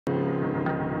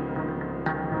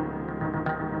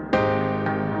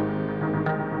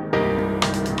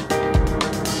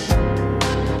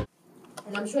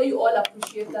I'm sure you all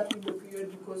appreciate that window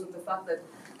period because of the fact that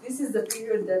this is the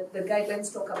period that the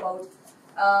guidelines talk about.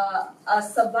 A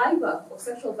survivor of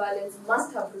sexual violence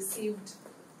must have received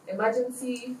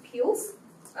emergency pills,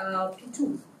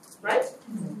 P2, right?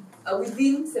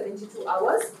 Within 72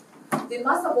 hours. They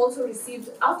must have also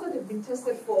received, after they've been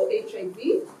tested for HIV,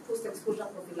 post-exposure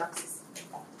prophylaxis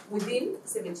within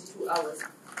 72 hours.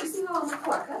 You see how I'm a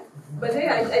quacker? But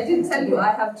then I didn't tell you,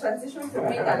 I have transitioned from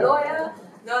being a lawyer.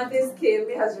 Nowadays,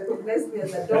 KMA has recognized me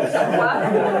as a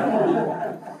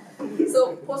doctor.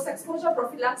 So post-exposure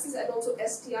prophylaxis and also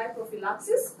STI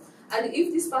prophylaxis. And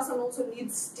if this person also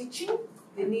needs stitching,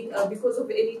 they need, because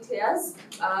of any tears,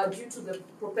 due to the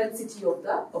propensity of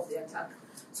the attack.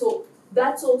 So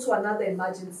that's also another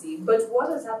emergency. But what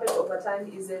has happened over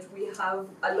time is that we have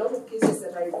a lot of cases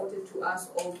that are reported to us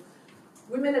of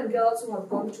women and girls who have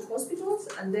gone to hospitals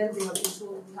and then they have been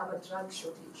told we have a drug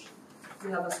shortage, we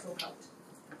have a stock out.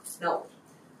 Now,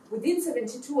 within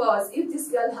 72 hours, if this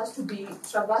girl has to be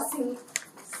traversing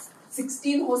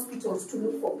 16 hospitals to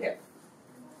look for PEP,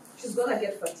 she's going to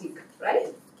get fatigue, right?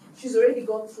 She's already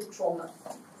gone through trauma.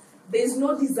 There is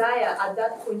no desire at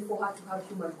that point for her to have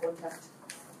human contact.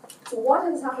 So what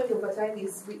has happened over time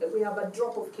is we have a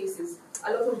drop of cases.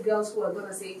 A lot of girls who are going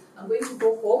to say, I'm going to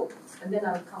go home and then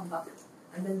I'll come back.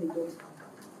 And then they don't come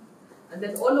back. And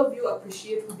then all of you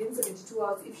appreciate within 72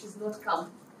 hours, if she's not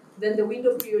come, then the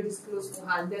window period is closed for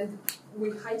her and then we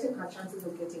heighten her chances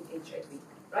of getting HIV,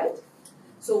 right?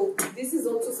 So this is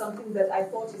also something that I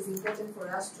thought is important for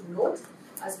us to note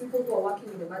as people who are working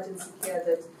in emergency care,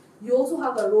 that you also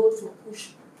have a role to push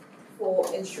for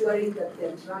ensuring that there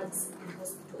are drugs in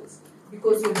hospitals.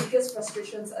 Because your biggest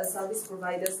frustrations as service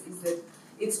providers is that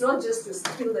it's not just your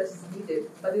skill that is needed,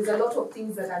 but there's a lot of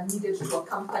things that are needed to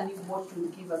accompany what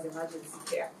you give as emergency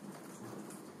care.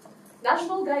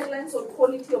 National guidelines on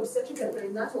quality obstetric and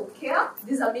perinatal care.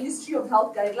 These are Ministry of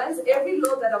Health guidelines. Every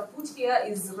law that I've put here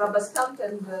is rubber stamped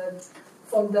and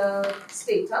from the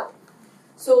state.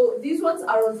 So these ones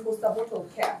are on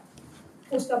post-abortal care.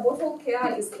 Post-abortal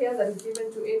care is care that is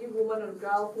given to any woman or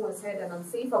girl who has had an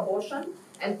unsafe abortion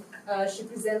and she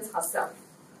presents herself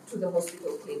to the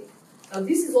hospital clinic. Now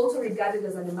this is also regarded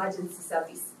as an emergency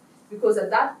service because at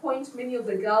that point many of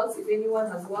the girls, if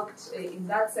anyone has worked in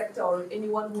that sector or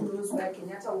anyone who knows where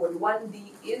Kenyatta Ward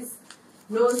 1D is,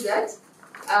 knows that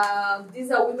these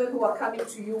are women who are coming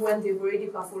to you when they've already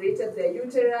perforated their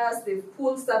uterus, they've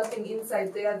pulled something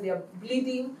inside there, they are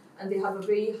bleeding, and they have a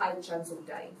very high chance of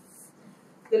dying.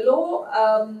 The law,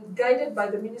 guided by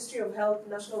the Ministry of Health,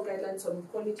 National Guidelines on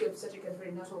Quality Obstetric and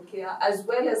Perinatal Care, as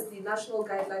well as the National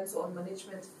Guidelines on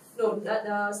Management,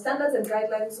 Standards and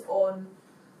Guidelines on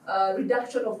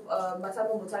Reduction of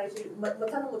maternal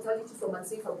mortality from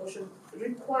unsafe abortion,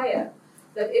 require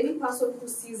that any person who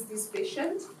sees this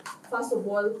patient, first of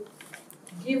all,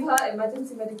 give her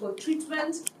emergency medical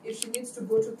treatment. If she needs to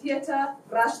go to theatre,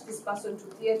 rush this person to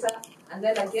theatre, and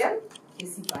then again,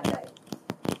 kesi badai.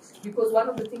 Because one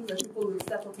of the things that people will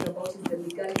start talking about is the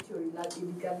legality or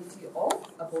illegality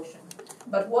of abortion.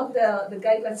 But what the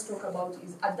guidelines talk about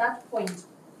is at that point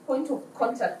of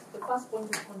contact, the first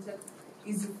point of contact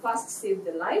is you first save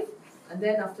the life, and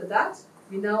then after that,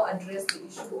 we now address the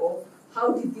issue of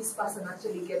how did this person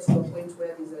actually get to a point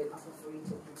where there's a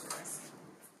perforated uterus.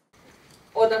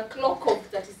 On a clock of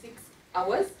 36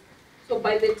 hours, so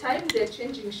by the time they're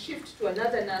changing shift to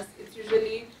another nurse, it's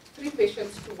usually 3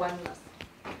 patients to 1 nurse.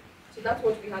 So that's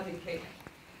what we have in Kenya.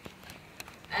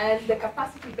 And the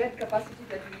bed capacity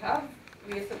that we have,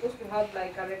 we are supposed to have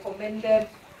like a recommended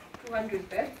 200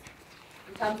 beds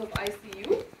in terms of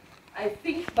ICU. I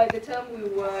think by the time we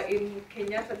were in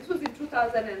Kenyatta, this was in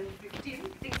 2015,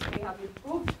 things may have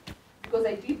improved because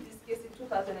I did this case in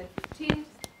 2015.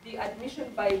 The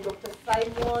admission by Dr.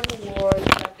 Simon was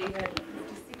that they had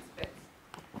 56 beds.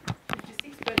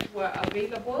 56 beds were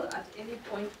available at any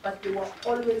point, but they were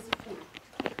always full.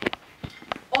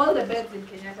 All the beds in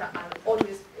Kenyatta are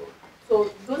always full.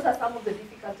 So those are some of the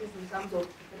difficulties in terms of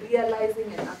realizing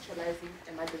and actualizing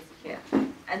emergency care.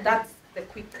 And that's the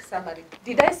quick summary.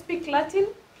 Did I speak Latin?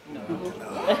 No.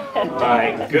 All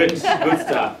right, good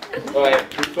stuff. All right,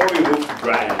 before we move to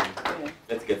Brian,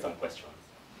 let's get some questions.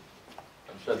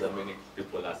 I'm sure there are many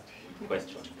people asked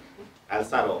questions. I'll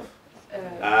start off.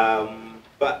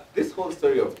 But this whole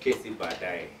story of Kesi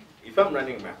Badai, if I'm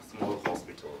running my small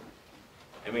hospital,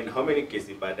 I mean, how many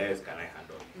Kesi Badais can I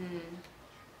handle?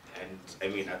 And I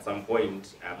mean, at some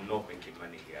point, I'm not making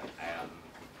money here. I am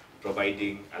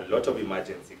providing a lot of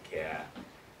emergency care.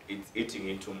 It's eating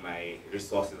into my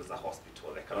resources as a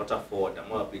hospital. I cannot afford, I'm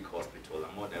not a big hospital,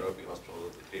 I'm not Nairobi Hospital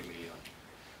with 3 million.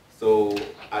 So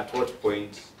at what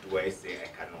point do I say I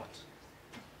cannot?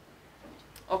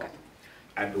 Okay.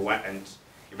 And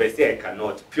if I say I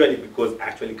cannot, purely because I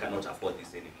actually cannot afford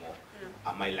this anymore,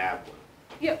 am I liable?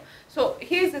 Yeah, so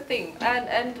here's the thing,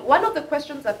 and one of the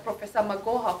questions that Professor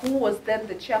Magoha, who was then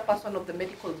the chairperson of the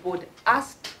medical board,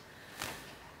 asked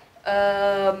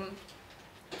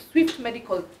Swift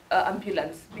Medical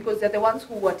Ambulance, because they're the ones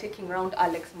who were taking around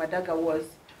Alex Madaga, was,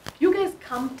 you guys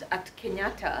camped at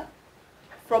Kenyatta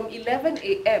from 11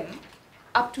 a.m.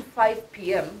 up to 5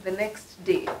 p.m. the next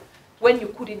day when you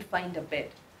couldn't find a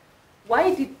bed.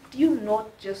 Why did you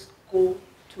not just go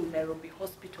to Nairobi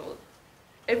Hospital?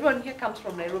 Everyone here comes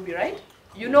from Nairobi, right?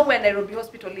 You know where Nairobi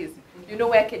Hospital is. You know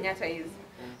where Kenyatta is.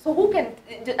 So who can,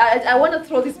 I want to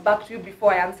throw this back to you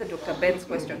before I answer Dr. Ben's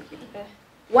question.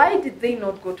 Why did they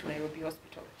not go to Nairobi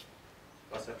Hospital?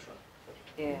 Perception.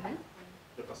 Yeah.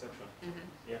 The perception.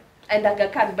 Yeah. And Aga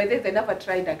Khan, by the way, they never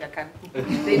tried Aga Khan. They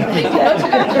did not even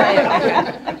try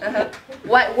Aga Khan.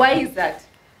 Why is that?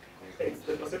 It's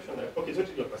the perception that, okay, it's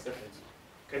not your perception, it's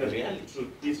kind of Reality.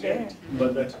 true. It's reality.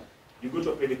 But that you go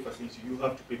to a private facility, you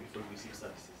have to pay before you receive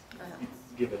services.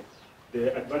 It's given.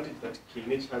 The advantage that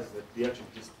KNH has is that they actually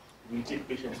just will take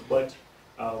patients, but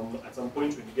at some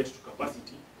point when you get to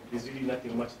capacity, there's really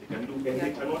nothing much they can do, and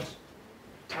they cannot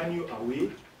turn you away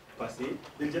per se.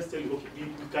 They just tell you, okay, we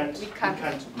can't do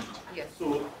it. Yes.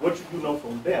 So what you do now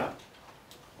from there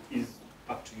is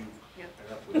up to you. Yeah. At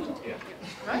that point, yeah.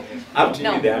 Right? Up to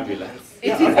No. you, the ambulance.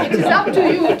 It is up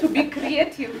to you to be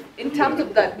creative in terms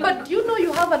of that. But you know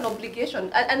you have an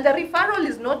obligation. And the referral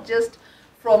is not just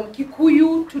from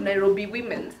Kikuyu to Nairobi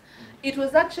Women's. It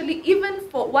was actually, even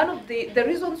for one of the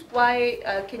reasons why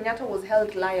Kenyatta was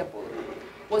held liable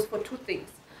was for two things.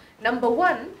 Number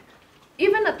one,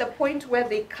 even at the point where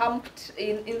they camped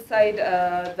inside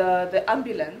the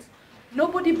ambulance,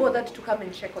 nobody bothered to come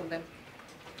and check on them.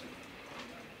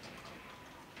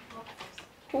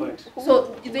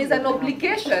 So there's an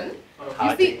obligation.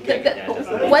 You see,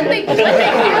 when they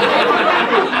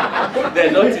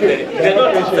They're not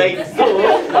inside, so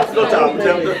that's not our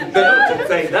problem. They're not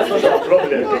inside, that's not our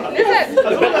problem.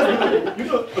 listen. You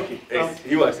know, okay. Yes,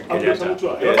 he was in I'm Kenyatta. Dr.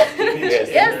 Mutua,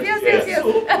 Yes. So,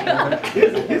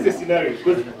 here's the scenario,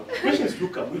 because patients do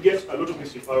come. We get a lot of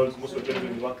these referrals most of the time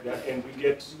when we work there, and we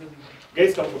get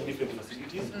guys come from different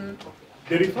facilities.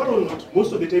 The referral note,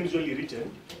 most of the time, is usually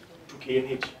written to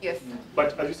KNH. Yes.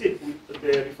 But as you said, the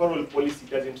referral policy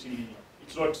doesn't really,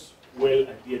 it's not well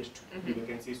adhered to, if I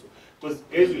can say so. Because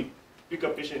guys will pick a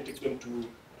patient, take them to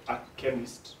a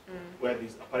chemist, where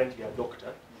there's apparently a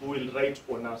doctor, who will write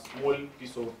on a small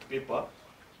piece of paper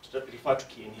to refer to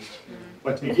KNH.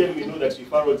 But again, we know that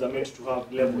referrals are meant to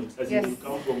have levels, as in you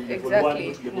come from level 1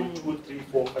 to level 2, 3,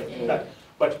 4, 5, like that.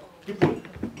 But people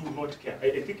do not care.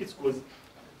 I think it's because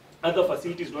other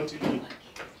facilities don't really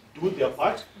do their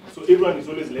part, so everyone is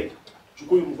always like,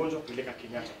 Chukui mgonjwa peleka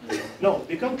Kenyatta. Now,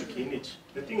 they come to KNH.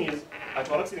 The thing is, at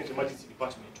our accident emergency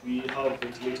department, we have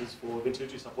ventilators for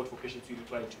ventilatory support for patients who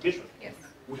require intubation. Yes.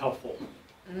 We have 4.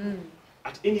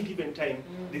 At any given time,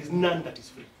 there's none that is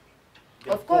free.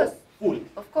 They're Of course. Full.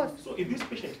 Of course. So if this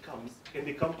patient comes and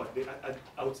they come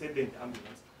outside the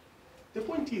ambulance, the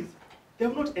point is, they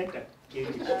have not entered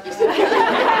KNH.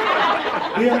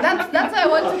 That's why I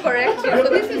want to correct you. So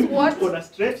this is what on a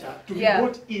stretcher to be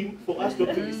brought in for us to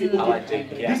actually say, okay,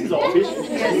 this is our patient.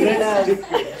 Let's take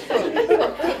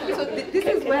care. So this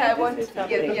is where I want to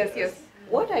yes.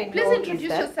 What I know Please introduce is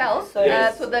that, yourself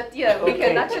Yes. so that we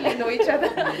can actually know each other.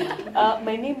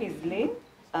 my name is Lynn.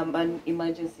 I'm an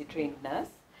emergency trained nurse,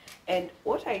 and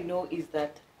what I know is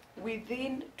that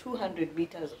within 200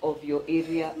 meters of your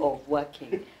area of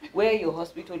working, where your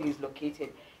hospital is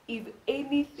located, if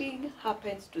anything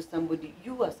happens to somebody,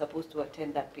 you are supposed to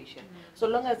attend that patient. So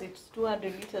long as it's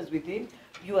 200 meters within,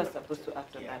 you are supposed to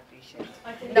act on that patient.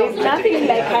 There's nothing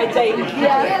like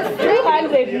Hajaingia,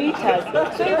 200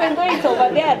 meters. So even though it's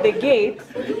over there at the gate,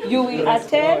 you will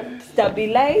attend,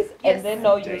 stabilize, and then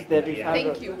now use the referral.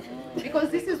 Thank you. Because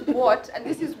this is what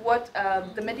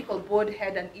the medical board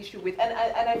had an issue with. And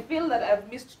I feel that I've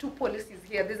missed two policies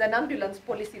here. There's an ambulance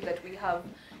policy that we have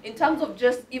in terms of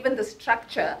just even the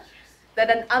structure that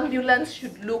an ambulance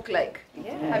should look like.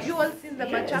 Yes. Have you all seen the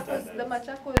Machakos? The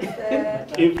Machakos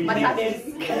Every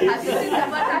Matatus? Have you seen the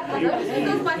Matatus? Have you seen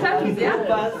those Matatus?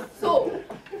 Yeah. So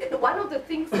one of the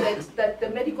things that the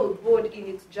medical board in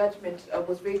its judgment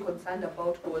was very concerned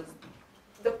about was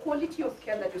the quality of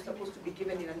care that you're supposed to be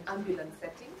given in an ambulance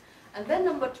setting, and then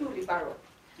number 2, referral.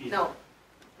 Yeah. Now,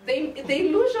 the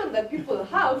illusion that people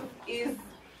have is,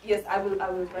 yes, I will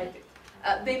write it.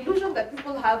 The illusion that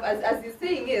people have, as he's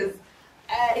saying, is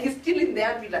he's still in the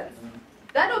ambulance.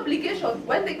 That obligation,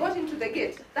 when they got into the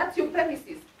gate, that's your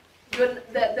premises.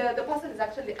 The person is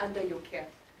actually under your care.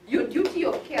 Your duty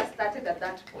of care started at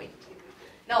that point.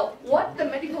 Now, what the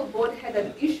medical board had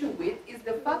an issue with is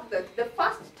the fact that the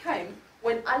first time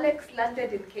when Alex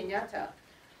landed in Kenyatta,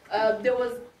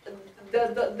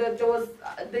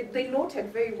 they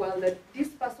noted very well that this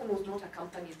person was not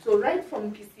accompanied. So right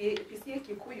from PCA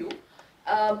Kikuyu,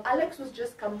 Alex was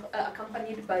just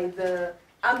accompanied by the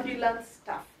ambulance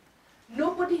staff.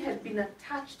 Nobody had been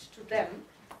attached to them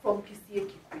from PCA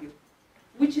Kikuyu,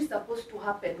 which is supposed to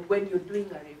happen when you're doing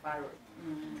a referral.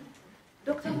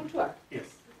 Dr. Mutua, Yes.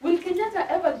 will Kenyatta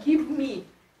ever give me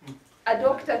a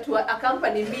doctor to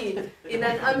accompany me in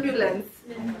an ambulance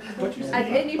But you see, at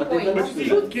any but point? they don't but you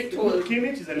Truth see, be told.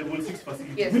 KNH is a level 6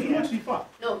 facility. Yes. Will you not refer?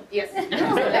 No, yes.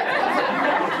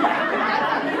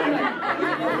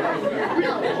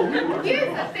 No,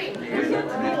 here's the thing.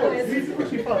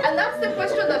 And that's the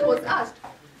question that was asked.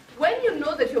 When you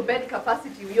know that your bed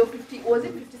capacity, your 50, was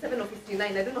it 57 or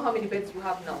 59? I don't know how many beds you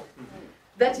have now.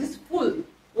 That is full.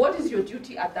 What is your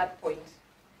duty at that point?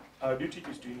 Our duty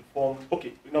is to inform.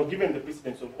 Okay, now given the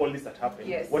precedence of all this that happened,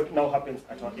 Yes. what now happens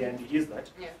at our A&E is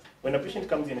that Yeah. when a patient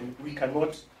comes in and we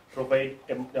cannot provide,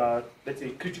 let's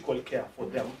say, critical care for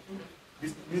them,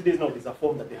 these days now there's a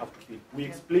form that they have to fill. We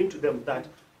explain to them that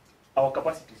our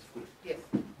capacity is full. Yes.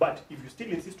 But if you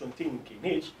still insist on staying in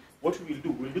KNH, what we will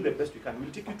do, we'll do the best we can.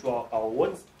 We'll take you to our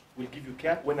wards, we'll give you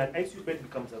care. When an ICU bed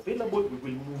becomes available, we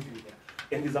will move you there.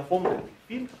 And there's a form that they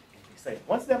fill and they sign.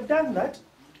 Once they've done that,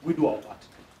 we do our part.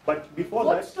 But before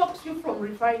What that, stops you from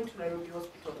referring to Nairobi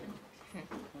Hospital?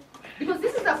 Because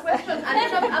this is a question, and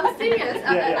I'm serious,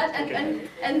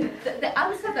 and the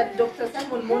answer that Dr.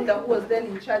 Simon Monda, who was then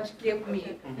in charge, gave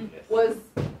me was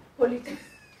politics.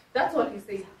 That's all he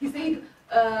said. He said,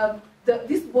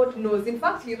 this board knows. In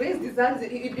fact, he raised his hands,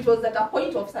 it was at a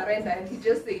point of surrender, and he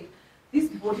just said, this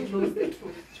board knows the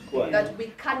truth, that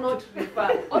we cannot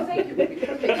refer. Oh, thank you, baby.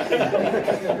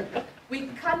 We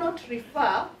cannot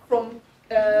refer from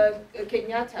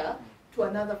Kenyatta to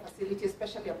another facility,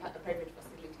 especially a private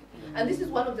facility. And this is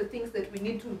one of the things that we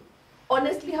need to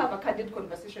honestly have a candid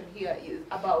conversation here is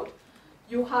about.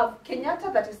 You have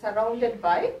Kenyatta that is surrounded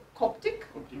by Coptic,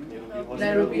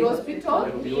 Nairobi Hospital,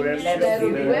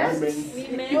 Nairobi West.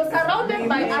 You're surrounded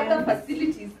by other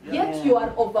facilities, yet you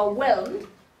are overwhelmed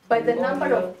by the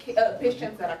number of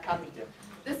patients that are coming.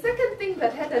 The second thing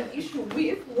that had an issue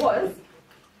with was,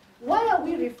 why are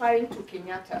we referring to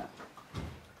Kenyatta?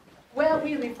 Where are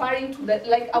we referring to that?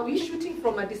 Like, are we shooting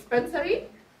from a dispensary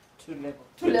to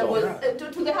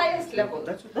the highest level?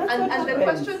 And the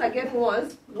question again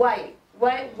was, why?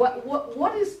 What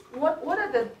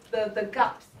are the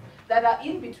gaps that are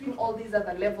in between all these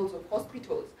other levels of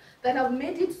hospitals that have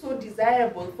made it so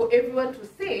desirable for everyone to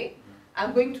say,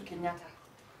 I'm going to Kenyatta.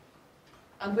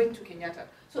 I'm going to Kenyatta.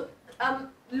 So,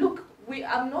 look,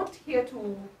 I'm not here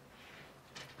to,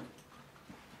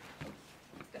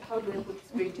 how do I put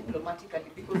this very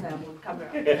diplomatically, because I am on camera.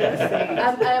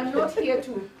 I am not here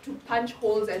to punch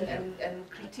holes and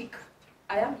critique.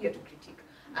 I am here to critique.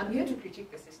 I'm here to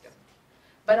critique the system.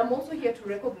 But I'm also here to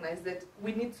recognize that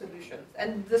we need solutions.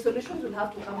 And the solutions will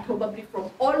have to come probably from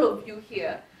all of you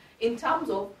here in terms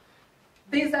of,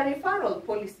 there's a referral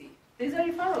policy. There's a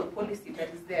referral policy that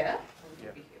is there.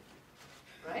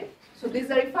 Right? So there's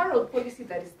a referral policy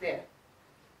that is there,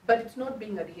 but it's not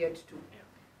being adhered to.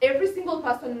 Every single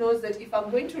person knows that if I'm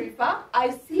going to refer,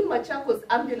 I see Machakos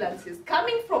ambulances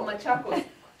coming from Machakos,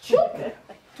 choop,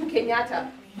 to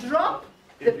Kenyatta, drop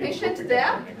the patient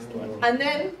there, and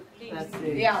then,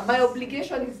 yeah, my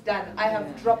obligation is done. I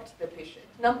have dropped the patient.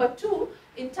 Number two,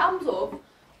 in terms of,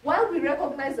 while we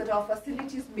recognize that our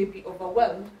facilities may be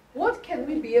overwhelmed, what can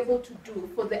we be able to do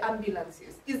for the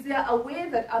ambulances? Is there a way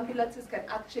that ambulances can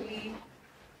actually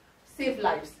save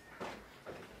lives?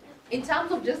 In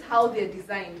terms of just how they're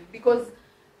designed, because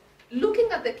looking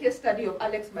at the case study of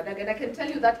Alex Madaga, and I can tell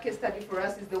you that case study for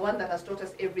us is the one that has taught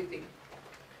us everything.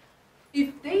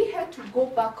 If they had to go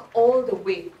back all the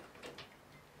way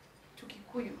to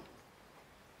Kikuyu,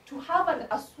 to have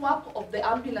a swap of the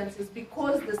ambulances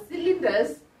because the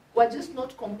cylinders were just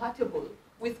not compatible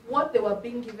with what they were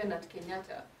being given at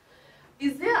Kenyatta,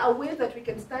 is there a way that we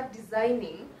can start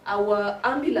designing our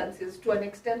ambulances to an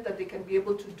extent that they can be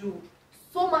able to do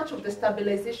so much of the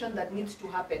stabilization that needs to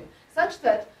happen, such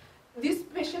that this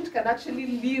patient can actually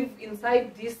live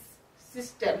inside this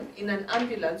system in an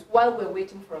ambulance while we're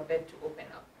waiting for a bed to open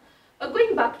up? But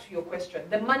going back to your question,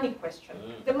 the money question.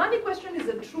 The money question is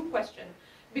a true question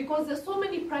because there's so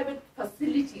many private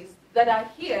facilities that are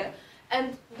here,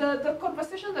 and the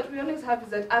conversation that we always have is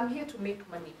that I'm here to make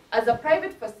money. As a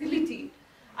private facility,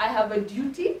 I have a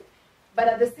duty, but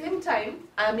at the same time,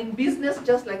 I'm in business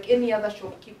just like any other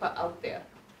shopkeeper out there.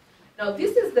 Now,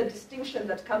 this is the distinction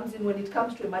that comes in when it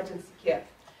comes to emergency care.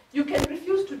 You can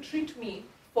refuse to treat me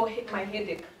for my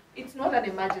headache. It's not an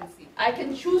emergency. I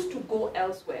can choose to go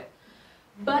elsewhere.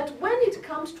 But when it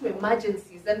comes to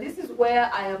emergencies, and this is where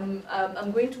I am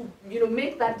I'm going to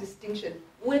make that distinction,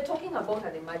 we're talking about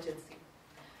an emergency.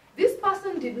 This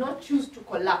person did not choose to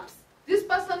collapse. This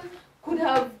person could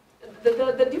have,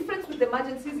 the difference with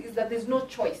emergencies is that there's no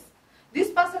choice. This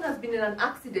person has been in an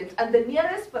accident, and the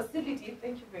nearest facility,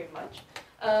 thank you very much,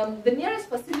 the nearest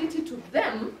facility to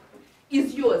them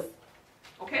is yours,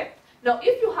 okay? Now,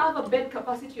 if you have a bed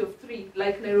capacity of 3,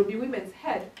 like Nairobi Women's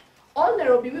had, all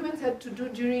Nairobi Women's had to do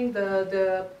during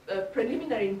the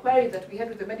preliminary inquiry that we had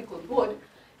with the medical board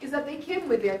is that they came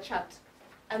with their chart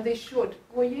and they showed,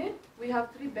 oh yeah, we have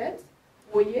 3 beds,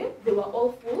 oh yeah, they were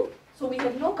all full, so we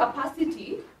had no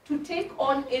capacity to take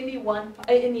on any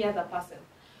other person.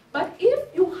 But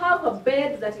if you have a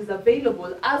bed that is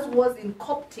available, as was in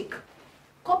Coptic,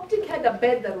 Coptic had a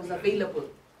bed that was available.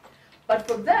 But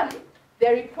for them,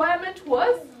 their requirement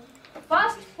was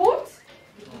first put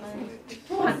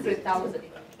 200,000.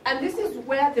 And this is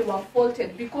where they were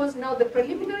faulted, because now the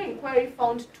preliminary inquiry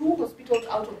found 2 hospitals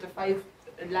out of the 5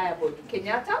 liable,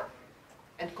 Kenyatta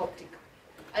and Coptic.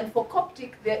 And for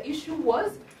Coptic, their issue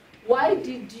was, why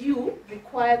did you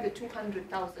require the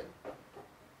 200,000?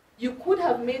 You could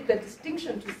have made the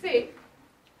distinction to say,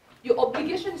 your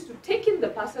obligation is to take in the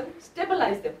person,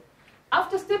 stabilize them.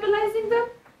 After stabilizing them,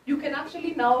 you can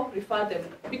actually now refer them,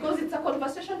 because it's a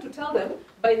conversation to tell them,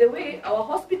 by the way, our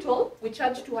hospital, we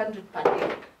charge 200 per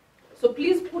day. So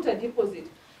please put a deposit.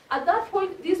 At that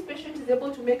point, this patient is able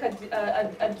to make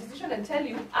a decision and tell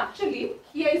you, actually,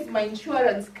 here is my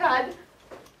insurance card,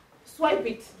 swipe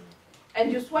it.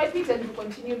 And you swipe it and you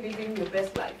continue living your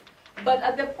best life. But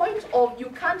at the point of, you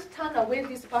can't turn away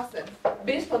this person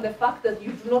based on the fact that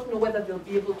you do not know whether they'll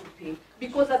be able to pay.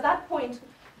 Because at that point,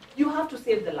 you have to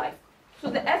save the life. So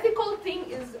the ethical thing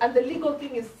is, and the legal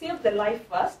thing is, save the life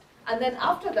first, and then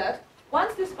after that,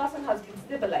 once this person has been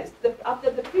stabilized,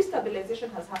 after the pre-stabilization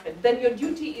has happened, then your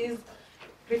duty is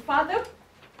refer them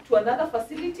to another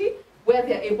facility where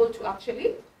they're able to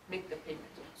actually make the payment.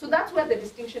 So that's where the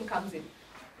distinction comes in.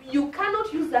 You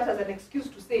cannot use that as an excuse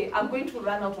to say, I'm going to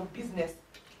run out of business.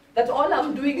 That all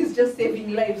I'm doing is just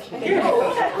saving lives.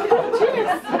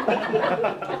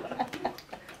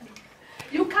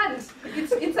 You can't.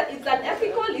 It's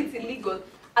unethical, it's illegal.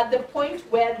 At the point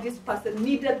where this person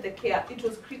needed the care, it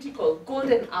was critical,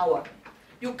 golden hour.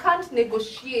 You can't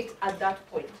negotiate at that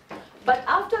point. But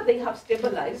after they have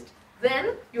stabilized,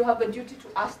 then you have a duty to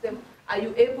ask them, are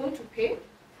you able to pay?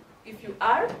 If you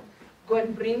are, go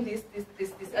and bring this.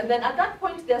 And then at that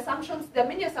point, there are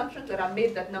many assumptions that are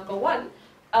made that, number one,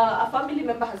 a family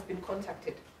member has been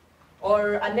contacted,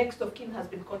 or a next of kin has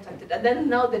been contacted, and then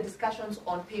now the discussions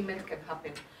on payment can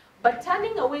happen. But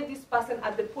turning away this person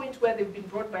at the point where they've been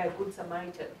brought by a good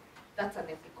Samaritan, that's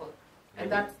unethical.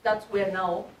 And that's where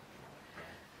now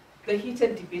the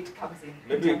heated debate comes in.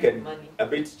 Maybe we can, a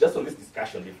bit, just on this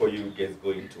discussion, before you guys go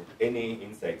into any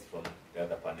insights from the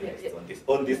other panelists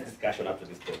on this discussion up to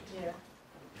this point. Yeah.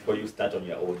 Before you start on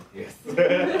your own, yes.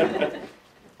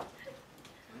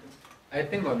 I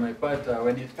think on my part,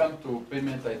 when it comes to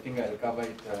payments, I think I'll cover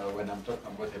it when I'm talking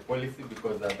about the policy,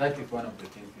 because that is one of the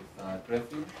things it's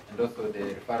addressing, and also the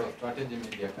referral strategy.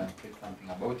 Maybe I can say something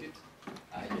about it.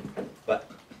 Yes. But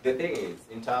the thing is,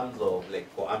 in terms of like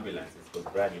for ambulances,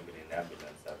 because Brian, you've been in the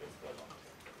ambulance service for a long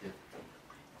time.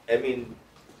 Yes. I mean,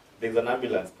 there's an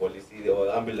ambulance policy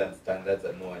or ambulance standards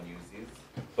that no one uses,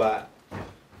 but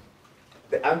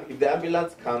if the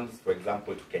ambulance comes, for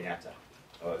example, to Kenyatta,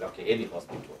 or any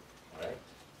hospital, right?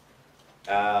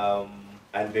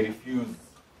 And they refuse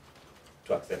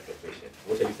to accept the patient,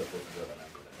 what are you supposed to do with an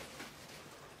ambulance?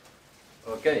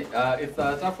 Okay, it's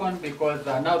a tough one, because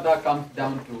now that comes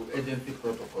down to agency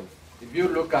protocols. If you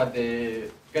look at the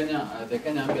Kenya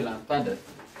ambulance standards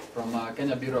from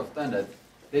Kenya Bureau of Standards,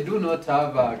 they do not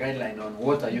have a guideline on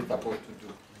what are you supposed to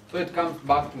do. So it comes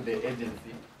back to the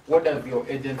agency. What does your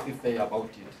agency say about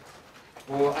it?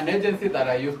 For an agency that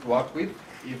I used to work with,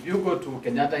 if you go to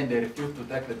Kenyatta and they refuse to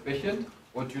take the patient,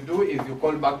 what you do is you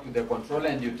call back to the controller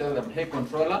and you tell them, hey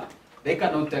controller, they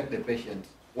cannot take the patient.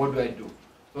 What do I do?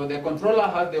 So the controller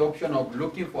has the option of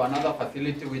looking for another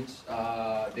facility which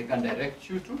they can direct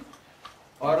you to,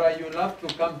 or you'll have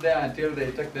to come there until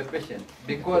they take the patient.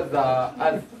 Because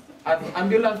as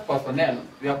ambulance personnel,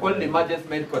 we are called emergency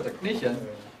medical technicians,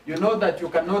 you know that you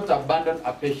cannot abandon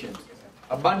a patient.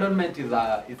 Abandonment is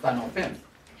an offense.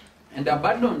 And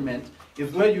abandonment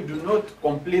is where you do not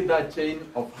complete that chain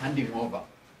of handing over.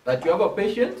 that you have a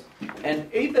patient, and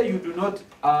either you do not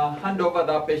hand over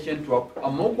that patient to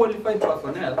a more qualified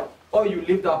personnel, or you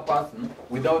leave that person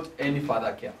without any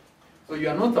further care. So you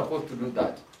are not supposed to do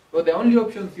that. So the only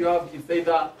options you have is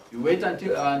either you wait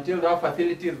until that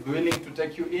facility is willing to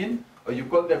take you in, or you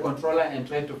call the controller and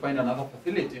try to find another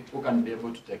facility who can be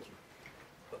able to take you.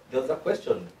 There's a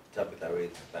question Tabitha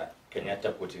raised that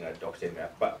Kenyatta putting a doctor in there,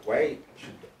 but why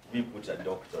should we put a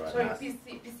doctor and Sorry, nurse?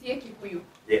 PCA Kikuyu.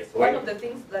 Yes, why? One of the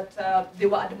things that they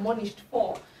were admonished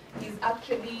for is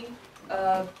actually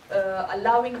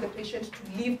allowing the patient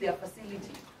to leave their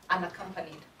facility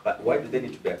unaccompanied. But why do they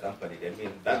need to be accompanied? I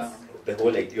mean, that's the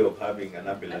whole idea of having an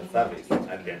ambulance service,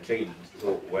 and they're trained.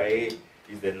 So why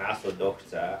is the nurse or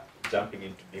doctor jumping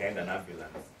into behind an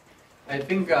ambulance? I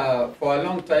think for a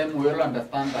long time we all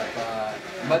understand that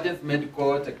emergency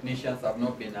medical technicians have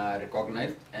not been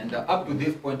recognized, and up to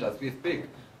this point as we speak,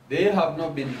 they have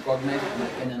not been recognized in the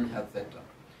Kenyan health sector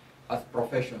as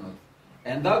professionals.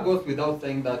 And that goes without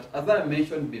saying that, as I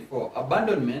mentioned before,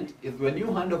 abandonment is when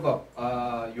you hand over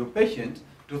your patient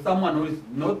to someone who is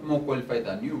not more qualified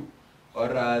than you, or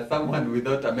someone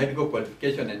without a medical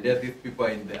qualification, and there these people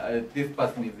in this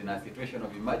person is in a situation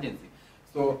of emergency.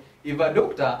 So if a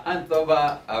doctor hands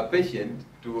over a patient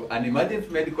to an emergency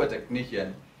medical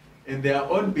technician in their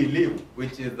own belief,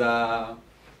 which is not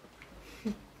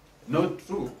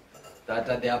true,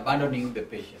 that they are abandoning the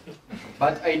patient.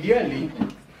 But ideally,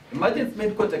 emergency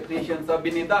medical technicians have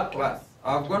been in that class.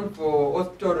 I've gone for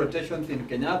hospital rotations in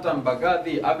Kenyatta,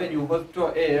 Mbagathi, Avenue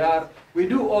Hospital, AAR. We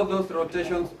do all those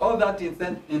rotations, all that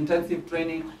intensive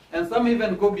training, and some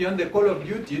even go beyond the call of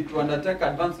duty to undertake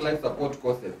advanced life support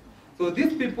courses. So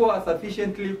these people are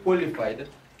sufficiently qualified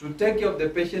to take care of the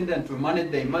patient and to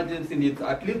manage the emergency needs,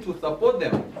 at least to support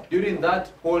them during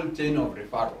that whole chain of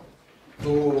referral.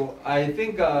 So I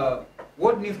think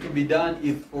what needs to be done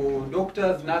is for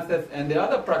doctors, nurses, and the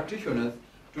other practitioners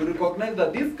to recognize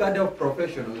that these kind of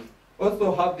professionals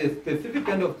also have the specific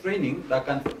kind of training that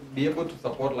can be able to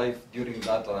support lives during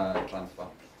that transfer.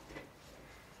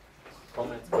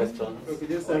 Comments, questions? We could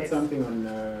just add something on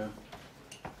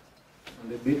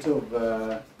the bit of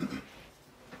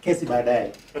kesi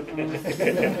baadaye.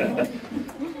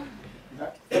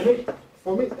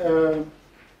 For me,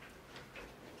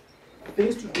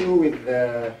 things to do with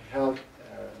health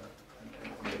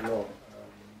and the law,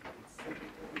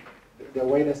 they're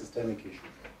wider systemic issues.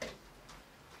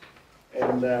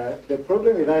 And the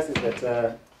problem with us is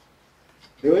that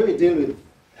the way we deal with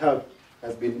health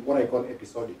has been what I call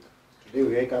episodic. Today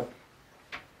we wake up,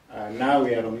 now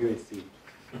we are on UHC.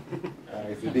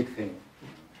 It's a big thing.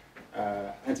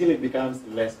 Until it becomes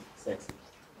less sexy,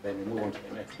 then we move on to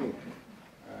the next thing,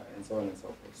 and so on and so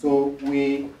forth. So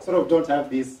we sort of don't have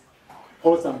this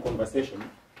wholesome conversation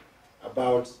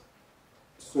about,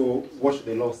 so what should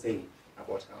the law say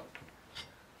about health?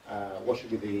 What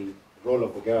should be the role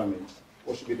of the government?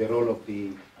 What should be the role of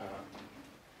the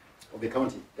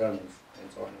county governments,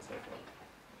 and so on and so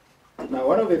forth. Now,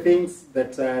 one of the things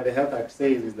that the Health Act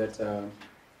says is that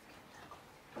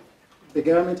the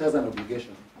government has an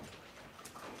obligation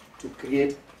to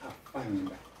create a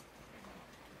fund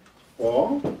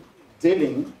for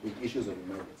dealing with issues of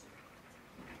emergency.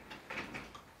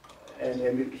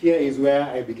 And here is where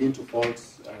I begin to fault,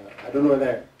 I don't know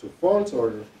whether to fault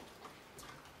or,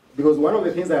 because one of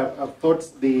the things I've thought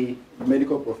the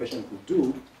medical profession could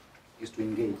do is to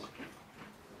engage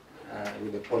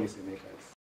with the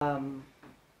policymakers.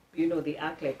 You know, they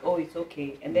act like, oh, it's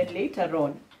okay. And then later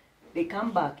on, they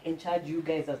come back and charge you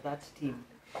guys as that team.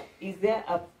 Is there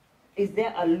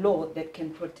a law that can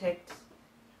protect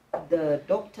the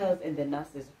doctors and the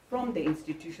nurses from the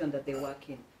institution that they work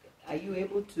in? Are you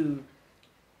able to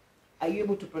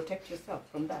protect yourself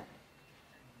from that?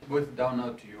 It boils down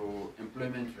now to your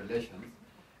employment relations,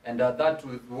 and that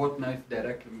was what now is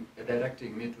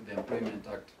directing me to the Employment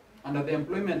Act. Under the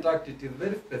Employment Act, it is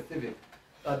very specific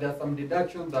that there are some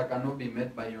deductions that cannot be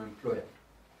made by your employer.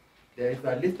 There is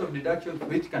a list of deductions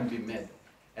which can be made,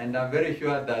 and I'm very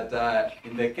sure that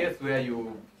in the case where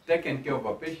you've taken care of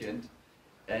a patient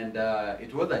and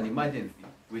it was an emergency,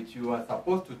 which you are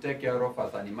supposed to take care of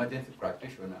as an emergency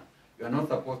practitioner, you are not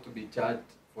supposed to be charged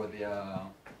for their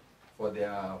cost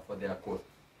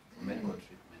for medical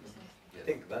treatment. Yes. I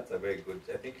think that's a very good,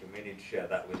 I think you may need to share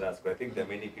that with us, because I think there are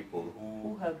many people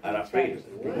who have are been afraid charged.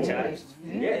 of being charged.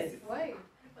 Yes. Why?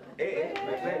 Hey,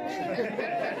 my friend.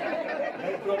 I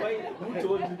provide, who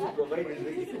told you to provide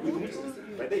this?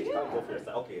 By the way, you can't go for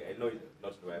yourself. Okay, I know it's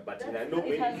not right, but I know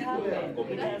many It has people have happened. It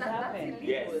complicated. has happened.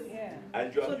 Yes. Yeah.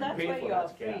 And you So have to that's pay why for you're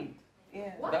that care. afraid.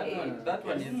 Yeah. That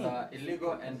one is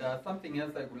illegal, and something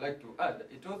else I would like to add.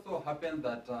 It also happens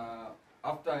that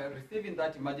after receiving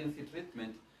that emergency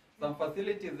treatment, some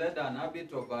facilities that are in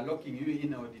habit of locking you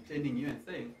in or detaining you and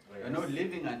saying, you're not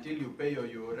leaving until you pay or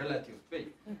your relatives pay.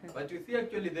 But you see,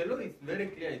 actually, the law is very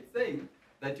clear. It's saying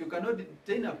that you cannot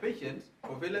detain a patient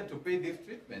for failure to pay this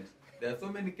treatment. There are so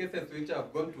many cases which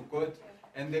have gone to court,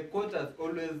 and the court has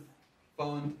always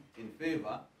found in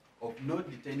favor of not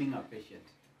detaining a patient.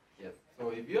 Yes. So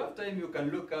if you have time, you can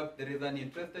look up. There is an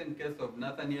interesting case of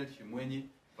Nathaniel Shimwenyi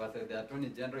versus the Attorney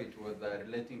General. It was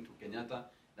relating to Kenyatta.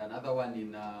 Another one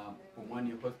in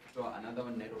Pumwani Hospital, another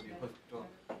one in Nairobi Hospital.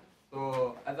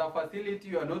 So as a facility,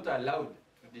 you are not allowed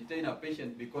to detain a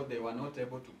patient because they were not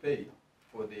able to pay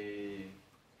for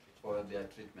their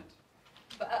treatment.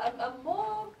 But I'm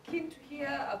more keen to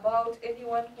hear about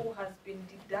anyone who has been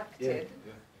deducted.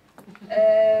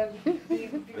 Because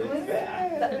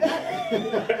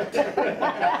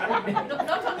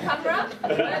not on camera,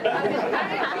 but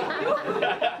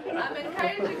I'm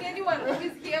encouraging anyone who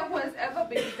is here who has ever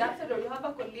been deducted, or you have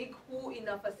a colleague who in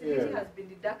a facility has been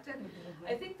deducted.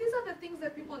 I think these are the things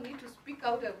that people need to speak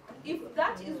out of. If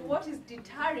that is what is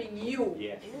deterring you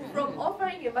from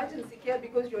offering emergency care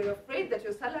because you're afraid that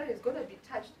your salary is going to be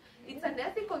touched, it's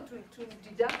unethical to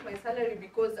deduct my salary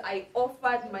because I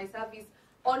offered my service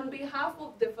on behalf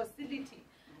of the facility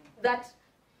that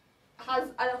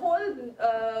has a whole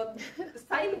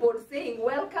signboard saying,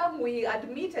 welcome, we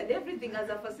admit and everything as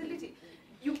a facility.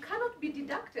 You cannot be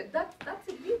deducted. That's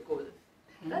illegal.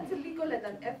 That's illegal and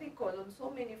unethical on so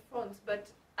many fronts. But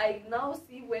I now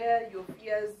see where your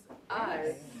fears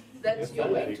are, that you're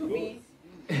going to be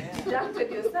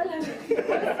deducted your salary.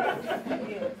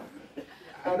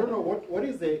 I don't know, what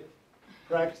is the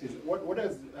practice? What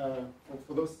does,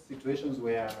 for those situations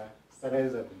where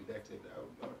salaries have been deducted,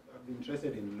 I'd be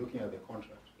interested in looking at the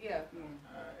contract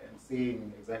and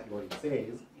seeing exactly what it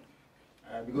says.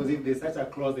 Because if there's such a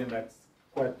clause, then that's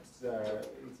quite,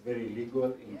 it's very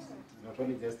illegal. It's not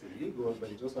only just illegal, but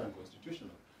it's also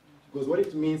unconstitutional. Because what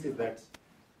it means is that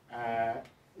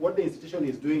what the institution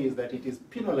is doing is that it is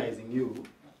penalizing you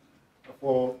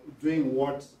for doing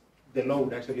what the law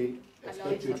would actually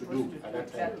expect you to do at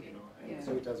that time. You know? And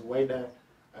so it has wider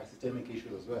systemic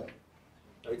issues as well.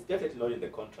 It's definitely not in the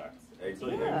contracts. It's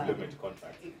not in the employment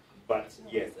contracts. But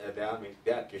yes, there are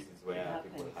cases where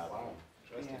people have.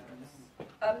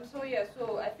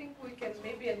 So I think we can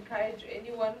maybe encourage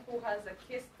anyone who has a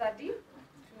case study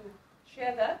to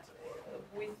share that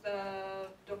with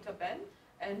Dr. Ben,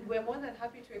 and we're more than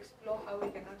happy to explore how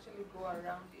we can actually go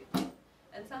around it.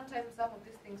 And sometimes some of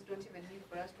these things don't even need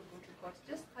for us to go to court.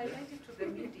 Just highlight it to the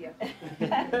media.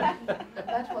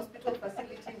 That hospital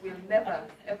facility will never,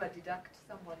 ever deduct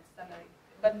someone's salary.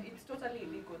 But it's totally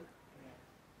illegal.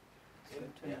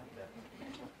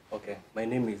 Okay, my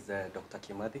name is Dr.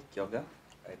 Kimathi Kyoga.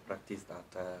 I practiced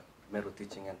at Meru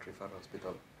Teaching and Referral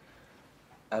Hospital.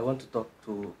 I want to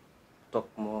talk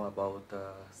more about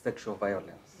sexual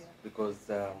violence because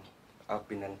I've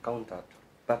been encountered.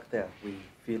 Back there, we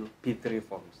fill P3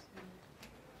 forms.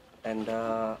 And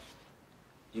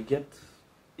you get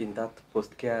in that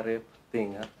post-care rape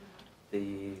thing,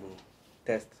 they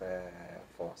test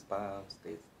for sperms,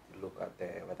 they look at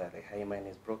whether the hymen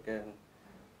is broken,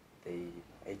 the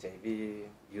HIV,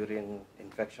 urine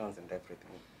infections and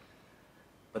everything.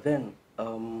 But then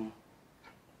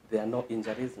there are no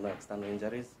injuries, no external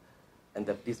injuries, and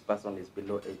that this person is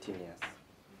below 18 years.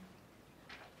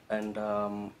 And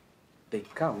they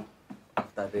come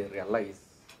after they realize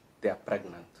they are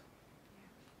pregnant,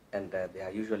 and they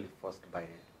are usually forced by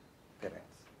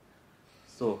parents.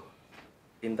 So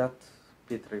in that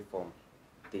P3 form,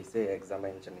 they say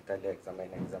examine genitalia,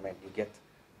 examine. You get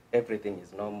everything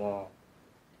is normal.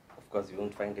 Of course, you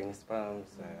won't find any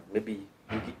sperms. Maybe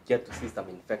you get to see some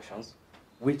infections,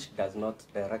 which does not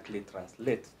directly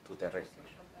translate to the rape.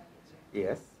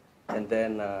 Yes, and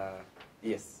then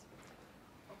yes.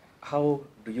 How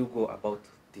do you go about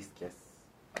this case?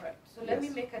 All right, so let me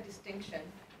make a distinction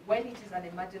when it is an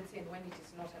emergency and when it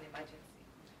is not an emergency.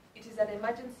 It is an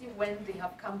emergency when they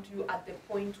have come to you at the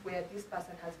point where this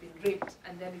person has been raped,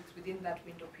 and then it's within that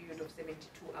window period of 72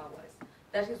 hours.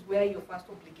 That is where your first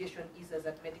obligation is as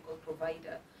a medical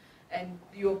provider. And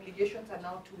your obligations are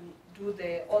now to do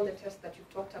all the tests that you've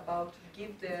talked about,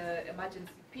 give the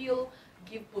emergency pill,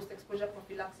 give post-exposure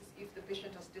prophylaxis if the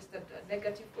patient has tested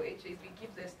negative for HIV,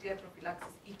 give the STI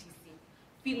prophylaxis, etc.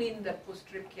 Fill in the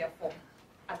post-rape care form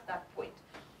at that point,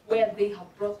 where they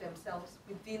have brought themselves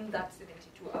within that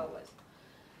 72 hours.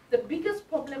 The biggest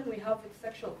problem we have with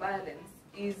sexual violence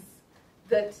is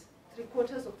that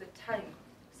 3/4 of the time,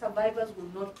 survivors will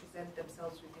not present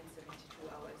themselves within 72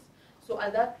 hours. So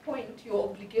at that point, your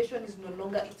obligation is no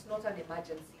longer, it's not an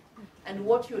emergency. And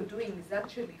what you're doing is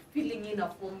actually filling in a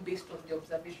form based on the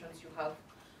observations you have.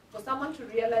 For someone to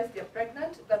realize they're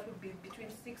pregnant, that would be between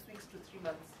 6 weeks to 3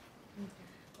 months.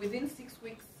 Within 6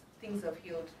 weeks, things have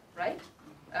healed, right?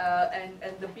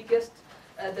 And the biggest,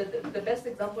 the best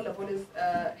example I've always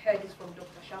heard is from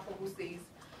Dr. Shako, who says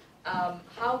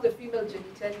how the female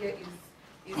genitalia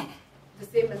is the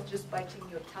same as just biting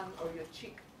your tongue or your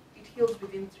cheek. It heals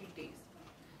within 3 days.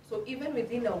 So even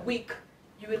within a week,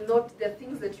 you will not, there are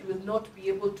things that you will not be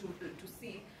able to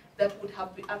see that would have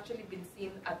actually been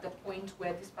seen at the point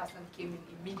where this person came in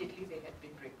immediately they had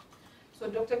been raped. So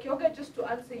Dr. Kyoga, just to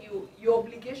answer you, your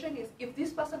obligation is if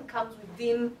this person comes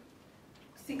within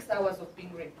 6 hours of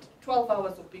being raped, 12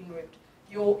 hours of being raped,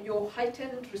 your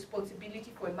heightened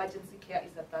responsibility for emergency care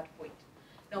is at that point.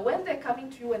 Now when they're coming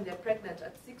to you and they're pregnant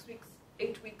at 6 weeks,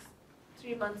 8 weeks,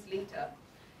 3 months later,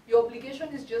 your obligation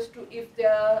is just to, if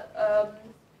they're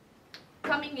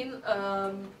coming in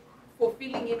for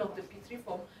filling in of the P3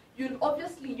 form,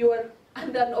 you're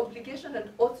under an obligation and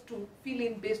oath to fill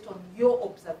in based on your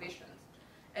observations.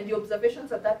 And your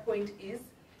observations at that point is,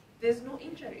 there's no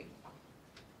injury.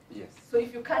 Yes. So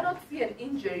if you cannot see an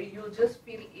injury, you'll just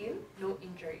fill in no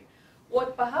injury.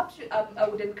 What perhaps I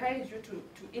would encourage you to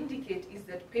indicate is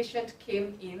that patient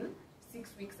came in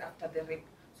 6 weeks after the rape,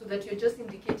 so that you're just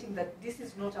indicating that this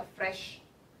is not a fresh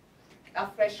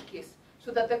case,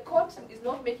 so that the court is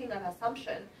not making an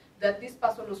assumption that this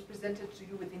person was presented to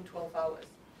you within 12 hours.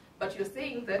 But you're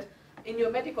saying that in your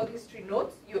medical history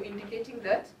notes, you're indicating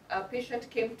that a patient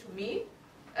came to me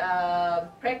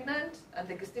pregnant and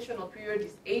the gestational period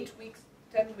is 8 weeks,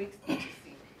 10 weeks, etc.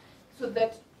 So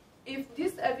that if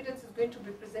this evidence is going to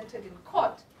be presented in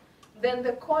court, then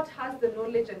the court has the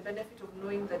knowledge and benefit of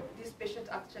knowing that this patient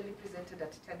actually presented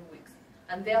at 10 weeks.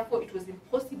 And therefore it was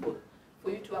impossible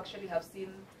for you to actually have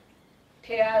seen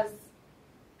tears,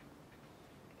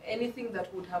 anything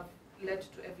that would have led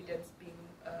to evidence being,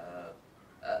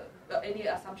 any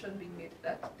assumption being made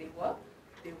that they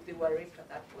were raped at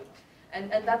that point.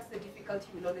 And that's the difficulty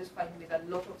you'll always find with a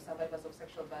lot of survivors of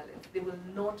sexual violence. They will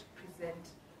not present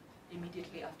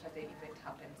immediately after the event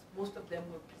happens. Most of them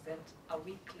will present a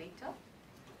week later,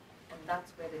 and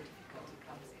that's where the difficulty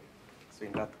comes in. So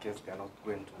in that case, they are not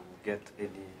going to get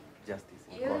any justice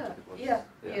in court because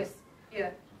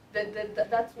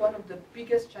That's one of the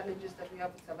biggest challenges that we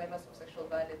have with survivors of sexual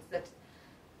violence, that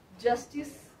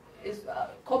justice is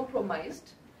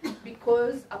compromised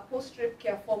because a post-rape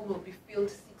care form will be filled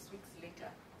 6 weeks later.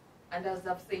 And as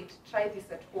I've said, try this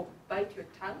at home. Bite your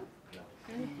tongue.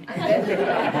 And then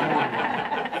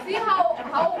see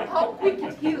how quick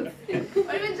it heals.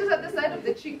 Or even just at the side of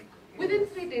the cheek. Within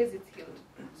 3 days it's healed.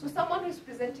 So someone who's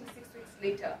presenting 6 weeks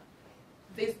later,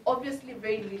 there's obviously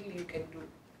very little you can do.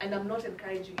 And I'm not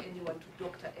encouraging anyone to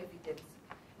doctor evidence.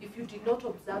 If you did not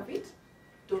observe it,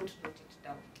 don't note it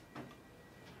down.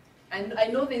 And I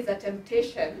know there's a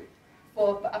temptation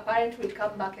for a parent who will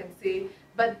come back and say,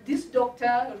 but this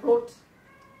doctor wrote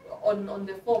on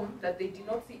the form that they did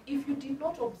not see. If you did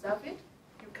not observe it,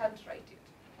 you can't write it.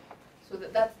 So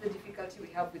that's the difficulty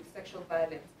we have with sexual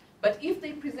violence. But if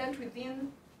they present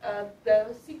within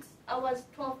the 6 hours,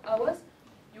 12 hours,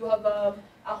 you have a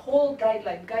whole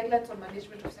guidelines on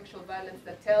management of sexual violence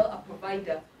that tell a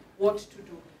provider what to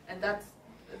do. And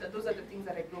those are the things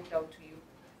that I broke down to you.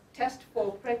 Test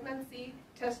for pregnancy,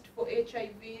 test for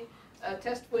HIV,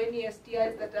 test for any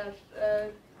STIs that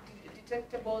are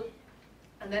detectable.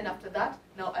 And then after that,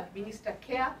 now administer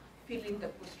care, fill in the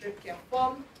post-rape care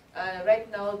form. Right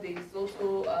now, there is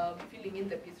also filling in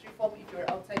the P3 form. If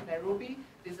you're outside Nairobi,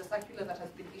 there's a circular that has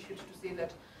been issued to say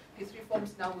that P3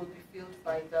 forms now will be filled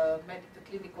by the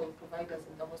clinical providers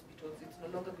in the hospitals. It's no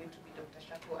longer going to be Dr.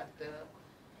 Shako at the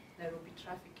Nairobi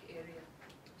traffic area.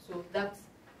 So that's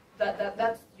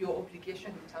your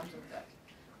obligation in terms of that.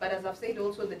 But as I've said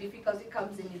also, the difficulty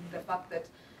comes in the fact that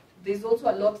there's also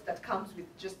a lot that comes with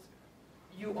just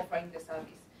you offering the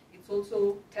service. It's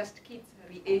also test kits,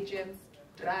 reagents,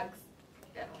 drugs,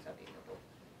 they're not available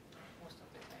most of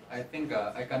the time. I think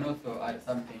I can also add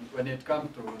something. When it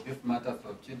comes to these matters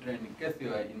of children, in case you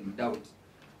are in doubt,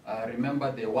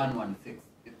 remember the 116.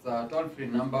 It's a toll-free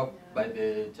number by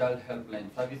the Child Helpline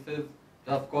Services.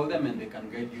 Just call them and they can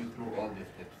guide you through all the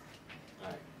steps.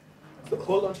 Right. So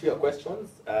hold on to your questions.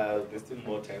 There's still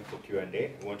more time for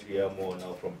Q&A. We want to hear more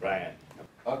now from Brian.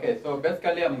 Okay, so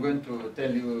basically I'm going to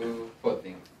tell you 4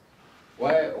 things.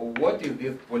 What is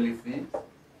this policy?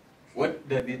 What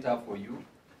does it have for you?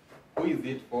 Who is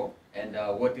it for? And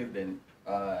what is the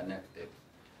next step?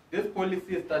 This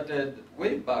policy started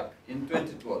way back in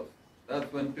 2012.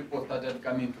 That's when people started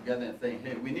coming together and saying,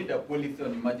 hey, we need a policy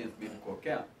on emergency medical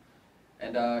care.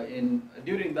 And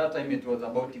during that time, it was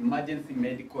about emergency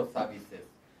medical services.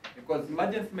 Because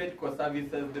emergency medical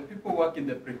services, the people work in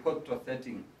the pre-hospital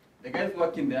setting, the guys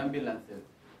work in the ambulances.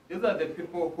 These are the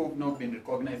people who've not been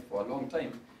recognized for a long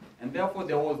time. And therefore,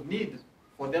 there was need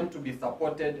for them to be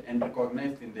supported and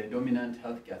recognized in the dominant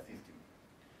healthcare system.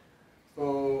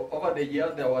 So over the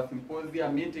years, there were symposia,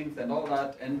 meetings, and all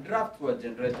that, and drafts were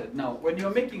generated. Now, when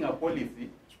you're making a policy,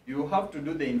 you have to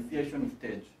do the initiation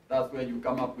stage. That's where you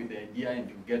come up with the idea and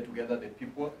you get together the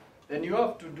people. Then you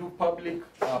have to do public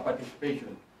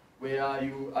participation, where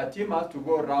a team has to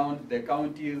go around the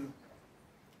counties,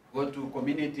 go to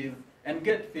communities, and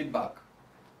get feedback.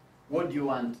 What do you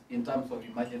want in terms of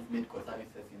emergency medical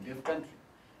services in this country?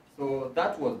 So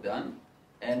that was done,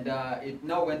 and it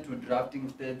now went to drafting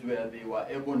stage where they were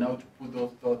able now to put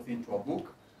those thoughts into a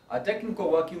book. A technical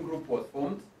working group was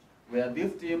formed, where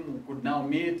this team could now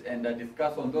meet and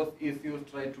discuss on those issues,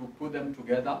 try to put them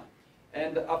together.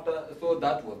 And so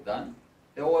that was done.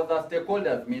 There was a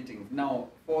stakeholders meeting. Now,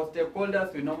 for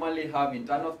stakeholders, we normally have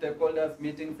internal stakeholders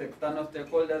meetings, external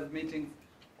stakeholders meetings.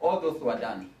 All those were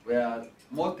done, where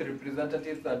most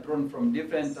representatives are drawn from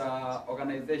different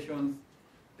organizations.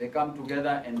 They come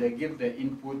together and they give the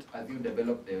input as you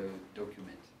develop the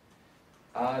document.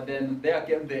 Then there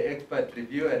came the expert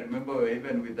review. I remember we were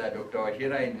even with Dr.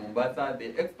 Wahira in Mombasa.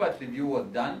 The expert review was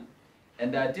done,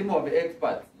 and a team of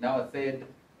experts now said,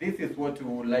 this is what we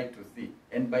would like to see.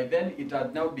 And by then, it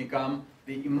has now become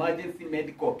the emergency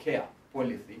medical care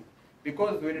policy,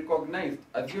 because we recognized,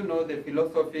 as you know, the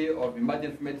philosophy of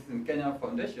Emergency Medicine Kenya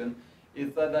Foundation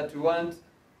is that we want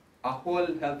a whole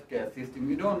healthcare system.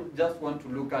 We don't just want to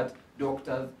look at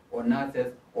doctors or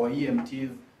nurses or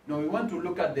EMTs. No, we want to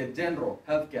look at the general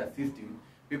healthcare system,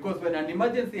 because when an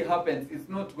emergency happens, it's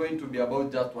not going to be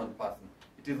about just one person.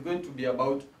 It is going to be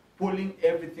about pulling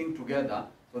everything together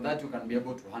so that you can be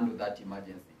able to handle that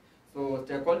emergency. So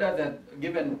stakeholders have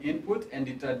given input, and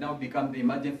it has now become the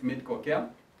emergency medical care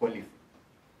policy.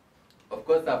 Of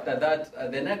course, after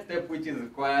that, the next step which is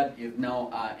required is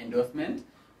now endorsement,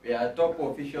 where top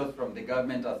officials from the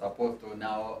government are supposed to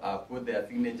now put their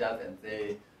signatures and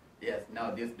say, yes,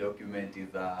 now this document is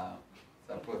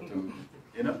supposed to,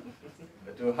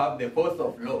 to have the force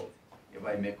of law, if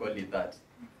I may call it that.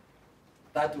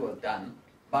 That was done,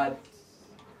 but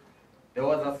there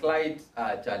was a slight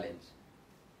challenge.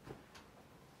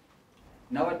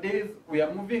 Nowadays, we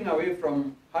are moving away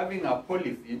from having a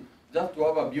policy just to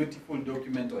have a beautiful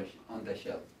document on the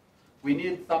shelf. We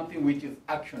need something which is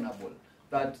actionable,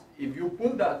 that if you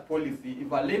pull that policy,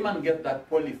 if a layman gets that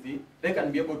policy, they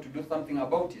can be able to do something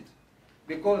about it.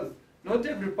 Because not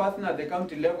every person at the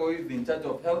county level is in charge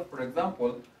of health, for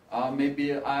example,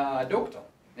 maybe a doctor.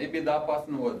 Maybe that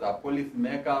person was a policy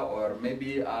maker, or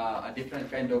maybe a different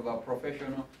kind of a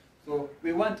professional. So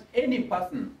we want any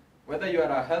person, whether you are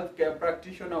a healthcare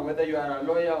practitioner, whether you are a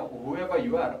lawyer, or whoever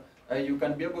you are, you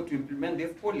can be able to implement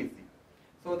this policy.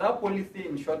 So that policy,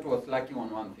 in short, was lacking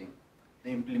on one thing,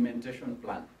 the implementation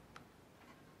plan.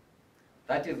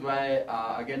 That is why,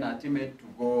 again, I ultimately to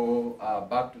go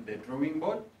back to the drawing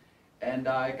board. And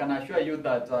I can assure you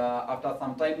that after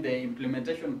some time, the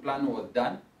implementation plan was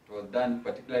done. It was done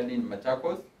particularly in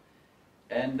Machakos.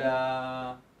 And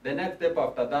the next step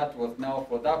after that was now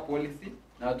for that policy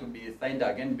now to be signed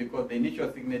again, because the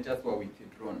initial signatures were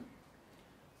withdrawn.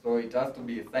 So it has to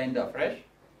be signed afresh,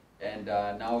 and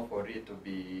now for it to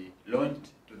be launched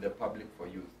to the public for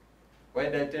use. Why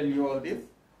did I tell you all this?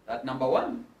 That number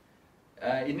one,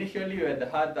 initially you had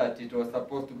heard that it was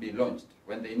supposed to be launched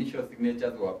when the initial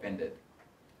signatures were appended.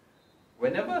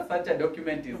 Whenever such a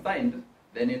document is signed,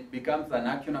 then it becomes an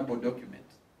actionable document.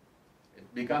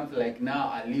 It becomes like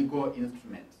now a legal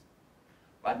instrument.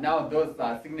 But now those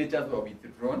signatures were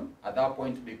withdrawn at that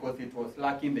point because it was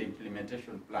lacking the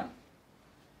implementation plan.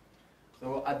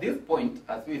 So at this point,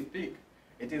 as we speak,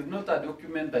 it is not a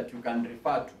document that you can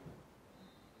refer to.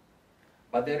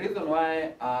 But the reason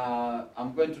why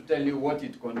I'm going to tell you what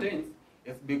it contains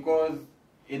is because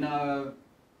in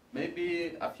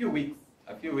maybe a few weeks,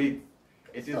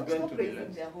 it is going to be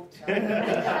launched.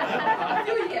 A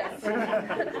few years.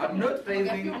 I'm not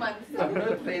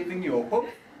raising your hope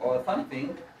or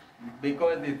something,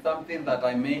 because it's something that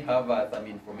I may have some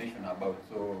information about.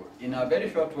 So in a very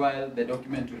short while, the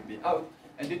document will be out,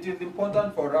 and it is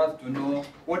important for us to know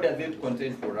what does it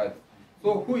contain for us.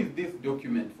 So who is this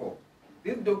document for?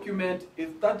 This document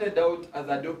is started out as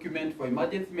a document for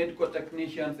emergency medical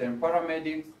technicians and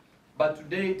paramedics, but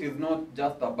today it is not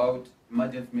just about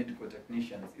emergency medical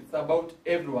technicians. It's about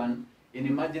everyone in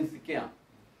emergency care.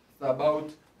 It's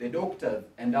about the doctors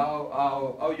and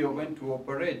how you're going to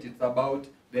operate. It's about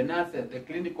the nurses, the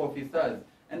clinic officers,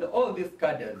 and all these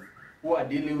cadres who are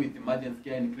dealing with emergency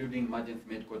care, including emergency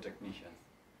medical technicians.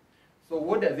 So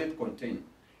what does it contain?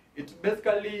 It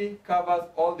basically covers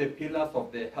all the pillars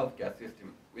of the healthcare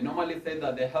system. We normally say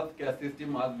that the healthcare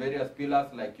system has various pillars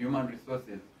like human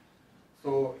resources.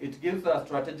 So it gives us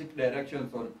strategic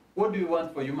directions on what do we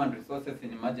want for human resources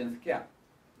in emergency care,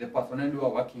 the personnel who are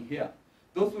working here.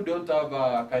 Those who don't have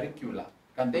curricula,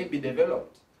 can they be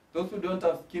developed? Those who don't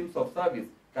have schemes of service,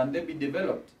 can they be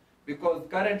developed? Because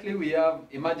currently we have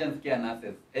emergency care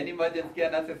nurses. Any emergency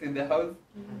care nurses in the house?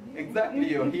 Exactly,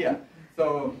 you're here.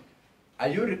 So are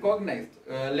you recognized,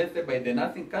 let's say by the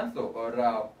nursing council,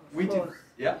 or which is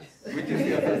your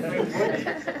certifying body?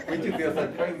 Which is your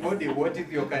certifying body? What is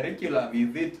your curriculum?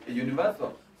 Is it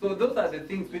universal? So those are the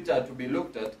things which are to be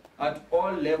looked at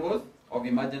all levels of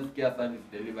emergency care service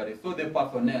delivery. So the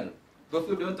personnel, those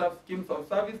who don't have schemes of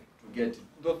service, to get it.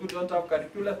 Those who don't have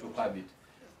curricula, to have it.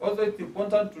 Also, it's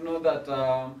important to know that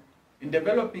in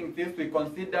developing this, we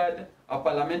considered a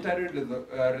parliamentary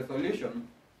resolution.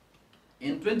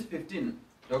 In 2015,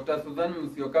 Dr. Susan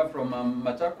Musyoka from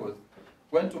Machakos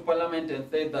went to Parliament and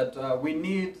said that we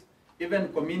need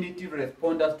even community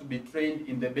responders to be trained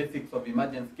in the basics of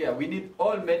emergency care. We need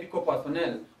all medical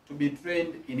personnel to be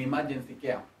trained in emergency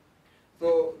care.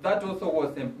 So that also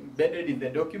was embedded in the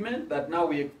document, that now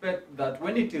we expect that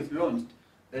when it is launched,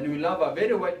 then we'll have a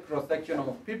very wide cross-section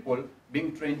of people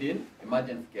being trained in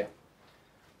emergency care.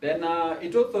 Then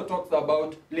it also talks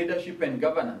about leadership and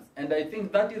governance, and I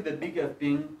think that is the biggest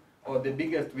thing, or the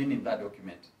biggest win in that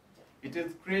document. It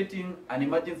is creating an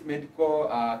emergency medical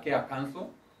care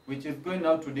council, which is going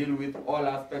now to deal with all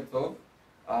aspects of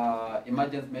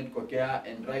emergency medical care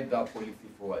and drive the policy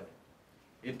forward.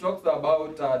 It talks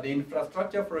about the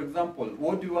infrastructure, for example.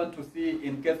 What do you want to see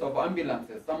in case of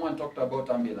ambulances? Someone talked about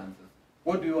ambulances.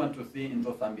 What do you want to see in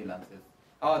those ambulances?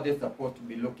 How are they supposed to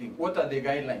be looking? What are the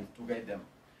guidelines to guide them?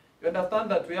 You understand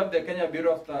that we have the Kenya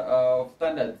Bureau of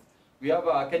Standards. We have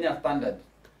a Kenya Standard.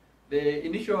 The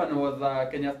initial one was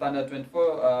Kenya Standard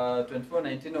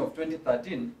 2419 of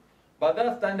 2013. But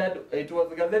that standard, it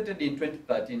was gazetted in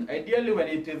 2013. Ideally, when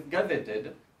it is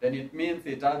gazetted, then it means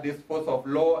it has this force of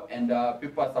law and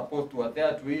people are supposed to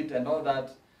adhere to it and all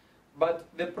that. But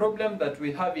the problem that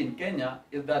we have in Kenya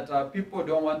is that people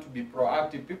don't want to be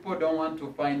proactive. People don't want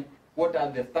to find what are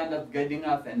the standards guiding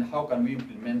us and how can we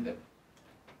implement them.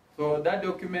 So that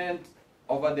document,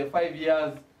 over the 5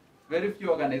 years, very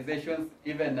few organizations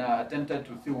even attempted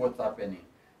to see what's happening.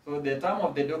 So the term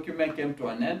of the document came to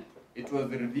an end. It was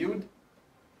reviewed.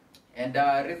 And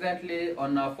recently,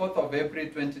 on 4th of April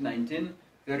 2019,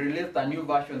 they released a new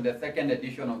version, the second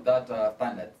edition of that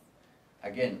standards.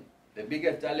 Again, the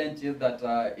biggest challenge is that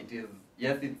it is,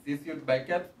 yes, it's issued by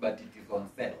KEBS, but it is on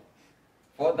sale.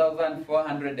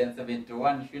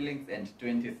 4,471 shillings and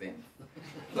 20 cents.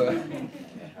 So,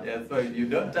 yeah, so if you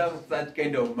don't have such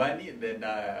kind of money, then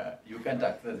you can't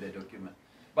access the document.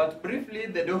 But briefly,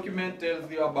 the document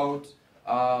tells you about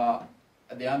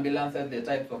the ambulances, the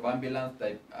types of ambulance,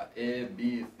 type A,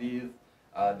 B, C.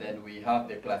 Then we have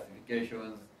the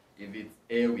classifications. If it's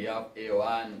A, we have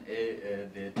A1,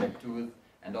 the type 2s,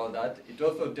 and all that. It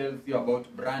also tells you about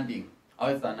branding. How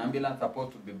is an ambulance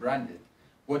supposed to be branded?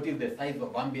 What is the size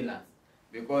of ambulance?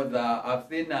 Because I've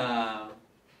seen a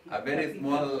very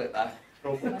small big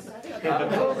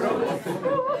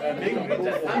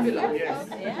ambulance. Yes.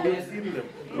 Yes.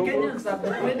 Kenyans are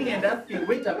complaining and asking,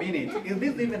 wait a minute, is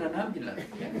this even an ambulance?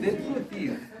 The truth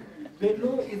is, the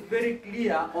law is very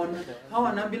clear on how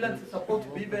an ambulance is supposed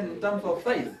to be even in terms of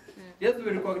size. Yes,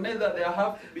 we recognize that there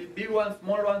have to be big ones,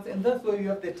 small ones, and that's why you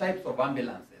have the types of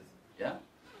ambulances. Yeah.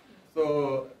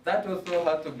 So that also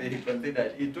has to be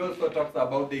considered. It also talks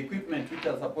about the equipment which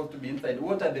are supposed to be inside.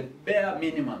 What are the bare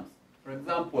minimums? For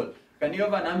example, can you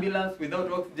have an ambulance without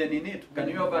oxygen in it? Can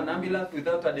you have an ambulance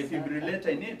without a defibrillator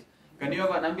in it? Can you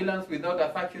have an ambulance without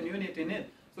a suction unit in it?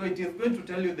 So it is going to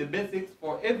tell you the basics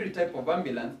for every type of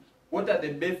ambulance. What are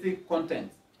the basic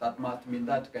contents that must be in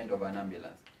that kind of an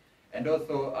ambulance? And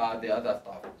also the other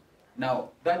stuff. Now,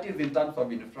 that is in terms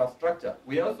of infrastructure.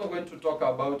 We are also going to talk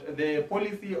about the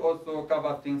policy also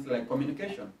covers things like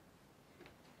communication.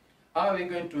 How are we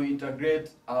going to integrate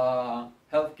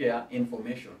healthcare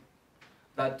information?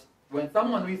 That when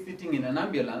someone is sitting in an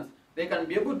ambulance, they can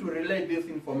be able to relay this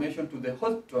information to the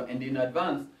hospital, and in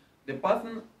advance, the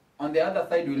person on the other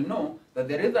side will know that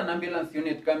there is an ambulance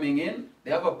unit coming in.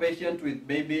 They have a patient with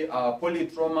maybe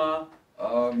polytrauma,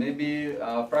 maybe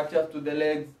fractures to the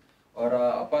legs, or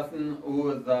a person who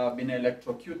has been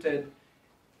electrocuted,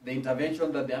 the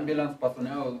intervention that the ambulance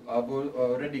personnel have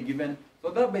already given, so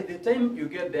that by the time you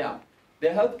get there, the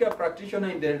healthcare practitioner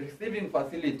in the receiving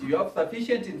facility, you have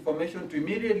sufficient information to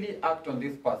immediately act on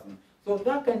this person. So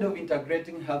that kind of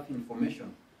integrating health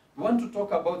information. We want to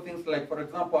talk about things like, for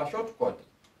example, a shortcut.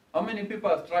 How many people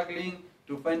are struggling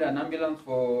to find an ambulance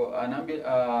for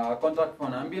contact for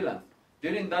an ambulance?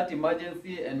 During that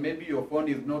emergency, and maybe your phone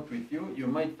is not with you, you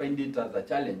might find it as a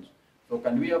challenge. So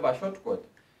can we have a shortcut?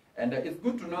 And it's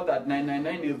good to know that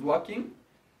 999 is working,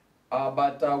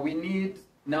 but we need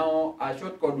now a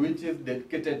shortcut which is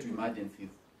dedicated to emergencies.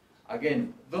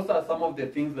 Again, those are some of the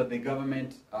things that the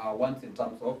government wants in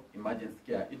terms of emergency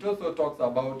care. It also talks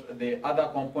about the other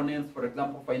components, for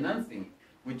example, financing,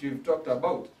 which we've talked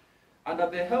about. Under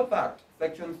the Health Act,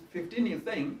 Section 15 is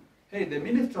saying, hey, the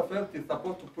Minister of Health is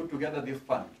supposed to put together this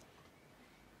fund.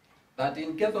 That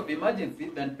in case of emergency,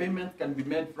 then payments can be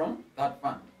made from that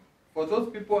fund. For those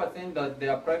people who are saying that they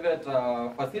are private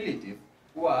facilities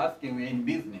who are asking in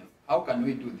business, how can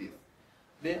we do this?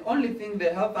 The only thing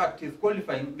the Health Act is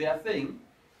qualifying, they are saying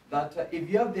that if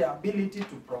you have the ability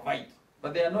to provide,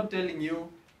 but they are not telling you,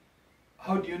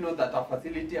 how do you know that a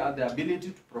facility has the ability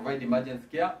to provide emergency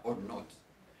care or not?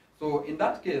 So in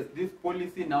that case, this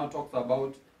policy now talks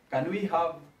about, can we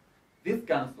have this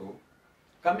council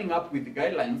coming up with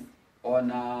guidelines on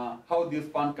how this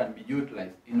fund can be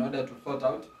utilized in order to sort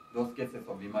out those cases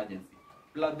of emergency.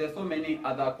 Plus, there's so many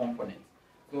other components.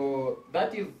 So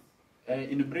that is,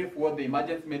 in brief, what the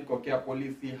emergency medical care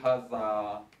policy has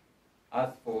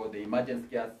asked for the emergency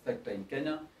care sector in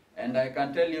Kenya. And I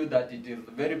can tell you that it is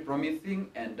very promising,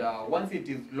 and once it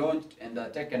is launched and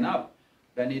taken up,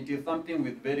 then it is something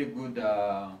with very good,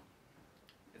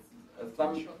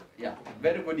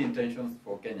 very good intentions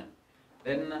for Kenya.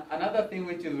 Then another thing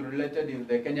which is related is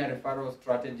the Kenya referral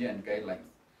strategy and guidelines.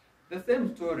 The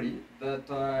same story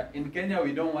that in Kenya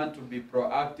we don't want to be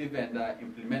proactive and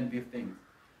implement these things.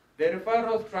 The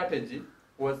referral strategy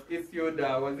was issued,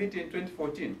 was it in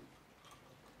 2014?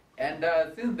 And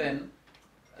since then,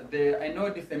 I know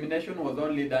dissemination was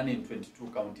only done in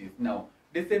 22 counties. Now,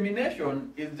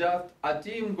 dissemination is just a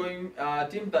team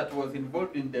that was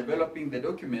involved in developing the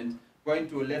document, going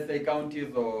to, let's say,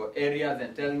 counties or areas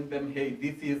and telling them, hey,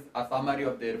 this is a summary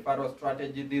of the referral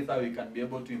strategy, this is how we can be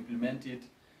able to implement it.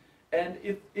 And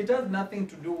it has nothing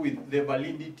to do with the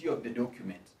validity of the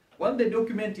document. Once the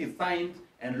document is signed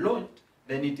and launched,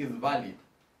 then it is valid.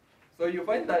 So you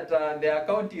find that there are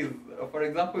counties, for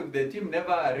example, if the team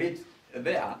never reached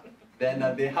there,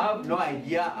 then they have no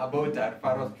idea about a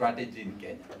referral strategy in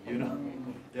Kenya, you know?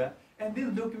 Yeah. And this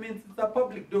document is a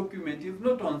public document, it's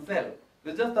not on sale.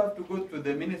 You just have to go to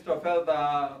the Ministry of Health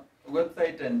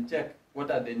website and check what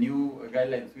are the new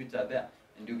guidelines which are there,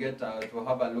 and you get to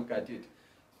have a look at it.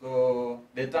 So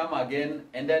the term again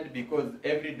ended because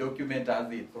every document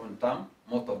has its own term.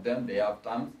 Most of them, they have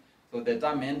terms. So the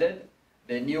term ended.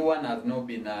 The new one has not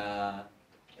been, the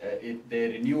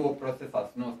renewal process has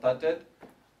not started.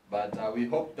 But we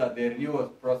hope that the renewal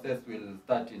process will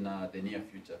start in the near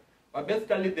future. But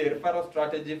basically the referral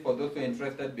strategy, for those who are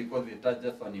interested, because it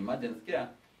touches on emergency care,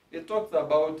 it talks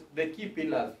about the key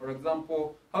pillars. For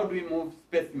example, how do we move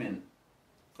specimens?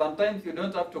 Sometimes you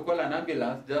don't have to call an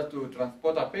ambulance just to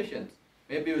transport a patient.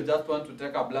 Maybe you just want to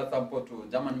take a blood sample to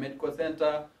German Medical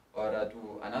Center or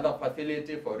to another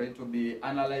facility for it to be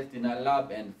analyzed in a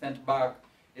lab and sent back.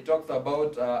 It talks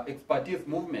about expertise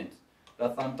movement,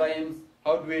 that sometimes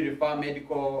how do we refer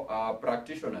medical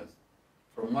practitioners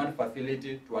from one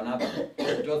facility to another.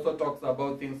 It also talks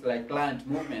about things like client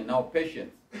movement, now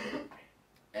patients.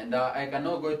 And I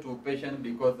cannot go to patients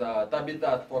because Tabitha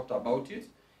has talked about it.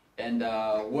 And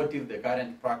what is the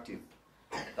current practice?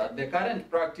 That the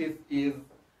current practice is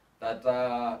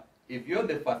that if you're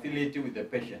the facility with the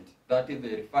patient, that is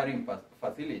the referring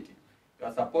facility, you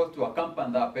are supposed to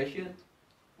accompany that patient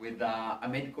with a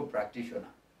medical practitioner,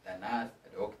 the nurse,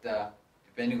 a doctor,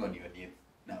 depending on your needs.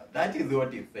 Now, that is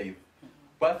what it says.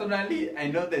 Personally, I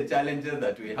know the challenges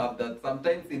that we have, that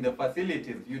sometimes in the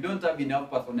facilities, you don't have enough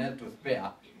personnel to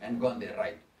spare and go on the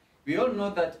ride. We all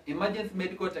know that emergency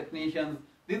medical technicians,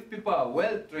 these people are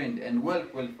well trained and well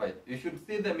qualified. You should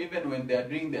see them even when they are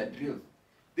doing their drills.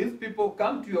 These people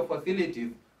come to your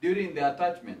facilities during the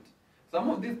attachment. Some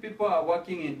of these people are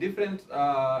working in different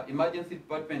emergency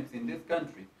departments in this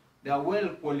country. They are well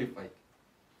qualified.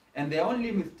 And the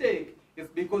only mistake is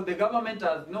because the government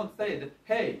has not said,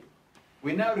 hey,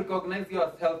 we now recognize you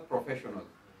as health professionals.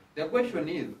 The question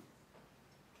is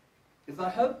a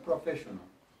health professional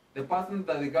the person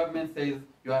that the government says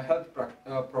you are a health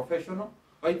professional?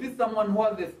 Or is this someone who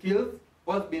has the skills,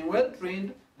 who has been well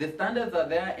trained, the standards are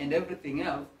there and everything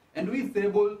else, and who is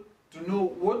able to know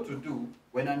what to do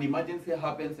when an emergency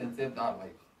happens and save our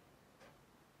lives?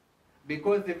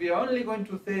 Because if you're only going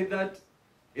to say that,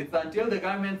 it's until the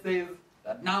government says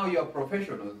that now you're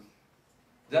professionals,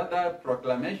 just that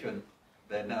proclamation,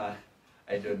 then I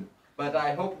don't. But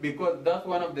I hope, because that's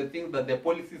one of the things that the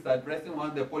policy is addressing,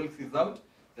 once the policy is out,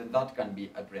 then that can be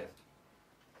addressed.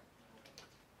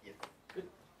 Yes. Good.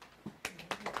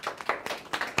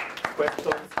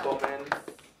 Questions, comments?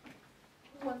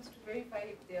 Who wants to verify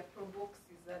if their Provox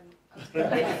is an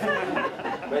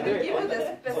By the way, Give on me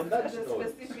that, the on that the note,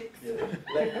 specifics.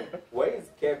 like, why is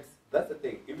KEBS? That's the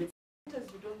thing. If it's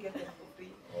We don't get them for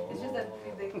free. It's just that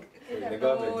The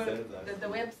government sends us. the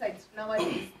websites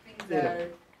nowadays things are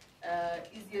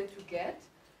easier to get,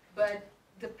 but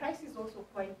the price is also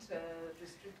quite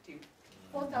restrictive.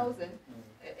 4,000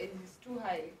 is too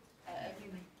high. I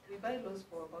mean, we buy those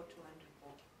for about 200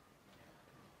 bob.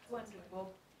 200 bob.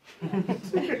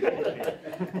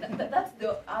 That's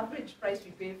the average price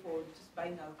we pay for just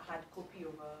buying a hard copy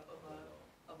of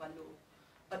a law.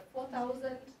 But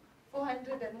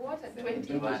 4,400 and what? And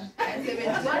 21 and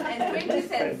 71 and 20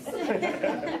 cents.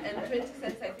 And 20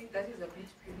 cents, I think that is a bit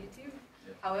punitive.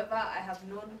 However, I have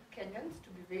known Kenyans to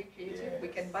be very creative. We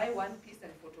can buy one piece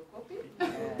and photocopy,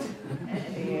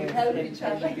 and we will help each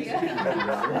other here.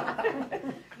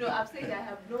 No, I'm saying I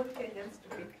have known Kenyans to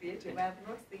be creative. I have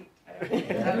not said.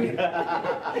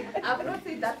 I have not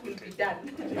said that will be done.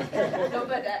 No,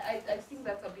 but I think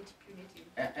that's a bit punitive.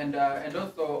 And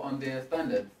also on the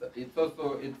standards,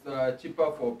 it's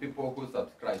cheaper for people who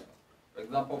subscribe. For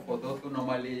example, for those who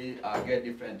normally get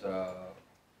different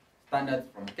standards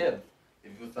from KEBS,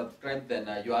 if you subscribe, then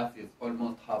yours is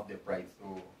almost half the price.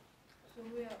 So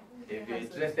if you're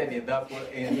interested in that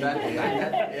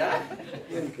standard, yeah.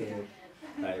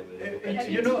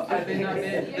 You know,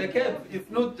 the KEBS, it's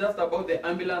not just about the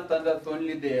ambulance standards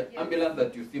only, the ambulance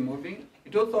that you see moving.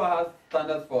 It also has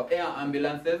standards for air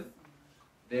ambulances,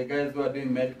 the guys who are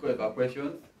doing medical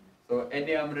evacuations. So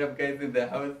any AMREF guys in the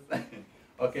house,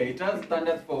 okay, it has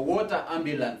standards for water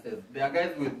ambulances. There are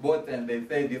guys with boats and they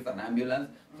say this is an ambulance,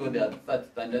 so there are such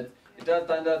standards. It has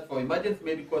standards for emergency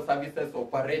medical services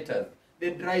operators,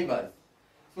 the drivers.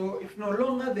 So it's no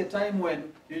longer the time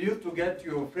when you used to get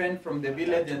your friend from the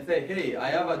village and say, hey, I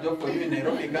have a job for you in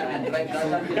Nairobi, come and drive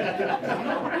that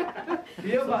ambulance.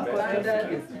 We have a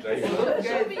standard for those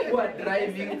guys who are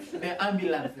driving the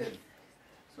ambulances.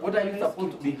 What are you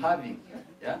supposed to be having?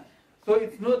 Yeah? So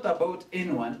it's not about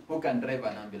anyone who can drive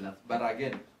an ambulance. But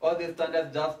again, all these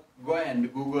standards, just go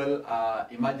and Google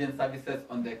emergency services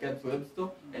on the KEBS web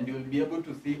store, and you'll be able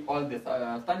to see all the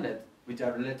standards which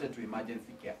are related to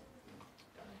emergency care.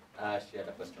 She had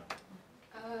a question.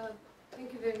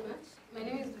 Thank you very much. My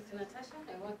name is Dr. Natasha.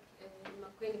 I work in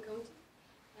Makueni County.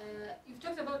 You've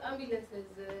talked about ambulances.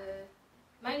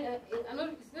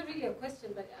 It's not really a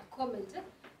question, but a comment.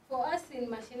 For us in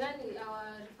Mashinani,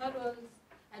 our referrals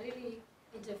are really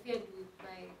interfered with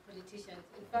by politicians.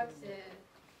 In fact,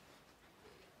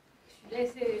 should I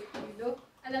say,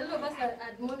 and a lot of us are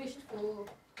admonished for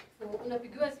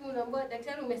unapigiwa simu unaambiwa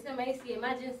daktari umesema hii si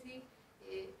emergency.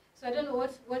 So I don't know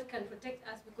what can protect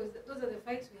us, because those are the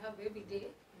fights we have every day,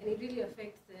 and it really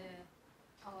affects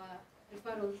our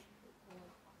referrals.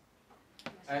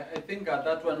 I think at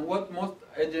that one, what most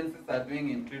agencies are doing,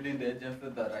 including the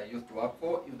agencies that I used to work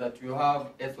for, is that you have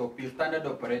SOP, standard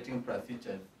operating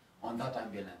procedures, on that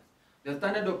ambulance. The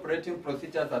standard operating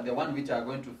procedures are the one which are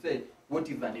going to say what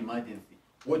is an emergency,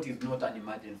 what is not an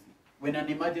emergency. When an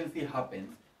emergency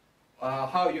happens,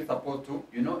 how are you supposed to,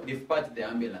 dispatch the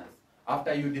ambulance?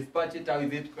 After you dispatch it, how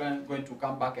is it going to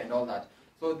come back and all that?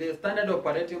 So the standard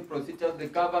operating procedures, they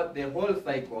cover the whole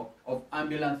cycle of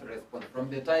ambulance response, from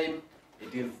the time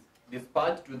it is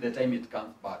dispatched to the time it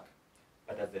comes back.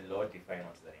 But does the law define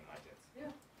what is an emergency?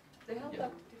 Yeah, the Health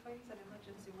Act defines an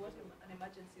emergency, what an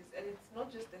emergency is. And it's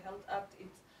not just the Health Act,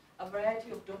 it's a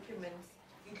variety of documents,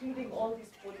 including all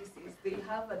these policies. They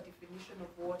have a definition of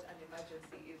what an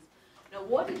emergency is. Now,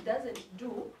 what it doesn't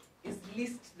do is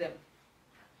list them.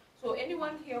 So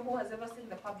anyone here who has ever seen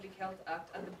the Public Health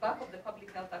Act, at the back of the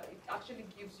Public Health Act, it actually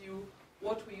gives you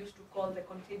what we used to call the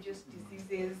contagious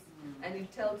diseases, and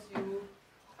it tells you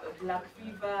black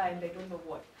fever and I don't know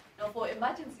what. Now for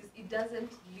emergencies, it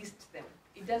doesn't list them.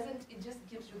 It just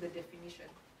gives you the definition.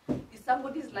 Is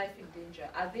somebody's life in danger?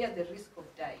 Are they at the risk of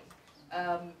dying?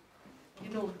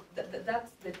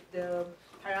 That's the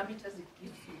parameters it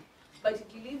gives you. But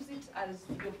it leaves it as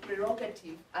your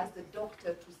prerogative as the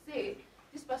doctor to say,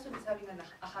 this person is having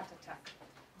a heart attack.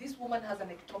 This woman has an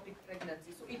ectopic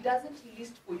pregnancy. So it doesn't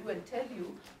list for you and tell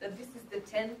you that this is the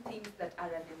 10 things that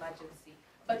are an emergency.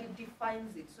 But it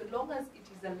defines it. So long as it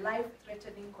is a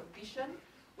life-threatening condition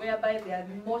whereby there are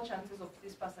more chances of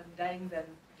this person dying than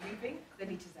living, then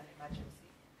it is an emergency.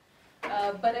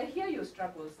 But I hear your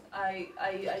struggles.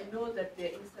 I know that there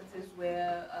are instances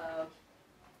where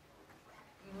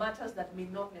matters that may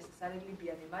not necessarily be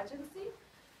an emergency,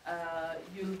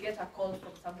 you'll get a call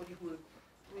from somebody who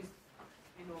is,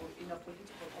 you know, in a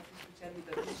political office to tell you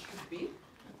that this should be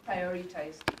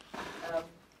prioritized.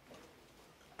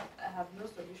 I have no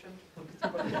solution to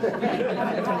political.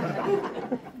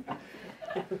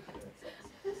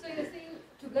 So you're saying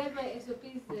to guide my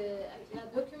SOPs,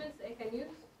 documents I can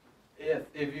use? Yes,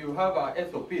 if you have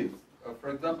SOPs, for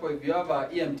example, if you have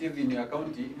EMTs in your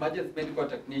county, emergency medical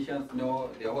technicians know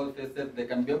the whole facet, they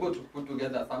can be able to put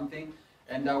together something.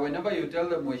 And whenever you tell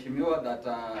them, Mheshimiwa, that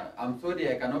I'm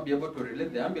sorry, I cannot be able to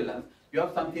release the ambulance, you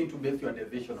have something to base your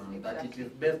decision on, that it is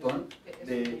based on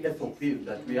the SOPs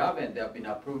that we have, and they have been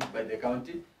approved by the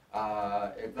county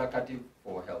executive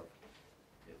for health.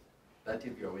 Yes, that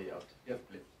is your way out. Yes,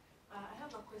 please. I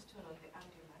have a question on the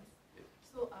ambulance. Yes.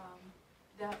 So,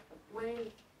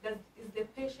 is the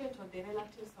patient or the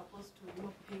relative supposed to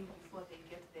pay before they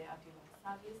get the ambulance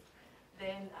service?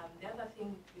 Then the other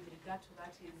thing with regard to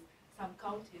that is some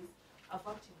counties, I've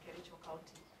worked in Kericho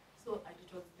County, so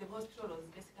the hospital was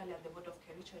basically at the board of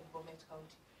Kericho in Bomet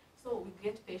County. So we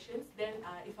get patients, then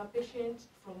if a patient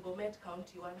from Bomet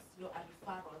County wants a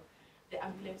referral, the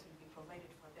ambulance will be provided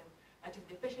for them. But if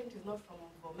the patient is not from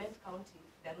Bomet County,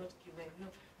 they're not given,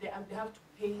 they have to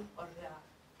pay, or they are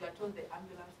told the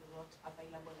ambulance is not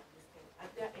available at this time.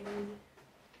 Are there any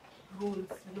rules,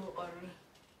 or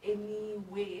any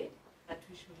way that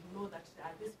we should know that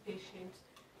this patient,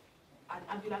 an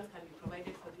ambulance can be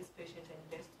provided for this patient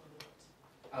and best or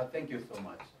not? Thank you so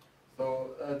much. So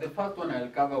the first one I'll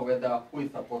cover whether who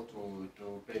is supposed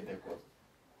to pay the cost.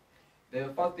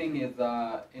 The first thing is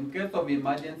in case of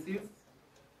emergencies,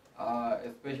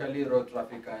 especially road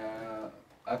traffic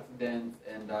accidents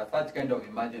and such kind of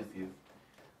emergencies,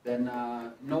 then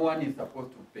no one is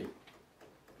supposed to pay.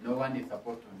 No one is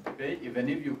supposed to pay, even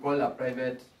if you call a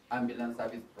private ambulance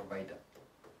service provider.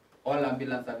 All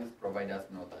ambulance service providers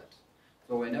know that.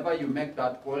 So whenever you make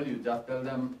that call, you just tell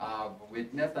them, I've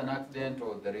witnessed an accident,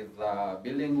 or there is a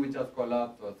building which has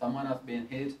collapsed, or someone has been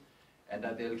hit, and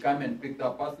that they'll come and pick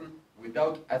that person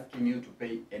without asking you to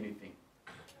pay anything.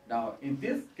 Now, in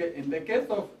the case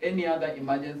of any other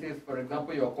emergencies, for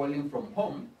example, you're calling from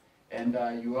home, and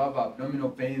you have abdominal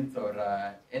pains or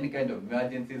any kind of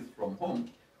emergencies from home,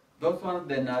 those ones,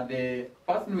 then the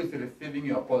person who is receiving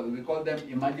your call, we call them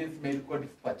emergency medical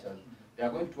dispatchers. They are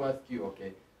going to ask you,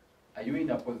 okay, are you in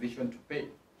a position to pay?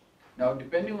 Now,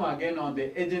 depending again on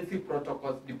the agency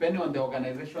protocols, depending on the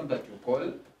organization that you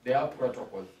call, they have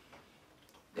protocols.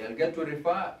 They'll get to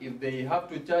refer. If they have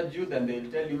to charge you, then they'll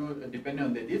tell you, depending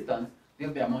on the distance, this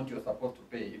is the amount you're supposed to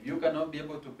pay. If you cannot be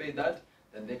able to pay that,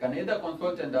 then they can either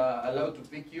consult and allow to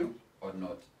pick you or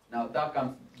not. Now, that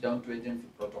comes down to agency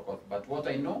protocols. But what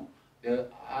I know, the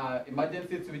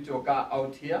emergencies which occur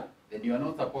out here, then you are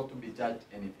not supposed to be charged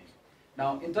anything.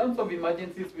 Now, in terms of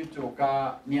emergencies which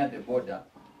occur near the border,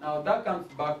 now that comes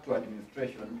back to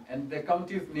administration, and the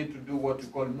counties need to do what we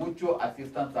call mutual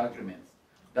assistance agreements.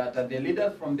 That the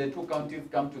leaders from the two counties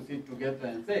come to sit together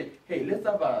and say, hey, let's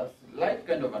have a slight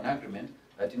kind of an agreement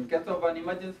that in case of an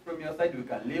emergency from your side, we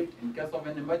can lift. In case of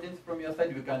an emergency from your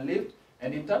side, we can lift.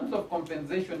 And in terms of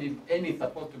compensation, if any is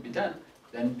supposed to be done,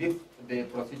 then this is the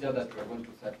procedure that we're going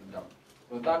to settle down.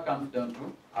 So that comes down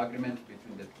to agreements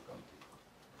between the two counties.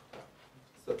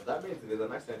 So that means if there's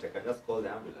an accident, I can just call the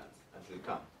ambulance and they'll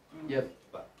come. Yes.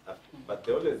 But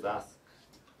they always ask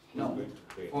who's No. going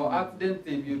to pay. For accidents,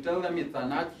 if you tell them it's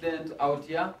an accident out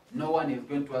here, no one is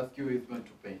going to ask you who is going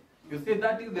to pay. You see,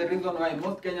 that is the reason why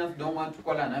most Kenyans don't want to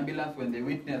call an ambulance when they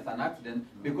witness an accident,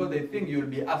 because they think you'll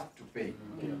be asked to pay.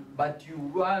 But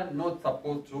you are not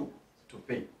supposed to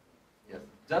pay. Yes.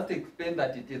 Just explain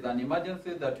that it is an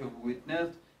emergency that you've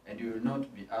witnessed and you will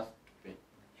not be asked to pay.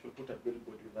 Should put a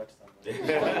billboard with that somewhere.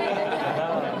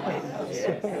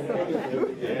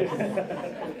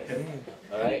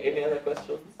 All right, any other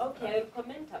questions? Okay, I'll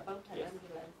comment about an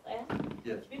ambulance.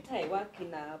 Yes. I work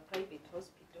in a private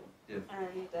hospital, Yes.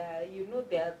 and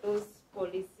there are those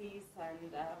policies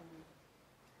and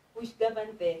which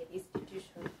govern the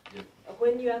institution. Yes.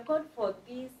 When you are called for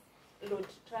this road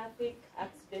traffic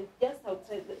accident just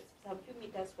outside, some few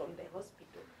meters from the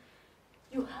hospital,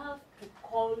 you have to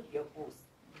call your boss.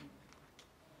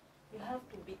 You have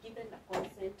to be given a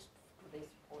consent to the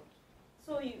spot.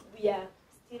 So we are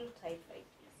still tight like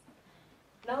this.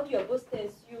 Now your boss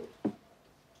tells you,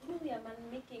 we are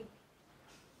making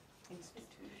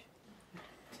institution.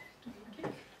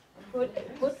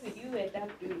 What will you end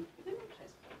up doing? You will not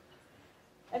respond.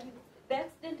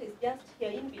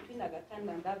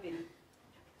 Canland Avenue.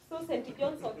 So St.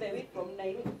 John's on the way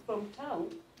from town,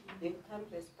 they can't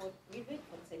respond. We wait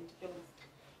for St. John's.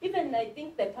 Even I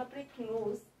think the public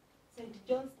knows St.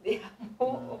 John's, they have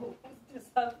more to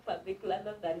serve public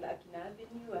rather than Akina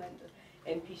Avenue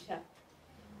and Pisha.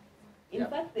 In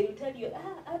fact, they will tell you,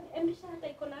 Pisha had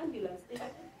an ambulance.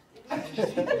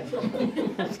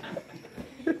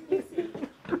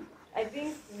 I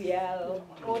think we are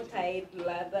more tired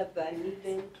rather than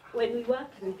even when we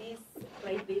work in these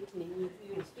private means,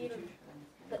 you feel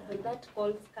that when that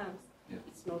call comes,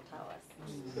 it's not ours.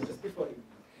 So just before you,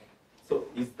 so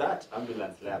is that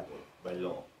ambulance liable by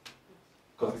law?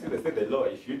 Because you see, they say the law,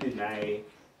 if you deny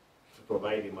to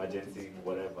provide emergency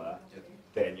whatever,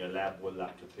 then you're liable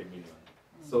up to 3 million.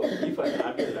 So if an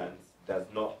ambulance does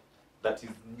not, that is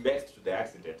next to the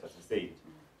accident, as you said,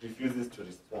 refuses to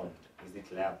respond, is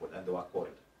it liable? And they were called?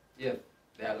 Yes,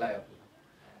 they are liable.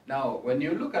 Now, when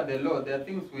you look at the law, there are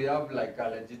things we have like a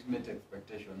legitimate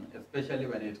expectation, especially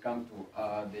when it comes to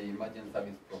the emergency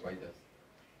service providers.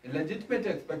 In legitimate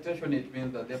expectation, it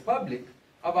means that the public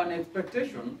have an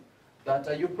expectation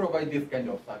that you provide this kind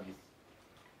of service.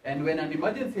 And when an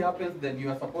emergency happens, then you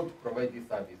are supposed to provide this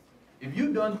service. If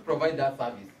you don't provide that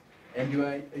service, and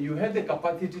you have the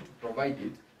capacity to provide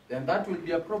it, then that will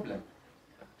be a problem.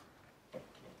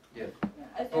 Yes.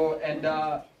 So, and,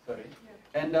 sorry.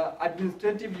 And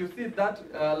administrative, you see that,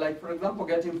 like for example,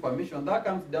 getting permission, that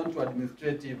comes down to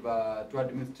administrative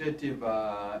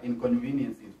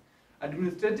inconveniences.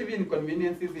 Administrative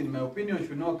inconveniences, in my opinion,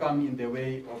 should not come in the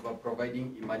way of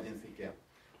providing emergency care.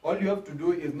 All you have to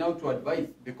do is now to advise,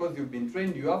 because you've been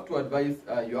trained, you have to advise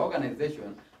your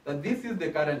organization that this is the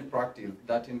current practice,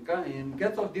 that in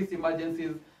case of these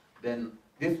emergencies, then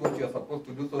this is what you're supposed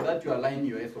to do, so that you align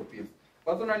your SOPs.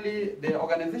 Personally, the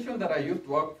organization that I used to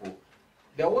work for,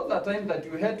 there was a time that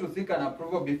you had to seek an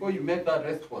approval before you make that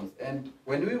response. And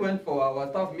when we went for our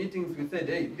staff meetings, we said,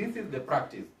 hey, this is the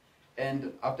practice.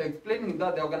 And after explaining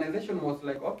that, the organization was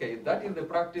like, okay, that is the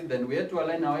practice, then we had to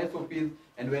align our SOPs,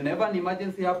 and whenever an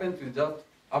emergency happens, you just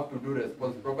have to do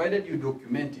response, provided you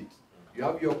document it. You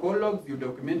have your call logs, you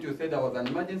document, you say there was an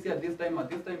emergency at this time,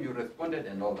 you responded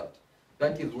and all that.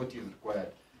 That is what is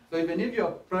required. So even if you're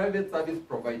a private service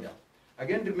provider,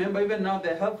 again, remember, even now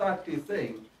the Health Act is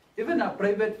saying, even a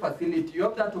private facility, you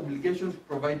have that obligation to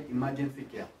provide emergency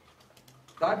care.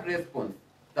 That response,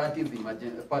 that is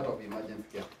part of emergency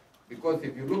care. Because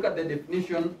if you look at the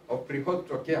definition of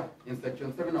pre-hospital care in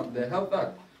Section 7 of the Health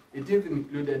Act, it is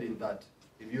included in that.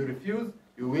 If you refuse,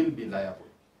 you will be liable.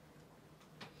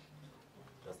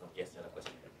 Yes, another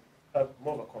question.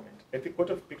 More of a comment. I think what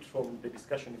I've picked from the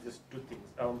discussion is just two things.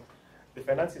 The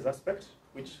finances aspect,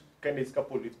 which kind of is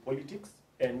coupled with politics,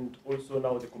 and also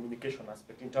now the communication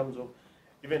aspect in terms of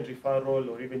even referral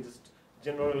or even just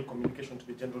general communication to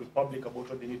the general public about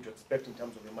what they need to expect in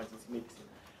terms of emergency medicine.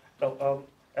 Now,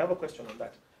 I have a question on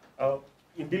that.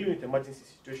 In dealing with emergency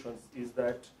situations, is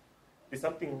that there's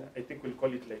something, I think we'll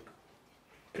call it like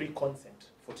pre-consent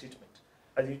for treatment.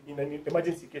 As in an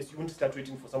emergency case, you won't start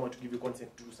waiting for someone to give you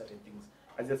consent to do certain things.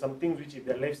 As there are some things which, if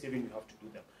they're life-saving, you have to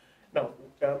do them. Now,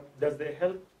 does the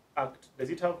Health Act, does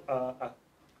it have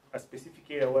a specific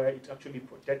area where it actually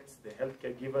protects the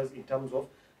healthcare givers in terms of,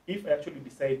 if I actually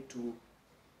decide to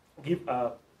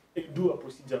do a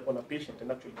procedure on a patient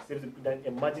and actually save them in an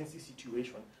emergency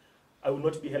situation, I will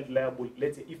not be held liable,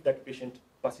 let's say, if that patient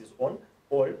passes on,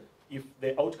 or if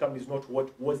the outcome is not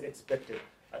what was expected.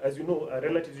 As you know,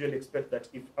 relatives usually expect that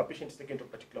if a patient is taken to a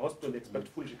particular hospital, they expect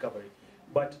full recovery.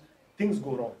 But things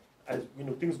go wrong. As we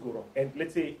know, things go wrong. And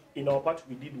let's say in our part,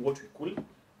 we did what we could,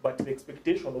 but the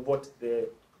expectation of what the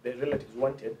relatives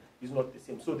wanted is not the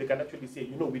same. So they can actually say,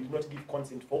 you know, we did not give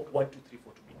consent for 1, 2, 3,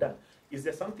 4 to be done. Is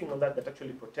there something on that that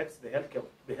actually protects the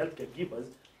healthcare givers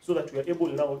so that we are able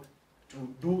now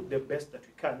to do the best that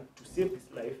we can to save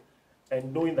this life,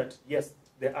 and knowing that, yes,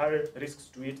 there are risks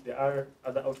to it, there are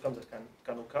other outcomes that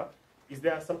can occur? Is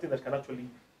there something that can actually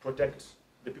protect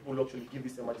the people who actually give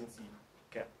this emergency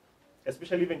care?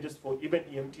 Especially even just for even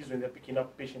EMTs when they're picking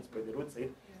up patients by the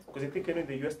roadside. Because I think in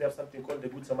the US they have something called the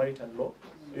Good Samaritan law,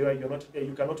 where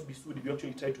you cannot be sued if you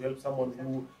actually try to help someone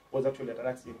who was actually at an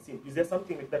accident scene. Is there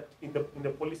something like that in the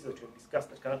policy that you have discussed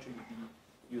that can actually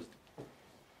be used?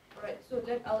 All right, so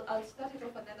I'll start it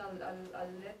off, and then I'll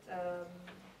let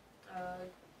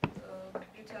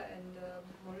Peter and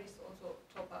Maurice also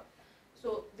top up.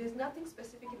 So there's nothing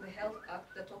specific in the Health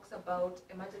Act that talks about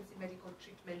emergency medical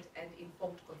treatment and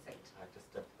informed consent. I just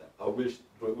stepped that.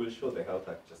 We'll show the Health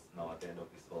Act just now at the end of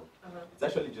this one. It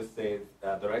actually just says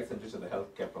the rights and duties of the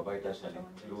healthcare provider shall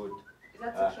include. Is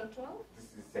that section 12? This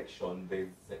is section. There's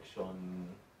section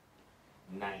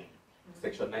 9.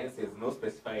 Section 9 says no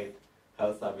specified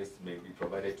health service may be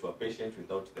provided to a patient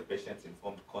without the patient's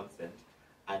informed consent,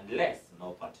 unless,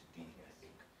 now part D, I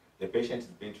think, the patient is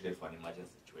being treated for an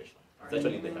emergency situation. It's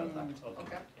actually in the Health Act.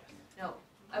 Okay. Now,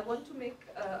 I want to make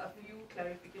a few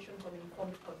clarifications on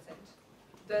informed consent.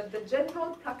 The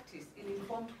general practice in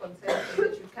informed consent is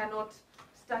that you cannot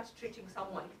start treating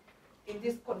someone in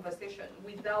this conversation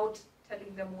without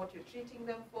telling them what you're treating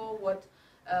them for, what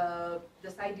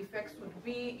the side effects would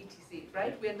be, etc.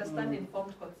 Right? We understand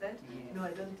informed consent. No,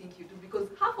 I don't think you do, because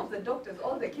half of the doctors,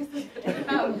 all the cases that we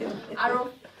have, are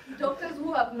of doctors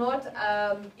who have not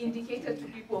indicated to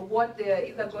people what they're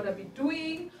either going to be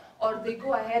doing, or they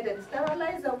go ahead and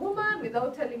sterilize a woman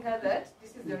without telling her that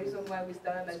this is the reason why we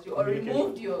sterilized you, or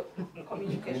removed your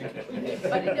communication.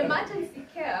 But in emergency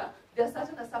care, there are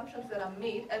certain assumptions that are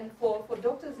made, and for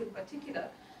doctors in particular,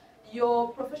 your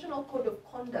professional code of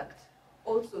conduct,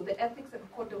 also the ethics and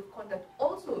code of conduct,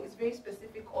 also is very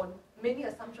specific on many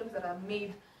assumptions that are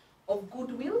made of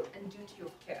goodwill and duty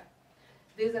of care.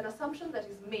 There's an assumption that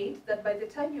is made that by the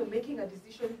time you're making a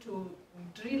decision to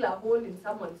drill a hole in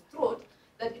someone's throat,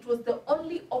 that it was the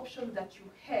only option that you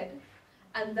had,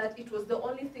 and that it was the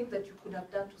only thing that you could have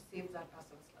done to save that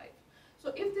person's life.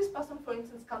 So if this person, for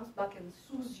instance, comes back and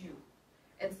sues you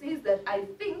and says that I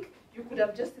think you could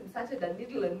have just inserted a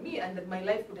needle in me and that my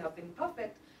life would have been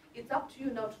perfect, it's up to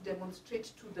you now to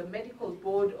demonstrate to the medical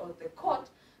board or the court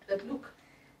that, look,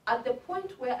 at the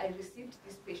point where I received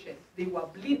this patient, they were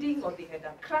bleeding or they had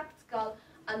a cracked skull,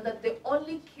 and that the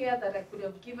only care that I could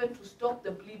have given to stop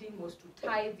the bleeding was to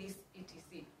tie this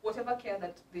etc., whatever care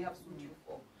that they have sued you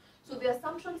for. So the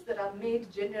assumptions that are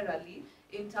made generally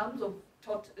in terms of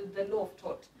the law of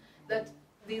tort, that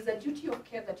there's a duty of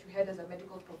care that you had as a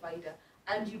medical provider,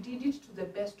 and you did it to the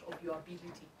best of your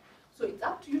ability. So it's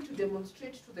up to you to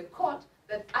demonstrate to the court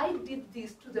that I did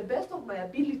this to the best of my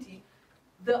ability.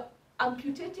 The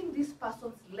amputating this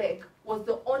person's leg was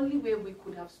the only way we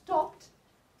could have stopped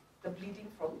the bleeding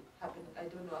from happening. I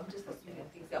don't know, I'm just assuming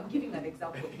things. I'm giving an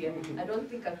example here. I don't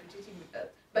think amputating,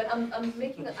 but I'm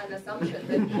making an assumption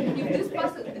that if this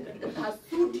person has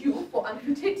sued you for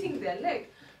amputating their leg,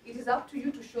 it is up to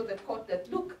you to show the court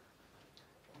that, look,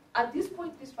 at this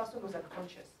point this person was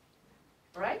unconscious,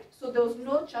 right? So there was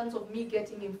no chance of me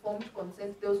getting informed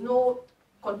consent. There was no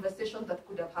conversation that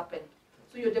could have happened.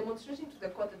 So you're demonstrating to the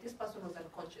court that this person was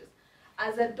unconscious.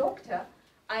 As a doctor,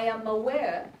 I am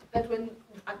aware that when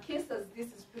a case as this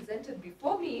is presented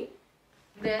before me,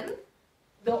 then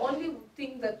the only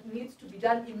thing that needs to be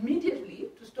done immediately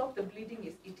to stop the bleeding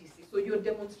is etc. So you're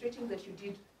demonstrating that you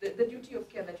did the duty of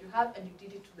care that you have, and you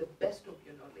did it to the best of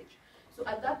your knowledge. So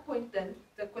at that point, then,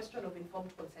 the question of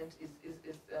informed consent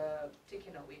is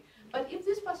taken away. But if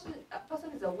this person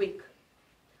is awake,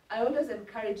 I always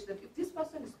encourage that if this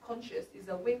person is conscious, is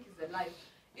awake, is alive,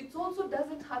 it also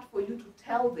doesn't hurt for you to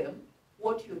tell them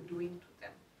what you're doing to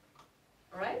them.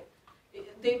 All right?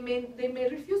 They may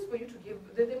refuse for you to give.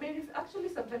 They may actually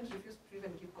sometimes refuse to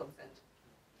even give consent.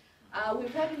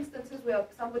 We've had instances where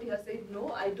somebody has said,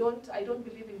 "No, I don't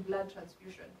believe in blood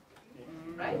transfusion."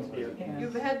 Right? Yeah.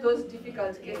 You've had those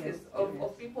difficult cases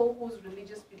of people whose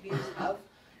religious beliefs have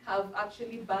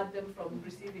actually barred them from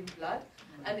receiving blood.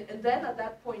 And then at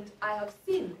that point, I have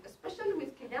seen, especially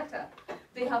with Kenyatta,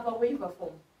 they have a waiver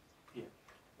form,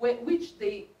 which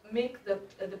they make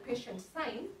the patient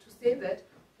sign to say that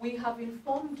we have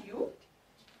informed you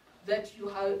that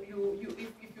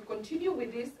if you continue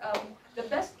with this, the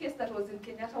best case that was in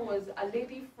Kenyatta was a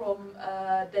lady from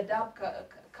Dadaab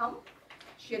camp.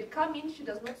 She had come in, she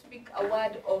does not speak a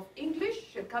word of English.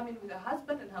 She had come in with her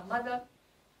husband and her mother.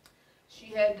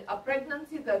 She had a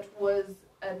pregnancy that was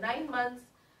 9 months,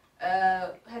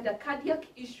 had a cardiac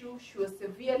issue. She was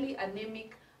severely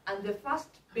anemic, and the first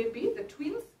baby, the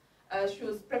twins, she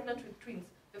was pregnant with twins.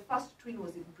 The first twin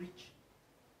was in breech,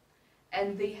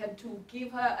 and they had to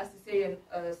give her a cesarean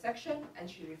section, and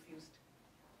she refused.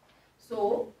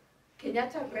 So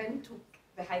Kenyatta ran to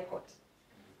the High Court,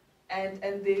 and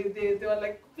they were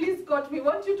like, "Please God, we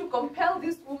want you to compel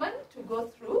this woman to go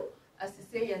through a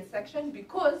cesarean section,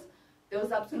 because there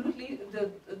was absolutely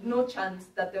no chance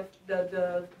that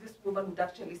this woman would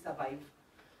actually survive."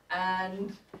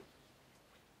 And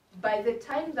by the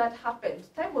time that happened,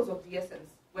 time was of the essence.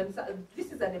 When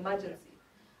this is an emergency,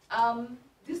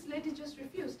 this lady just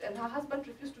refused, and her husband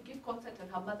refused to give consent, and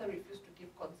her mother refused to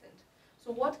give consent.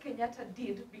 So what Kenyatta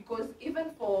did, because even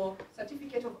for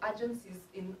certificate of urgencies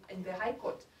in the High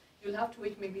Court, you'll have to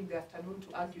wait maybe in the afternoon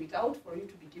to argue it out for you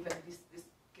to be given this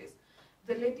case.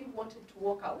 The lady wanted to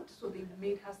walk out, so they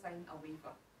made her sign a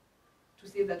waiver to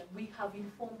say that we have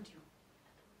informed you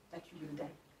that you will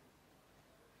die.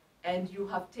 and you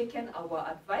have taken our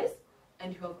advice,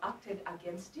 and you have acted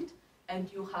against it,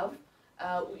 and you have,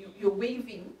 you're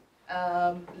waiving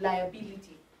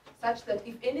liability, such that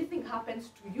if anything happens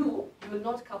to you, you will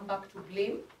not come back to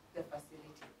blame the facility.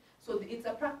 So it's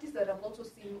a practice that I've also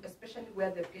seen, especially where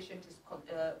the patient is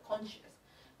conscious.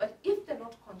 But if they're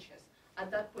not conscious, at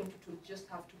that point it will just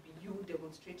have to be you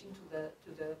demonstrating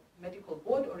to the medical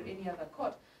board or any other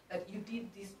court that you did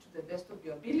this to the best of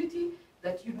your ability,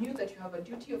 that you knew that you have a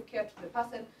duty of care to the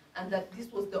person, and that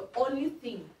this was the only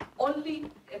thing, only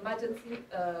emergency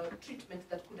treatment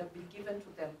that could have been given to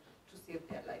them to save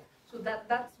their life. So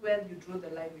that's where you draw the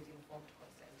line with informed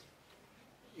consent.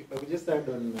 If I could just add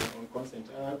on consent,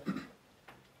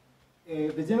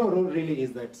 the general rule really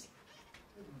is that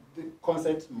the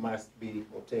consent must be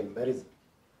obtained. That is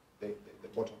the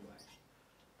bottom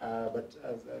line. But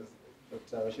as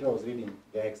Dr. Wachira was reading,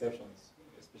 there are exceptions,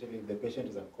 especially if the patient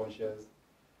is unconscious.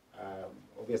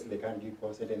 Obviously, they can't give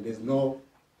consent, and there's no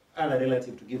other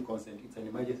relative to give consent. It's an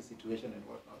emergency situation and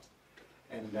whatnot.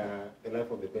 And the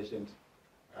life of the patient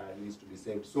needs to be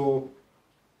saved. So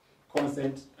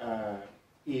consent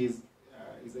is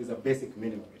a basic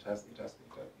minimum. It has to be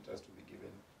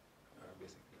given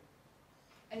basically.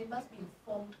 And it must be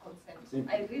informed consent.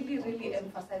 I really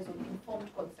emphasize on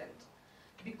informed consent,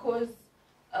 because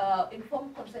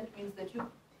informed consent means that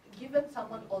you've given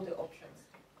someone all the options.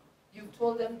 You've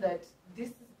told them that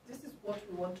this is what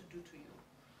we want to do to you.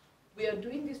 We are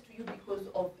doing this to you because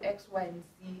of X, Y, and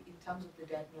Z in terms of the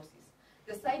diagnosis.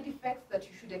 The side effects that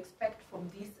you should expect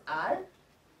from this are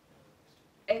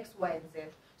X, Y, and Z.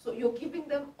 So you're giving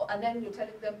them, and then you're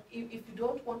telling them, if you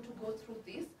don't want to go through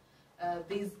this,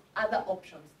 there's other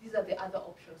options. These are the other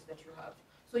options that you have.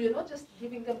 So you're not just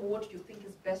giving them what you think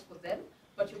is best for them,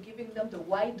 but you're giving them the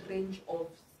wide range of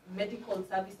medical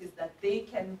services that they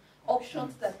can,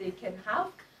 options that they can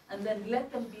have, and then let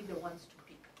them be the ones to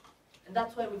pick. And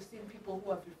that's why we've seen people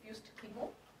who have refused chemo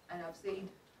and have said,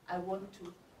 I want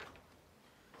to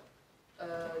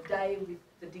die with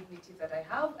the dignity that I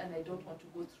have, and I don't want to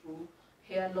go through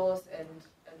hair loss and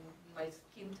my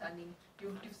skin turning.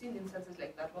 You've seen instances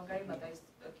like that. Wangari Maathai's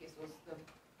case was the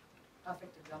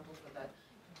perfect example for that.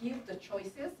 Give the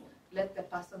choices, let the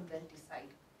person then decide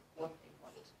what they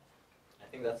want. I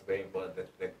think that's very important. That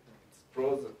it's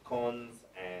pros, cons,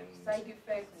 and side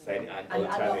effects and other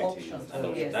alternatives. options.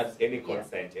 So Yes. that's any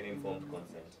consent, any informed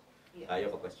consent. Yeah. You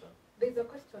have a question? There's a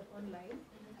question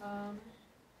online.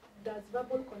 Does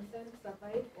verbal consent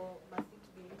survive, or must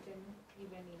it be written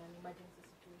even in an emergency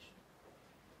situation?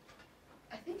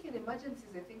 I think in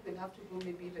emergencies, I think they'll have to go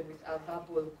maybe even with a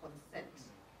verbal consent.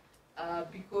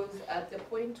 Because at the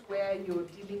point where you're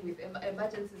dealing with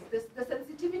emergencies, the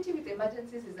sensitivity with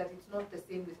emergencies is that it's not the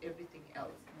same with everything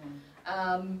else.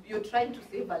 You're trying to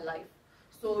save a life.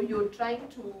 So you're trying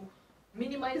to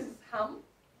minimize harm,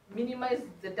 minimize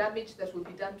the damage that will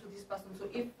be done to this person. So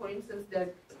if, for instance, they're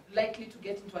likely to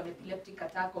get into an epileptic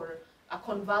attack or a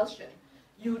convulsion,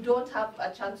 you don't have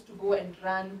a chance to go and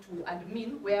run to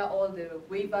admin where all the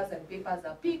waivers and papers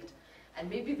are picked, and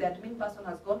maybe the admin person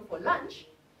has gone for lunch,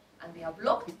 and they have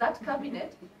locked that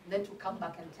cabinet, then to come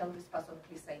back and tell this person,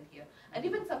 please sign here. And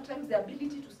even sometimes the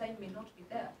ability to sign may not be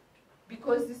there,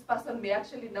 because this person may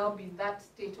actually now be in that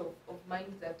state of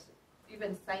mind that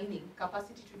even signing,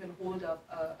 capacity to even hold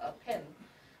a pen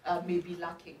may be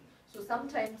lacking. So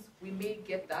sometimes we may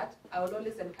get that. I will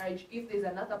always encourage, if there's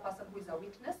another person who is a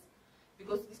witness,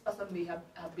 because this person may have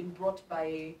been brought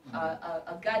by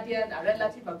a guardian, a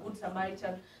relative, a good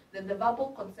Samaritan, then the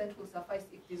verbal consent will suffice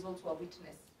if there's also a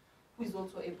witness who is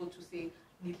also able to say,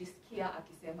 nilisikia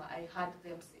akisema, I heard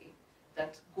them say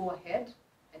that go ahead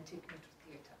and take me to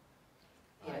theater.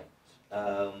 Yeah.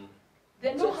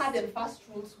 There are no hard and fast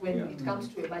rules when it comes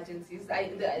to emergencies.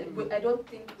 I don't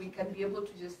think we can be able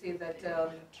to just say that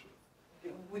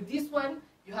with this one,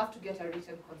 you have to get a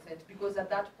written consent, because at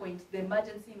that point, the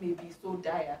emergency may be so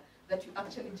dire that you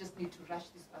actually just need to rush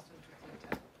this person to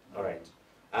theater. All right.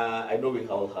 I know we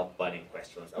all have burning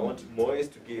questions. I want Moise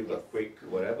to give a quick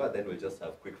whatever, then we'll just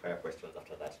have quick fire questions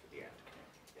after that to the end.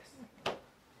 Yes.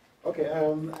 Okay,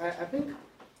 I think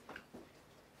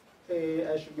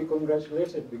I should be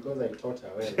congratulated because I taught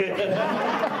her well.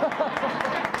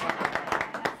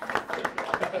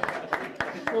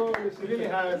 So she really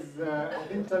has, I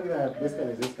think something that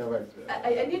basically just covered.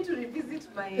 I need to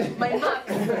revisit my marks, my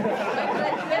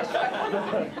graduation.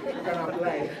 You can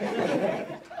apply.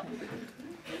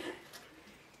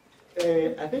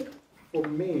 I think for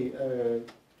me,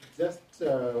 just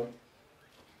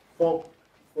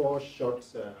four short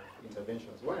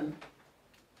interventions. One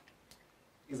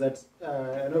is that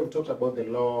I know we've talked about the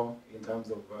law in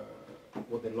terms of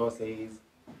what the law says,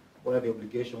 what are the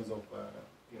obligations of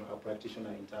a practitioner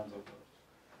in terms of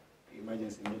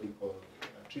emergency medical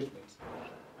treatment.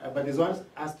 But there's one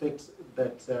aspect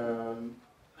that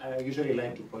I usually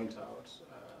like to point out.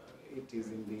 It is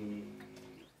in the,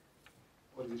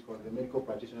 what is it called, the Medical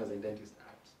Practitioners and Dentists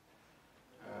Act,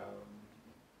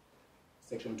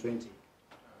 Section 20.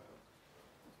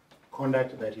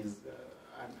 Conduct that is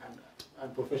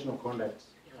unprofessional conduct,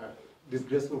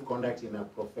 disgraceful conduct in a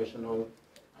professional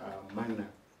manner.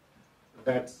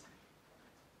 That,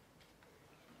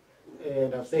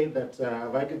 and I've said that,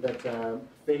 I've argued that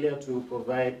failure to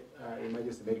provide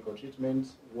emergency medical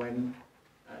treatment when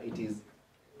it is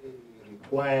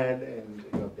required and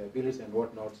you have the ability and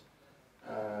whatnot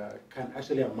can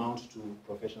actually amount to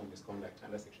professional misconduct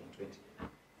under Section 20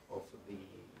 of the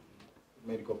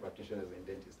Medical Practitioners and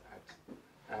Dentists Act.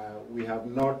 We have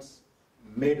not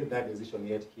made that decision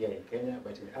yet here in Kenya,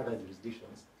 but in other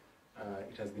jurisdictions,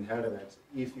 it has been held that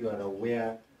if you are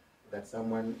aware that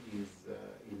someone is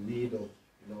in need of,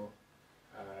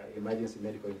 emergency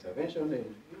medical intervention,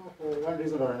 and for one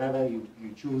reason or another you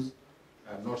choose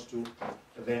not to,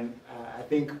 then I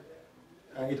think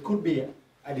it could be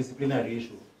a disciplinary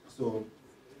issue. So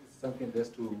it's something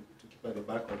just to keep at the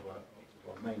back of our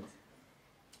minds.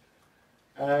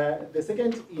 The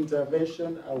second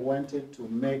intervention I wanted to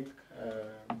make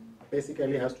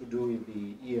basically has to do with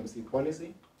the EMC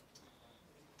policy.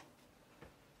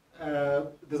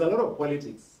 There's a lot of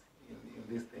politics in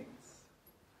these things.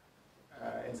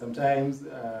 And sometimes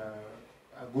a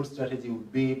good strategy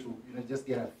would be to just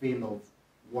get a feel of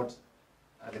what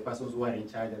the persons who are in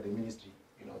charge at the ministry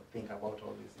think about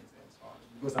all these things and so on.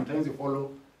 Because sometimes you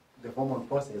follow the formal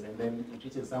process and then it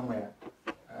reaches somewhere.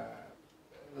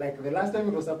 Like the last time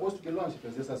it was supposed to be launched, it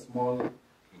was just a small,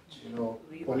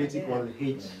 political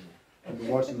hitch and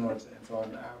whatnot and so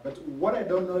on. But what I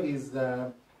don't know is,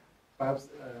 perhaps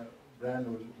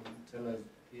Brian will tell us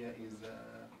here, is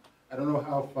I don't know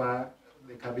how far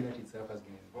the cabinet itself has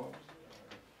been involved.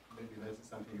 Maybe that's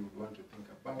something you would want to think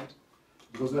about.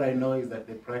 Because what I know is that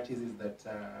the practice is that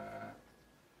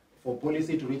for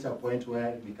policy to reach a point where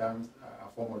it becomes a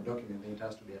formal document, then it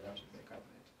has to be adopted by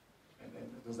cabinet. And then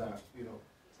those are,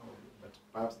 some of it. But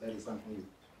perhaps that is something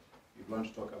you'd want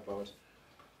to talk about.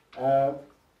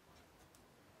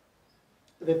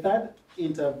 The third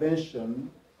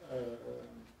intervention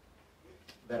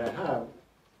that I have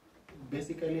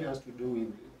basically has to do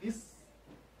with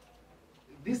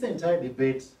this entire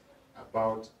debate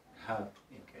about health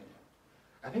in Kenya.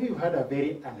 I think we've had a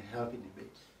very unhealthy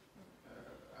debate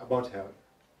about health.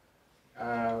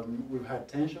 We've had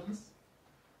tensions.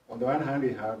 On the one hand,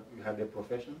 we have the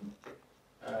profession,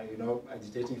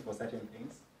 agitating for certain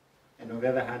things. And on the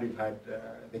other hand, we've had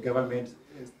the government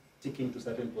sticking to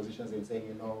certain positions and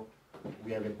saying,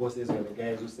 we are the bosses, we are the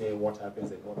guys who say what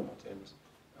happens and what not. And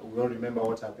we all remember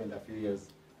what happened a few years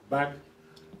back.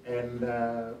 And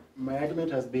my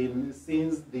argument has been,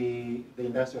 since the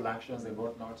industrial actions and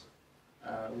whatnot,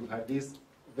 we've had this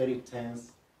very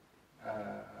tense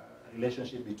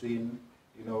relationship between,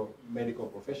 medical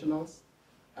professionals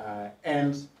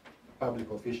and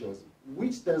public officials,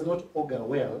 which does not augur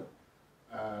well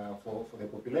for the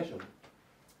population.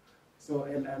 So,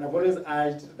 and I've always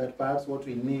urged that perhaps what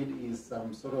we need is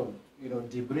some sort of,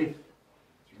 debrief,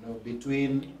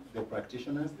 between the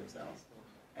practitioners themselves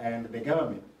and the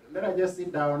government. Let us just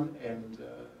sit down and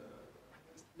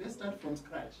let's start from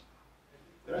scratch.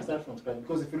 Let us start from scratch.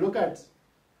 Because if you look at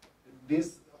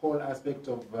this whole aspect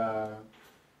of,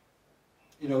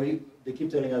 they keep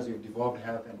telling us we've devolved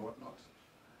health and whatnot.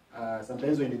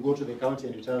 Sometimes when you go to the county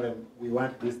and you tell them, we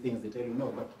want these things, they tell you no,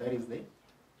 but that is the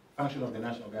function of the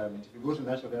national government. If you go to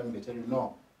the national government, they tell you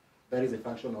no, that is a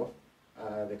function of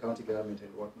the county government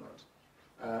and whatnot.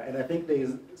 And I think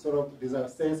there's a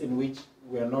sense in which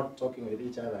we are not talking with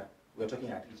each other, we're talking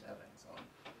at each other and so on.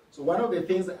 So one of the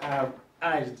things I've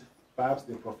urged, perhaps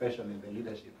the profession and the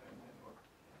leadership,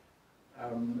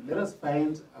 let us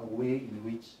find a way in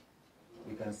which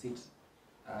we can sit,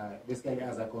 basically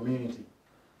as a community,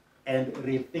 and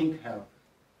rethink health.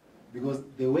 Because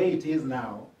the way it is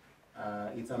now,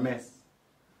 it's a mess.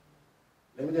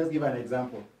 Let me just give an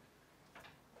example.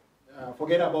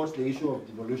 Forget about the issue of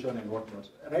devolution and whatnot.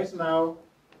 Right now,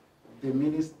 the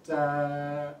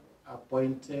minister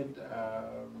appointed,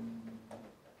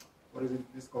 what is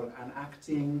this called? An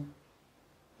acting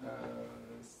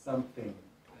something.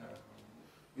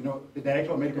 The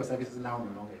Director of Medical Services now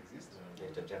no longer exists.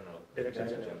 Director General.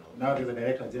 Now there's a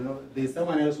Director General. There's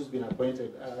someone else who's been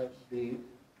appointed.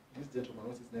 This gentleman,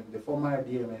 what's his name? The former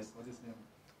DMS, what's his name?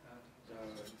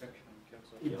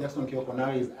 Jackson Kyoko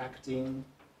now is acting.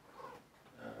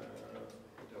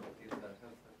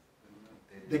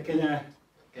 the Kenya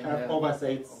Health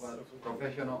Oversight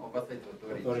Professional Oversight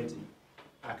Authority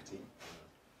acting.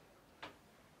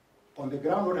 On the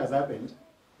ground, what has happened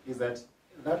is that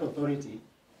that authority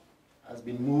has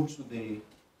been moved to the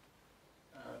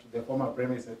former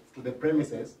premises, to the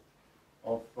premises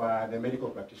of the Medical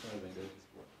Practitioners and Dentists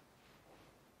Board.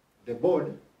 The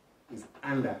board is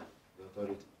under the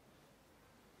authority.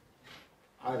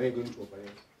 Are they going to operate?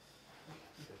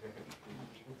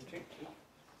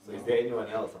 So is there anyone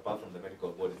else apart from the medical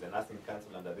board? Is the nursing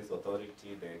council under this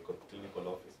authority, the clinical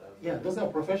officers? Yeah, those are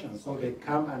professions, so they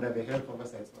come under the Health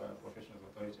Oversight Professionals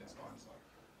Authority and so on and so on.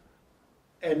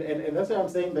 And that's why I'm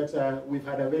saying that we've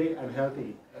had a very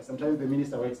unhealthy, sometimes the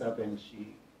minister wakes up and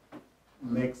she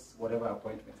makes whatever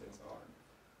appointments and so on.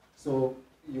 So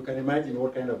you can imagine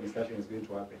what kind of discussion is going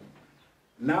to happen.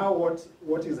 Now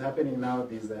what is happening now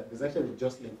is there's actually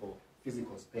jostling for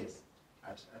physical space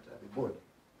at the board.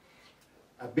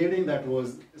 A building that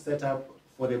was set up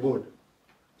for the board.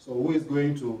 So who is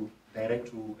going to direct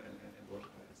who and what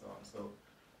and so on.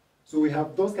 So we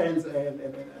have those kinds, and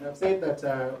I've said that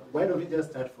why don't we just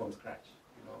start from scratch,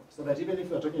 so that even if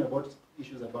we're talking about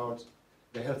issues about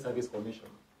the Health Service Commission,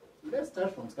 let's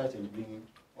start from scratch and bring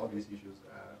all these issues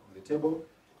on the table,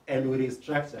 and we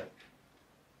restructure.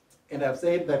 And I've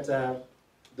said that the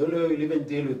only way we'll even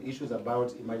deal with issues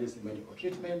about emergency medical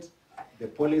treatment, the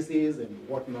policies and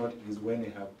whatnot, is when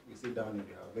we sit down and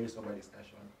we have a very sober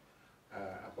discussion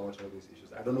about all these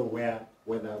issues. I don't know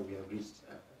whether we have reached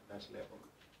that level.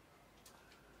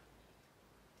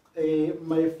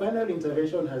 My final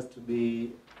intervention has to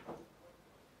be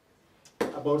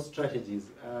about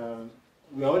strategies.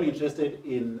 We're all interested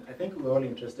in, I think we're all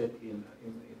interested in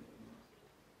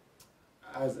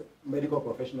as medical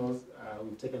professionals,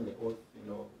 we've taken the oath,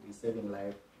 we're saving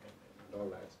life and all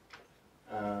that.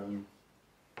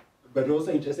 But we're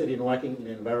also interested in working in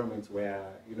environments where,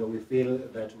 we feel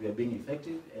that we are being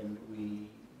effective and we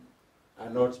are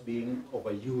not being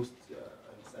overused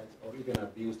or even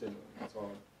abused and so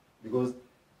on. Because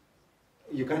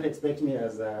you can't expect me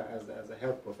as a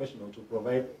health professional to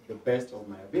provide the best of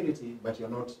my ability, but you're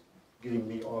not giving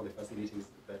me all the facilities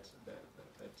that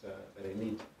I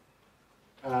need.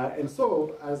 And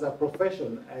so, as a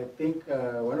profession, I think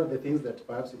one of the things that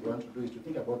perhaps we want to do is to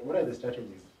think about what are the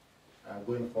strategies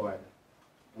going forward.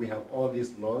 We have all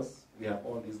these laws, we have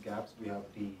all these gaps, we have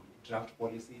the draft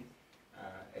policy,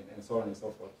 and so on and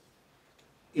so forth.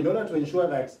 In order to ensure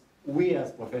that we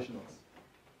as professionals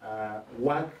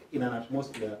work in an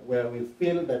atmosphere where we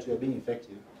feel that we are being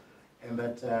effective, and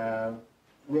that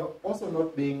we are also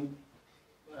not being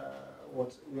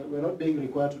we're not being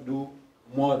required to do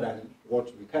more than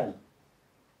what we can.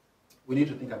 We need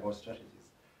to think about strategies.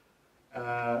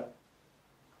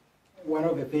 One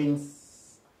of the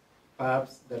things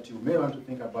perhaps that you may want to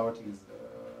think about is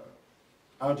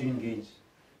how do you engage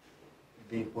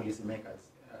the policymakers?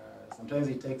 Sometimes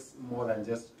it takes more than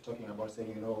just talking about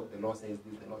saying, the law says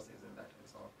this, the law says that, and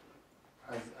so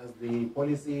on. As the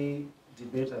policy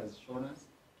debate has shown us,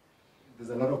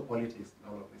 there's a lot of politics in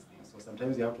all of these things. So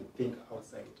sometimes you have to think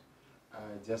outside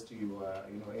just to your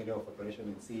area of operation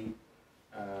and see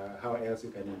how else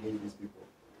you can engage these people.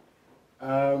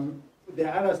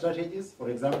 There are other strategies. For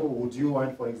example, would you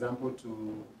want,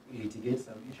 to litigate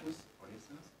some issues, for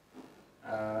instance?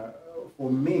 For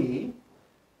me,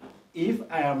 if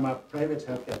I am a private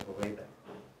healthcare provider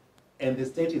and the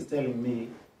state is telling me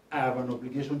I have an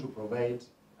obligation to provide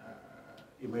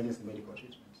emergency medical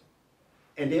treatment,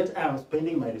 and yet I am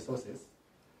spending my resources,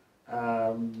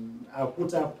 I'll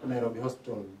put up Nairobi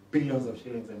Hospital billions of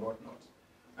shillings and whatnot.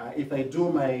 If I do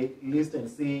my list and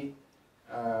see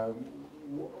how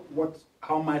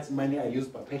much money I use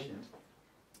per patient,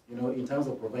 in terms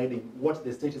of providing what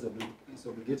the state is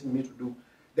obligating me to do,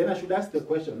 then I should ask the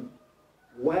question,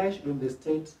 why shouldn't the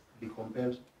state be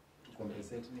compelled to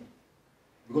compensate me?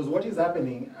 Because what is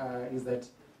happening is that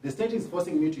the state is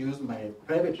forcing me to use my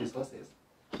private resources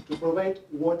to provide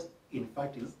what in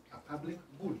fact is a public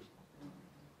good.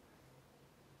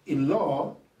 In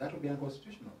law, that would be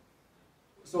unconstitutional.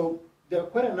 So there are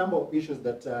quite a number of issues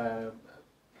that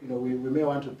we may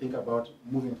want to think about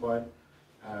moving forward,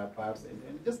 perhaps,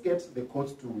 and just get the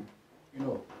courts to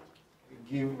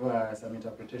give some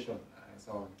interpretation and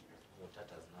so on.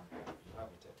 Tata's number, you have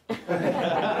it.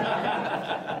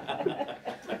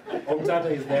 Tata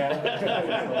is there,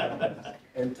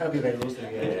 and Tabitha is also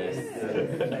here, yes.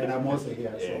 And I'm also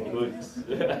here. Yeah, so. good.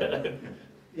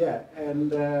 Yeah,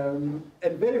 and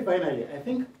very finally, I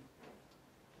think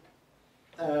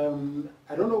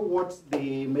I don't know what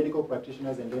the Medical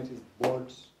Practitioners and Dentists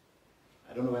Board,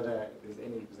 I don't know whether there's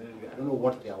any representative, I don't know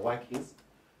what their work is.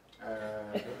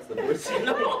 answer the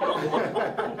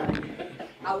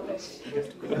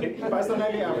question.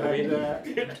 Personally,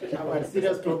 I've had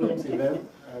serious problems with them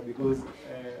because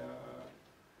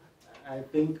I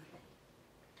think,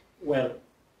 well,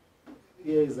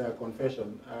 here is a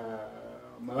confession.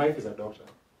 My wife is a doctor.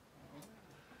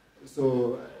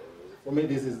 So for me,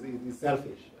 this is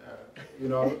selfish.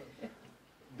 You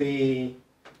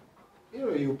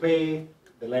pay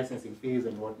the licensing fees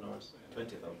and whatnot.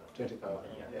 20,000. 20,000.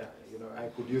 Yeah. I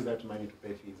could use that money to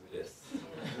pay fees. Yes.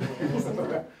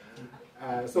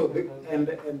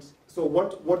 So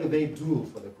what do they do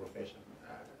for the profession?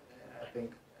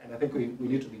 I think we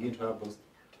need to begin to have those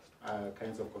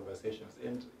kinds of conversations.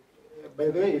 And by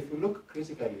the way, if you look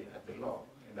critically at the law,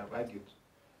 and I've argued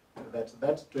that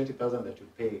 20,000 that you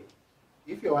pay,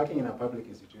 if you're working in a public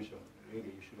institution, really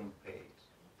you shouldn't pay it.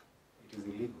 It is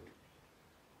illegal.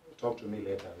 Talk to me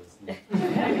later. A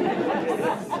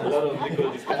lot of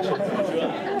legal discussions.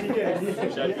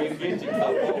 Shall we engage in some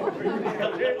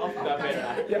off camera?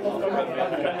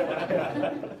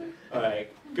 All right,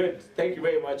 good. Thank you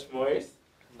very much, Maurice.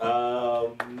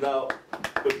 Now, I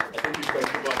think you can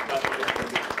move on.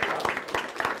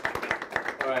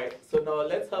 All right, so now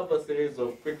let's have a series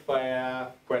of quick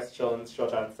fire questions,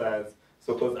 short answers.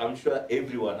 So, because I'm sure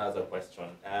everyone has a question.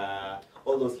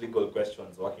 All those legal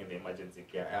questions working in the emergency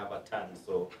care. I have a ton,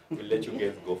 so we'll let you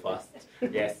guys go first.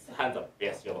 Yes, hands up.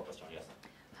 Yes, you have a question. Yes.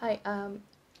 Hi,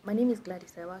 my name is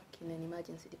Gladys. I work in an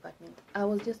emergency department. I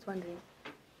was just wondering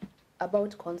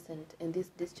about consent and this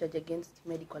discharge against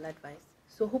medical advice.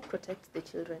 So who protects the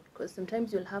children? Because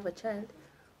sometimes you'll have a child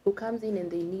who comes in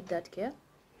and they need that care,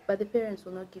 but the parents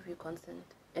will not give you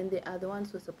consent, and they are the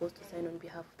ones who are supposed to sign on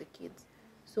behalf of the kids.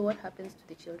 So what happens to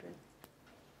the children?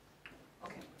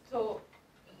 Okay, so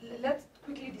let's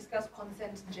quickly discuss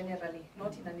consent generally,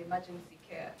 not in an emergency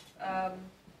care.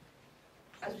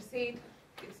 As we said,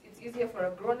 it's easier for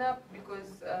a grown-up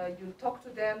because you'll talk to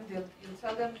them, you'll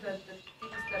tell them the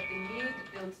things that they need,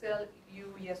 they'll tell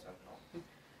you yes or no.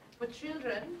 For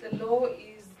children, the law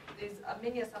there's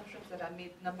many assumptions that are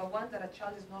made. Number one, that a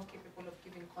child is not capable of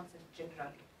giving consent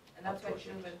generally. And that's why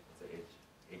children...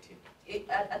 18.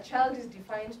 A child is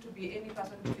defined to be any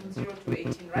person between 0 to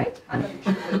 18, right? Under the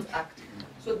Children's Act.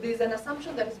 So there's an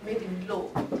assumption that is made in law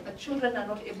that children are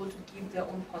not able to give their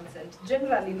own consent.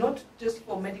 Generally, not just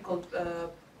for medical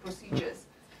procedures,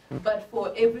 but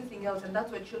for everything else. And that's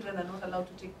why children are not allowed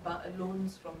to take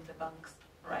loans from the banks,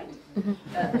 right?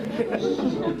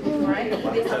 Right?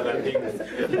 Banks other things.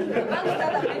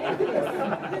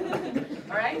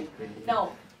 All right?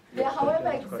 Now, there are,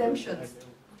 however, exemptions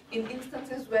in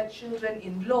instances where children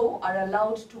in law are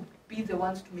allowed to be the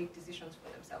ones to make decisions for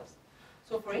themselves.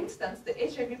 So for instance, the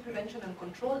HIV Prevention and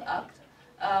Control Act,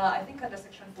 I think under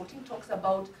section 14 talks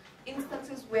about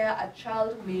instances where a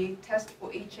child may test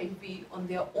for HIV on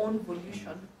their own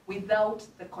volition without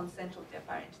the consent of their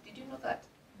parent. Did you know that?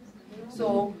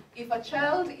 So if a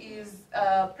child is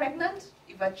pregnant,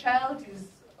 if a child is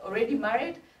already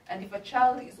married, and if a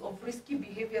child is of risky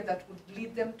behavior that would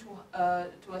lead them to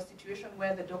a situation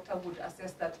where the doctor would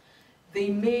assess that they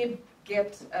may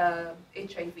get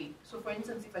HIV. So for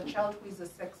instance, if a child who is a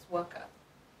sex worker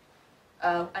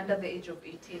under the age of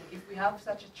 18, if we have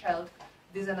such a child,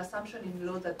 there's an assumption in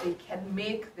law that they can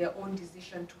make their own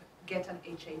decision to get an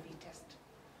HIV test.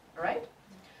 All right?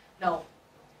 Now,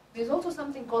 there's also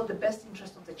something called the best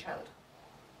interest of the child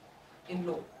in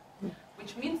law,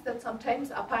 which means that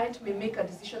sometimes a parent may make a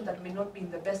decision that may not be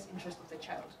in the best interest of the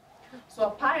child. So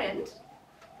a parent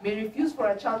may refuse for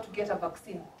a child to get a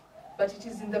vaccine, but it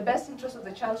is in the best interest of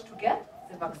the child to get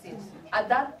the vaccine. At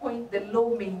that point, the law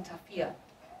may interfere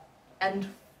and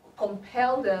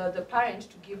compel the parent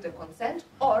to give the consent,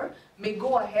 or may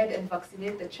go ahead and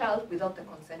vaccinate the child without the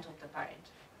consent of the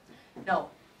parent. Now,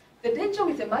 the danger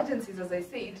with emergencies, as I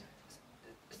said,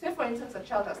 say for instance a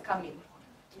child has come in.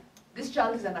 This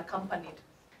child is unaccompanied,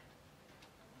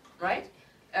 right?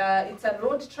 It's a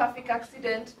road traffic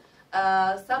accident.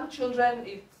 Some children,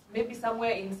 it's maybe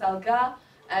somewhere in Salga,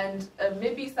 and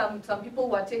maybe some people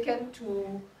were taken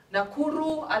to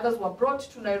Nakuru, others were brought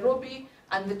to Nairobi,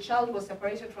 and the child was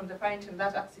separated from the parent in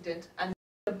that accident. And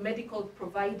the medical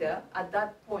provider at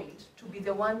that point to be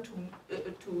the one to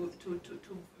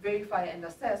verify and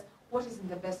assess what is in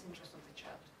the best interest of the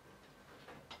child.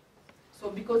 So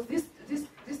because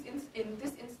in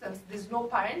this instance, there's no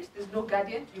parent, there's no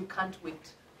guardian, you can't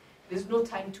wait. There's no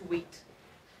time to wait.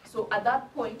 So at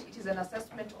that point, it is an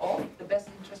assessment of the best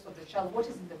interest of the child. What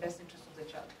is in the best interest of the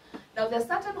child? Now, there are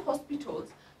certain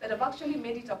hospitals that have actually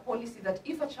made it a policy that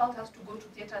if a child has to go to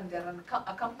theater and they're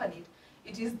accompanied,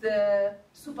 it is the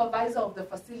supervisor of the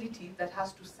facility that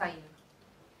has to sign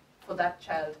for that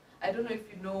child. I don't know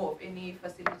if you know of any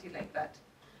facility like that.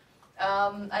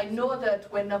 I know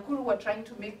that when Nakuru were trying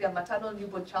to make their Maternal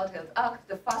Newborn Child Health Act,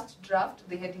 the first draft,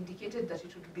 they had indicated that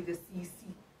it would be the CEC,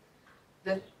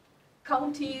 the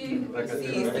County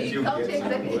CEC, County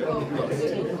Executive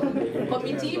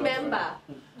Committee member,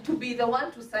 to be the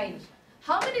one to sign.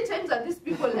 How many times are these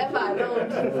people ever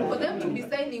around for them to be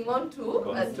signing on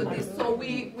to this? So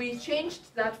we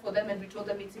changed that for them, and we told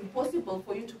them it's impossible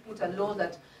for you to put a law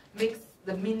that makes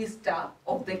the minister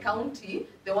of the county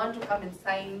the one to come and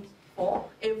sign for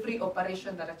every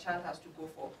operation that a child has to go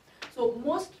for. So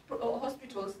most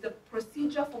hospitals, the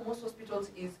procedure for most hospitals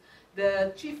is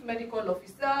the chief medical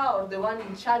officer or the one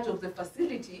in charge of the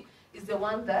facility is the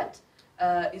one that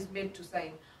is made to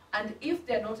sign. And if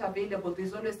they're not available,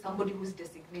 there's always somebody who's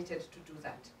designated to do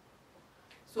that.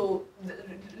 So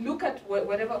look at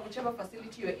whichever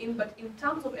facility you're in, but in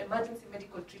terms of emergency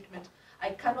medical treatment,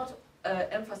 I cannot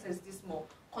emphasize this more.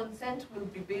 Consent will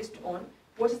be based on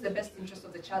what is the best interest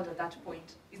of the child at that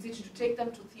point. Is it to take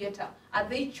them to theater? Are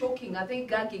they choking? Are they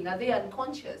gagging? Are they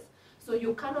unconscious? So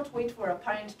you cannot wait for a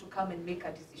parent to come and make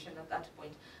a decision at that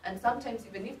point. And sometimes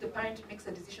even if the parent makes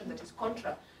a decision that is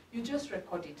contra, you just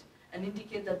record it and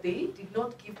indicate that they did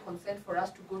not give consent for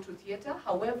us to go to theater.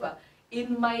 However,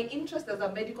 in my interest as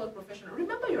a medical professional,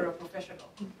 remember you're a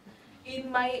professional.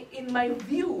 In my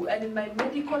view and in my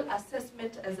medical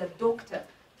assessment as a doctor,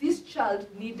 this child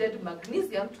needed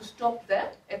magnesium to stop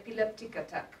the epileptic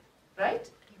attack, right?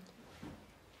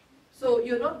 So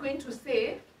you're not going to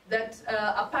say that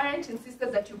a parent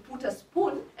insisted that you put a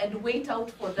spoon and wait out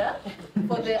for the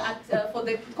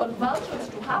convulsions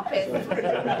to happen.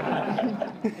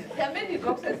 There are many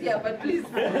doctors here, but please,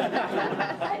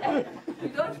 we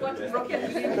don't want broken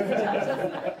limbs.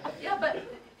 Yeah, but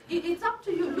it's up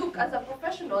to you. Look, as a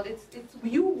professional, it's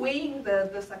you weighing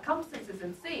the circumstances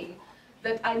and saying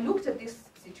that I looked at this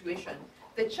situation.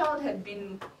 The child had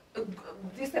been,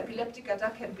 this epileptic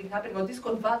attack had been happening, or these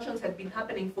convulsions had been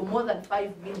happening for more than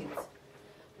 5 minutes.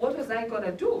 What was I going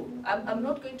to do? I'm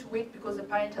not going to wait because the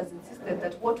parent has insisted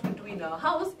that what we do in our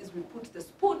house is we put the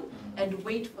spoon and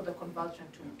wait for the convulsion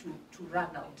to run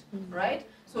out, right?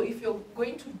 So if you're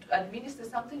going to administer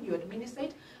something, you administer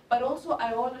it. But also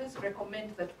I always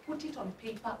recommend that put it on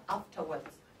paper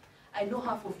afterwards. I know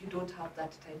half of you don't have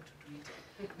that time to do it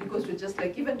because you're just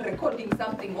like, even recording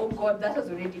something, oh God, that has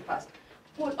already passed.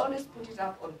 Always put it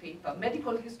up on paper.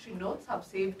 Medical history notes have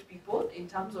saved people in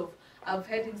terms of, I've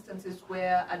had instances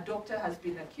where a doctor has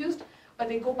been accused, but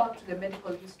they go back to the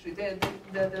medical history, the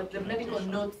medical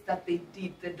notes that they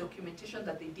did, the documentation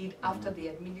that they did after they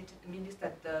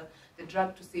administered the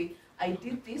drug to say, I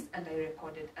did this and I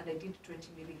recorded, and I did 20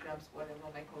 milligrams, whatever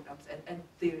micrograms, and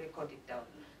they record it down.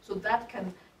 So that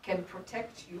can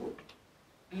protect you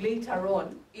later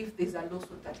on if there's a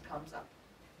lawsuit that comes up.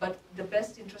 But the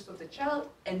best interest of the child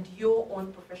and your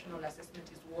own professional assessment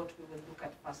is what we will look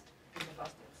at first in the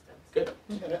first instance. Good.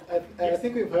 And I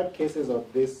think we've had cases of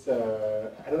this. I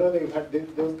don't know if we've had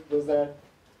those are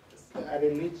a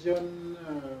religion.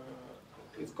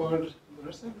 It's called.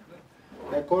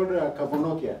 They're called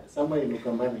Kavonokia, somewhere in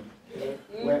Ukambani,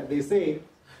 where they say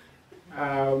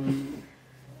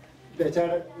the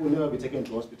child will never be taken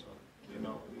to hospital. You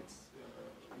know, it's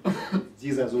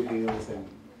Jesus who heals and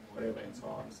whatever and so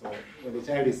on. So when the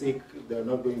child is sick, they're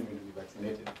not going to be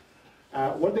vaccinated.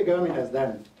 What the government has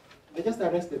done, they just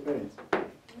arrest the parents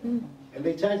and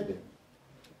they charge them.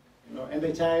 You know, and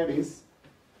the child is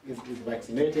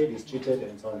vaccinated, is treated,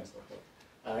 and so on and so forth.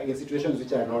 In situations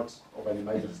which are not of an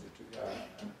emergency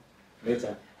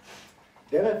nature.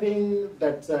 The other thing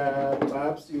that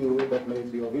perhaps that may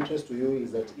be of interest to you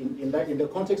is that in the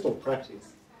context of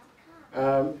practice,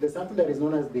 there's something that is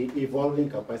known as the evolving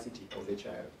capacity of the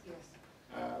child. Yes.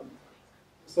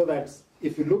 So that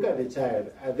if you look at the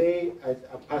child, are they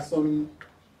a person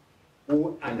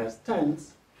who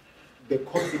understands the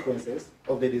consequences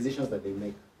of the decisions that they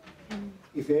make?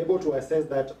 If you're able to assess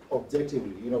that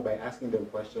objectively, you know, by asking them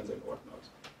questions and whatnot,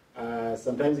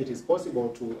 sometimes it is possible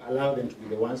to allow them to be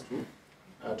the ones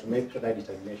to make that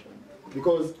determination.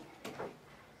 Because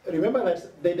remember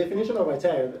that the definition of a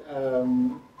child,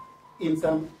 in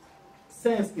some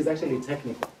sense, is actually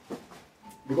technical.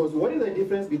 Because what is the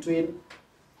difference between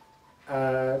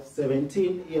a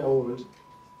 17-year-old,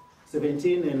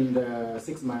 17 and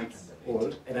 6 months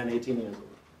old, and an 18 years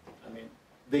old? I mean,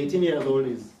 the 18 years old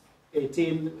is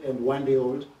 18 and 1 day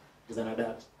old is an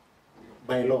adult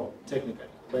by law, technically.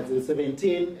 But the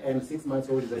 17 and 6 months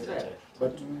old is a child.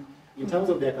 But in terms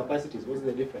of their capacities, what's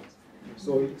the difference?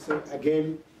 So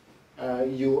again,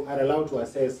 you are allowed to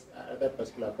assess at that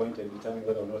particular point and determine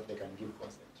whether or not they can give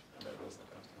consent under those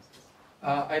circumstances.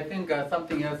 I think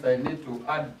something else I need to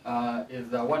add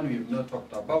is one we've not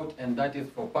talked about, and that is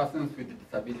for persons with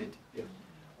disability. Yes.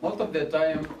 Most of the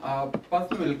time, a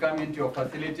person will come into your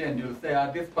facility and you'll say,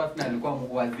 this person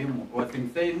was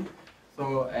insane,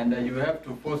 so, and you have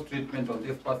to force treatment on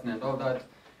this person and all that.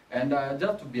 And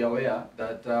just to be aware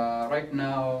that right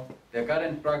now, the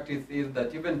current practice is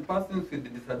that even persons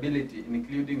with disability,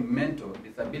 including mental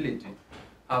disability,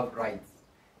 have rights,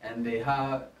 and they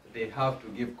have to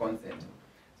give consent.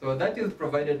 So that is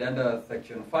provided under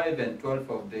Section 5 and 12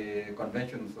 of the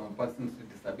Convention on Persons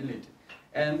with Disability.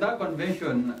 And that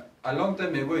convention, a long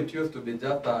time ago, it used to be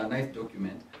just a nice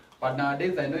document. But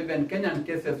nowadays, I know even Kenyan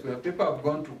cases where people have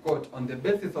gone to court on the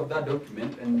basis of that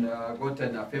document and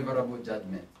gotten a favorable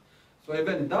judgment. So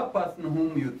even that person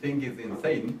whom you think is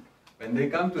insane, when they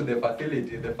come to the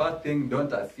facility, the first thing,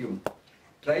 don't assume.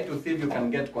 Try to see if you can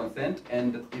get consent,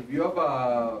 and if you have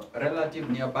a relative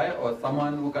nearby or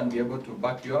someone who can be able to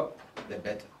back you up, the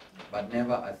better. But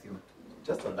never assume.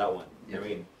 Just on that one, yes. I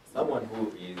mean, someone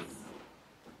who is,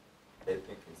 I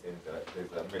think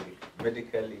there's a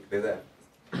medically, there's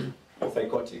a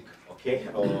psychotic, okay,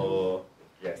 or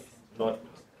yes, not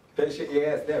patient.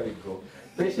 Yes, there we go.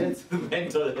 Patients with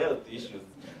mental health issues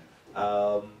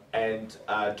and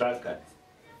drunkards.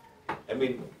 I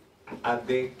mean,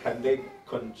 can they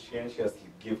conscientiously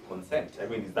give consent? I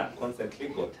mean, is that consent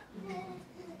legal?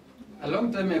 A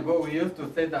long time ago, we used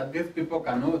to say that these people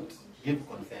cannot give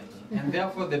consent, and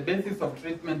therefore the basis of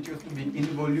treatment used to be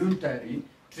involuntary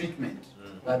treatment.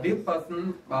 That this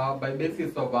person, by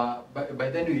basis of, by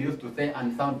then we used to say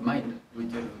unsound mind,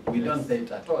 which is, we don't say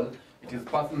it at all. It is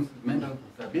persons with mental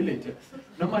disability.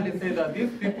 Normally say that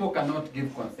these people cannot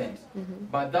give consent,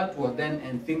 but that was then,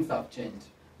 and things have changed.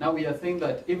 Now we are saying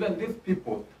that even these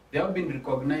people, they have been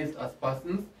recognized as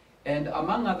persons, and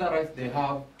among other rights they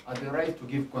have are the right to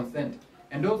give consent.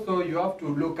 And also you have to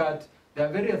look at, there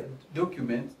are various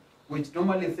documents which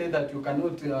normally say that you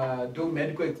cannot do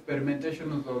medical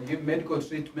experimentations or give medical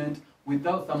treatment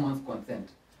without someone's consent.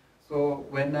 So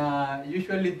when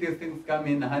usually these things come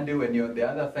in handy when you're on the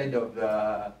other side of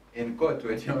the, in court,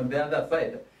 when you're on the other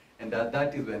side, and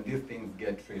that is when these things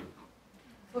get real.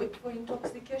 For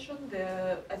intoxication,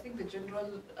 I think the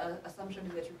general assumption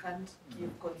is that you can't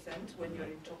give consent when you're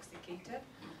intoxicated.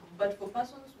 But for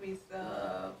persons with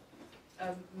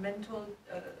mental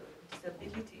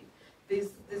disability,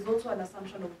 there's also an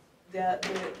assumption of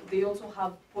they also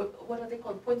have, what are they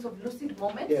called, points of lucid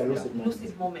moments? Yeah,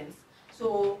 lucid moments.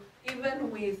 So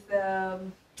even with,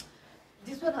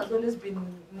 this one has always been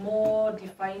more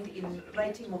defined in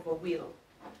writing of a will.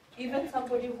 Even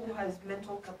somebody who has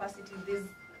mental capacity, there's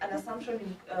an assumption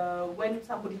in, when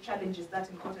somebody challenges that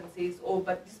in court and says, oh,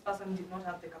 but this person did not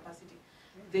have the capacity,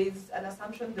 there's an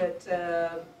assumption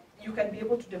that you can be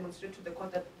able to demonstrate to the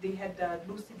court that they had a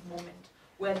lucid moment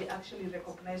where they actually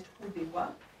recognized who they were,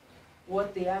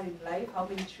 what they are in life, how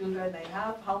many children I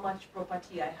have, how much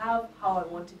property I have, how I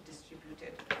want it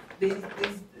distributed.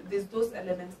 There's those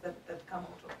elements that come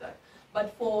out of that.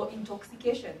 But for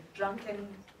intoxication, drunken,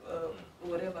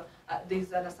 whatever,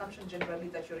 there's an assumption generally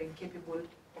that you're incapable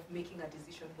of making a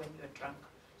decision when you're drunk.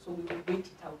 So we will wait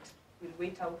it out. We'll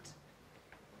wait out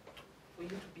for you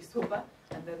to be sober,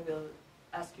 and then we'll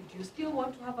ask you, do you still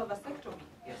want to have a vasectomy?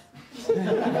 Yes.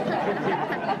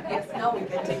 Yes, now we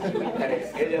can take you in.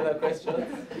 Any other questions?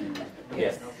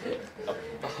 Yes.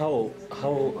 How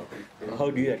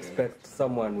do you expect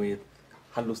someone with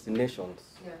hallucinations,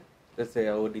 Yeah. let's say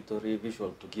auditory,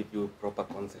 visual, to give you proper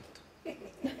consent?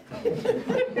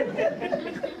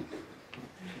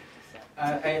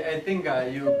 I think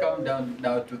you come down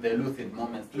now to the lucid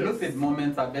moments. Yes. Lucid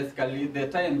moments are basically the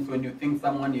times when you think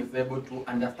someone is able to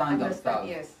understand themselves.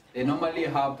 Yes. They normally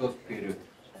have those periods.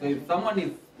 So if someone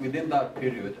is within that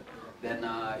period, then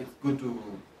it's good to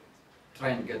try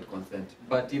and get consent.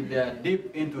 But if they are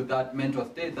deep into that mental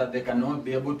state that they cannot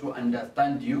be able to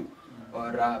understand you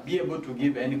or be able to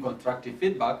give any constructive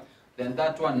feedback, then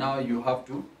that one now you have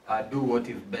to do what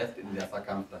is best in their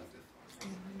circumstances.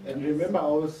 And remember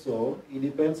also, it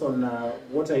depends on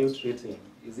what are you treating.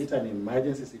 Is it an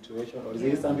emergency situation or is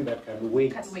it something that can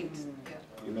wait? Can wait,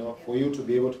 yeah. You know, for you to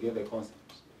be able to get the consent.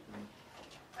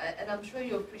 And I'm sure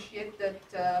you appreciate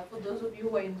that for those of you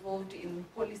who are involved in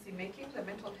policy making, the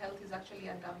mental health is actually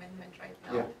under amendment right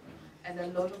now. Yeah. And a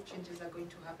lot of changes are going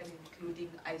to happen, including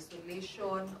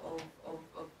isolation of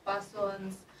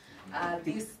persons,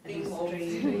 this thing of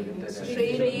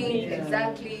training,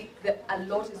 exactly. A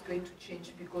lot is going to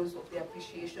change because of the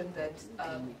appreciation that,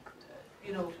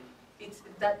 you know,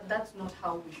 that's not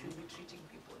how we should be treating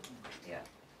people. Yeah.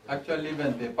 Actually,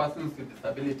 even the Persons with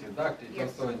Disabilities Act is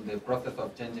also in the process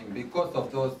of changing because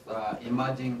of those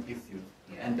emerging issues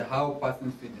and how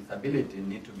persons with disability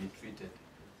need to be treated.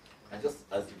 And just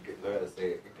as you get lawyer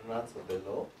say, ignorance of the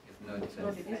law is no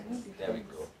defense. There we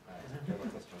go.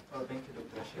 Oh, thank you,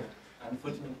 Dr. Ashir.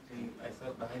 Unfortunately, I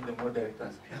sat behind the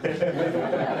moderators.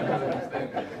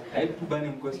 I had two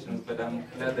burning questions, but I'm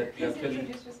glad that you actually...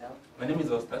 Introduce yourself. My name is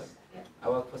Ostas. Yeah. I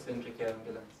work for Centric Care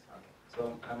Ambulance.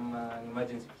 So I'm an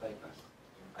emergency flight nurse.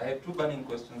 I have two burning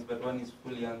questions, but one is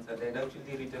fully answered. I had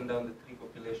actually written down the three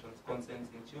populations: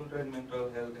 consents in children, mental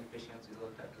health, and patients with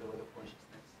altered level of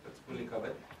consciousness. That's fully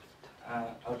covered.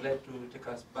 I would like to take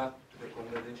us back to the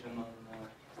conversation on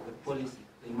the policy,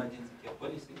 the emergency care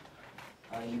policy,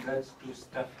 in regards to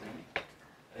staffing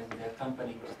and the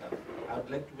accompanying staff. I would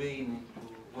like to weigh in into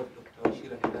what Dr.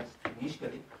 Wachira had asked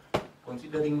initially,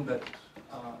 considering that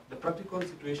the practical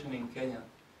situation in Kenya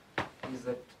is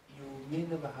that you may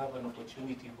never have an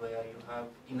opportunity where you have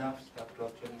enough staff to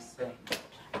actually send to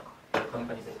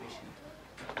accompany the patient.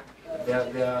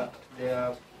 They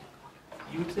are,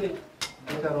 you would say,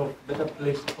 better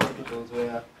placed hospitals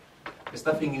where the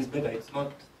staffing is better. It's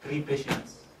not 3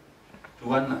 patients to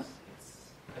 1 nurse.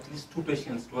 It's at least 2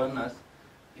 patients to 1 nurse.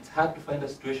 It's hard to find a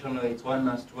situation where it's 1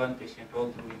 nurse to 1 patient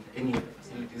all through in any of the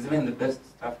facilities, even the best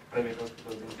staffed private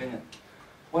hospitals in Kenya.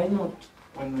 Why not,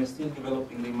 when we're still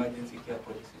developing the emergency care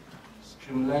policy,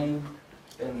 streamline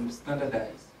and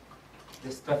standardize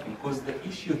the staffing? Because the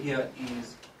issue here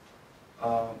is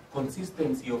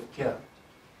consistency of care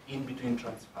in between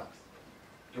transfers.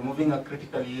 You're moving a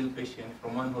critically ill patient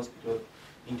from one hospital,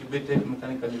 intubated,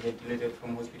 mechanically ventilated,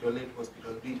 from hospital A to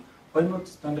hospital B. Why not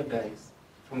standardize,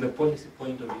 from the policy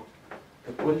point of it,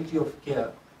 the quality of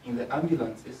care in the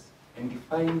ambulances and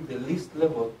define the least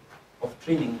level of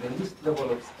training, the least level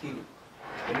of skill,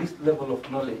 the least level of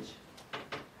knowledge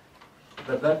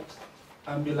that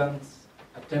ambulance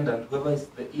attendant, whoever is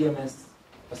the EMS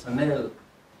personnel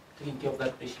taking care of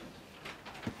that patient,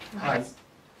 has,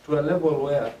 to a level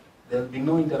where there will be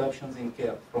no interruptions in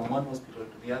care from one hospital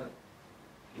to the other.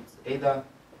 It's either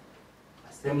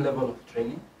a same level of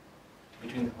training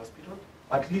between the hospital,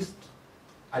 or at least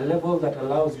a level that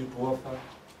allows you to offer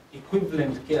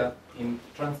equivalent care in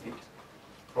transit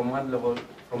from one level,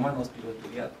 from one hospital to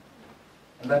the other.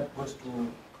 And that goes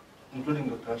to, including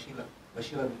Dr. Bashira,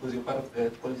 because you're part of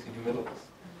the policy developers.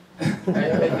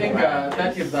 I think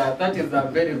that is a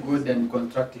very good and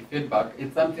constructive feedback.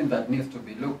 It's something that needs to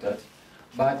be looked at.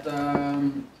 But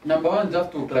number one,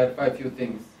 just to clarify a few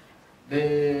things,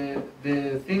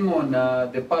 the thing on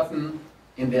the person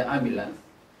in the ambulance,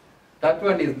 that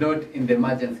one is not in the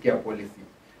emergency care policy.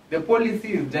 The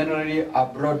policy is generally a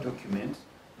broad document,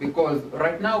 because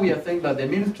right now we are saying that the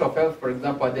Ministry of Health, for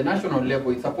example, at the national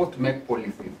level is supposed to make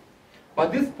policies.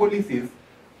 But these policies,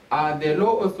 the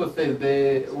law also says,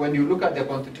 when you look at the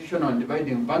constitution on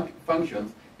dividing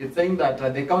functions, it's saying that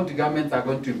the county governments are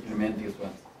going to implement these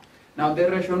ones. Now the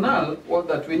rationale was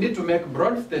that we need to make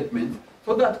broad statements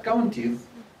so that counties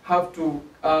have to,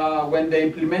 when they're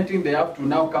implementing, they have to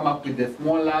now come up with the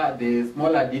smaller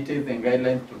details and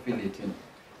guidelines to fill it in.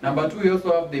 Number two, we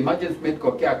also have the Emergency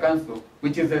Medical Care Council,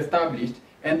 which is established,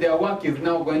 and their work is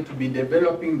now going to be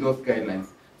developing those guidelines.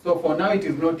 So for now, it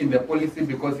is not in the policy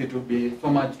because it will be so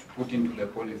much to put into the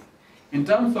policy. In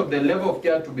terms of the level of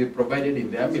care to be provided in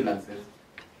the ambulances,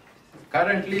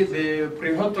 currently the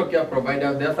pre-hospital care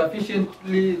providers, they are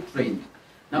sufficiently trained.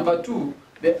 Number two,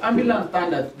 the ambulance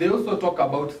standards, they also talk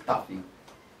about staffing.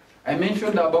 I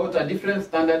mentioned about a different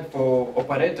standard for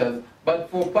operators,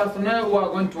 but for personnel who are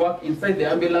going to work inside the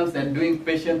ambulance and doing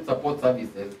patient support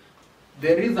services,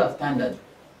 there is a standard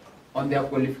on their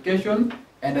qualification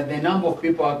and the number of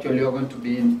people actually are going to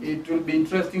be in. It will be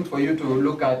interesting for you to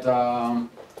look at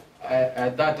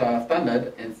that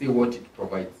standard and see what it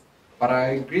provides. But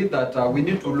I agree that we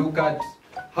need to look at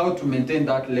how to maintain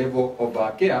that level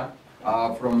of care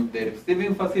from the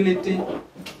receiving facility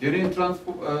during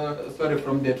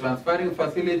from the transferring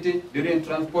facility during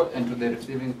transport and to the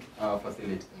receiving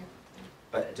facility.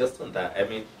 But just on that, I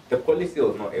mean, the policy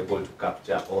was not able to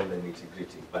capture all the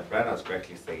nitty-gritty, but Brian has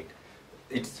correctly said,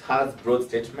 it has broad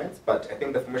statements, but I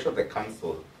think the formation of the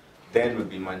council then will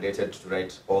be mandated to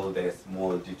write all the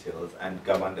small details and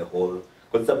govern the whole,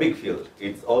 because it's a big field.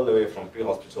 It's all the way from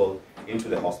pre-hospital into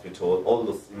the hospital, all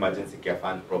those emergency care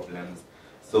fund problems.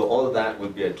 So all that will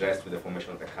be addressed with the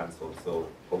formation of the council. So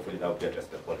hopefully that will be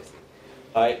addressed in the policy.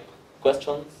 All right,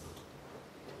 questions?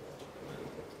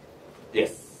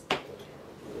 Yes.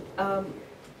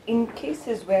 In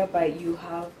cases whereby you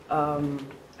have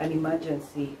an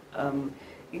emergency,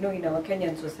 you know, in our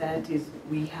Kenyan societies,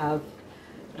 we have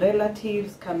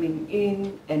relatives coming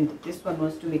in, and this one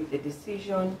wants to make the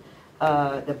decision.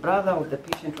 The brother of the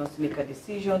patient wants to make a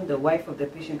decision. The wife of the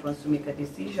patient wants to make a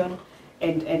decision.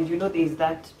 And you know, there is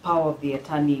that power of the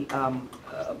attorney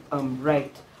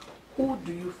right. Who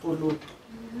do you follow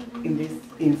in this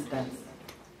instance?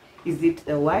 Is it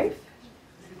the wife?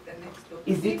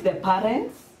 Is it the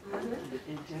parents?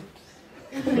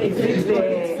 Is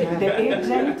it the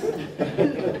agent?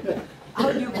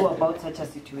 How do you go about such a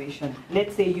situation?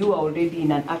 Let's say you are already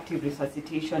in an active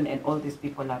resuscitation and all these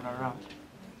people are around.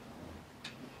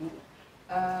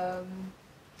 Do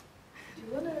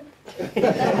you want to?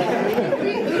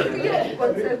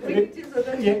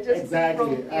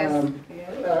 Exactly.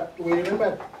 We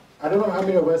remember, I don't know how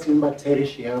many of us remember Terry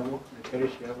Schiavo, the Terry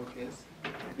Schiavo case.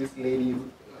 This lady,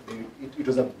 it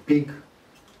was a big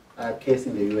case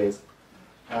in the US.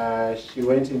 She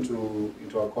went into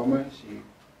a coma. She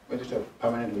went into a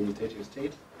permanent vegetative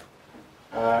state.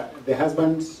 The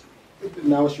husband,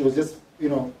 now she was just,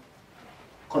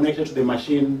 connected to the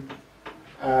machine.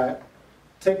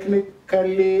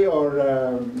 Technically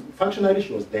or functionally,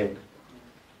 she was dead.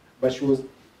 But she was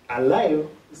alive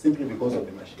simply because of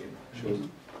the machine. She was,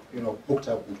 hooked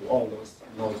up into all those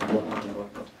nodes and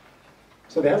whatnot.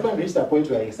 So the husband reached a point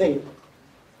where he said,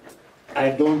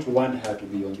 I don't want her to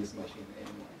be on this machine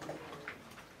anymore.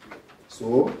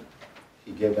 So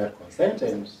he gave that consent,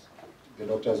 and the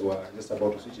doctors were just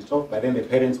about to switch it off, but then the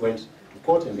parents went to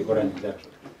court and they got an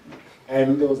injunction.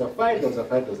 And there was a fight.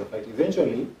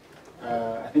 Eventually,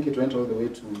 I think it went all the way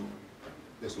to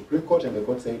the Supreme Court, and the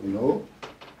court said, no,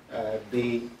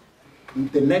 the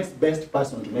next best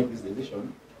person to make this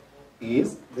decision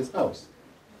is the spouse.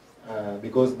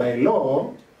 Because by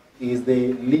law, he is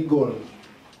the legal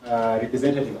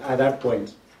representative at that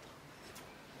point.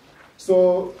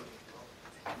 So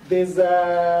there's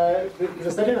a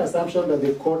certain assumption that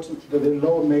the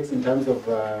law makes in terms of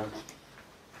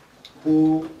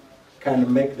who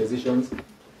can make decisions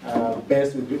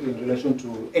best in relation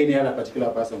to any other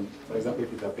particular person, for example,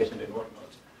 if it's a patient and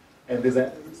whatnot. And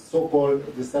there's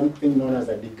something known as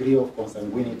a degree of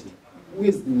consanguinity. Who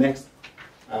is next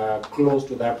close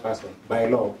to that person by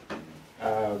law?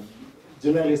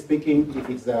 Generally speaking, if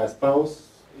it's a spouse,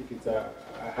 if it's a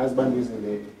husband who's on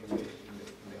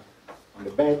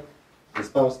the bed, the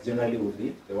spouse generally would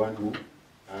be the one who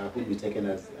would be taken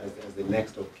as the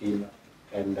next of kin,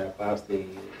 and perhaps the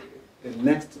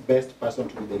next best person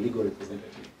to be the legal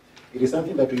representative. It is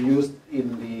something that we use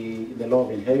in the law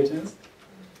of inheritance,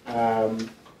 and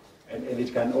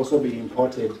it can also be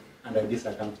imported under these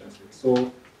circumstances.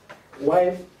 So,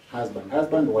 wife,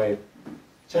 husband, wife,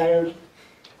 child,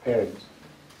 parent,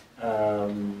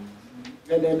 and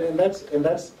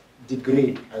that's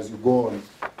degree as you go on,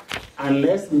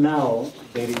 unless now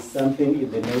there is something in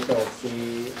the nature of,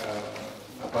 say,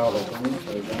 a power of attorney,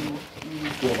 for example,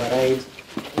 to override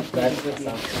that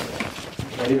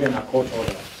assumption, or even a court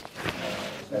order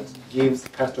that gives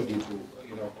custody to,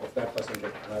 of that person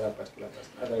to another particular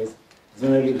person. Otherwise,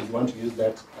 generally, we want to use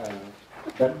that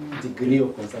degree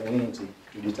of consanguinity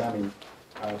to determine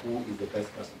who is the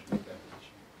best person to make that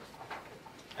decision.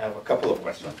 I have a couple of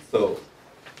questions. So,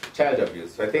 child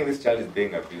abuse. So I think this child is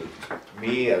being abused.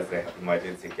 Me as an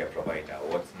emergency care provider,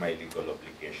 what's my legal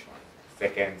obligation?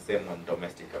 Second, same on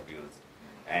domestic abuse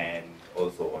and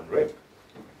also on rape.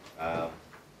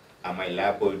 Am I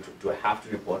liable to have to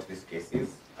report these cases?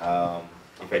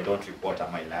 If I don't report,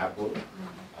 am I liable?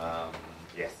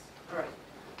 Yes. All right.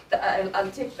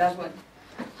 I'll take that one.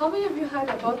 How many of you heard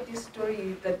about this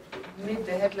story that made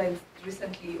the headlines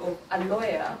recently of a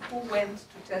lawyer who went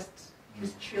to test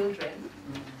his children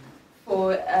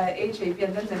for HIV,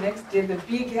 and then the next day the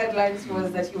big headlines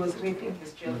was that he was raping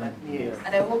his children? Yes.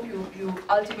 And I hope you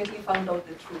ultimately found out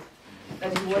the truth,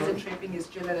 that he wasn't raping his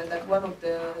children, and that one of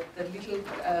the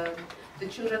the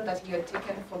children that he had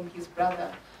taken from his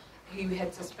brother, he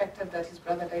had suspected that his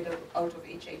brother died out of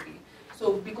HIV.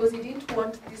 So because he didn't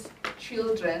want these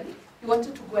children, he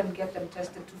wanted to go and get them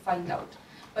tested to find out.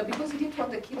 But because he didn't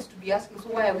want the kids to be asking, so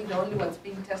why are we the only ones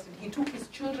being tested? He took his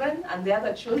children and the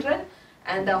other children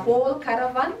and a whole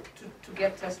caravan to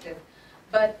get tested.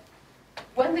 But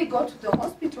when they got to the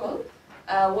hospital,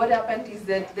 what happened is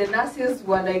that the nurses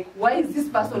were like, why is this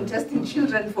person testing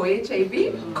children for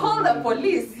HIV? Call the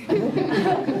police.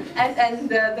 and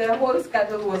the whole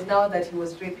scandal was now that he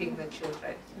was raping the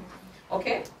children.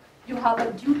 Okay? You have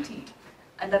a duty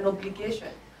and an obligation,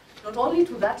 not only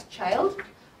to that child,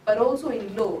 but also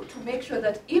in law, to make sure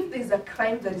that if there is a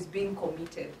crime that is being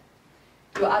committed,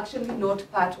 you're actually not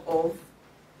part of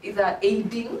either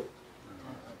aiding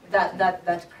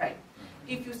that crime.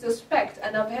 If you suspect,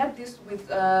 and I've had this with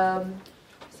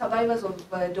survivors of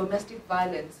domestic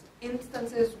violence,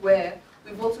 instances where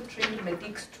we've also trained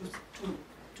medics to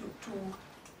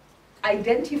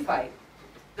identify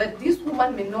that this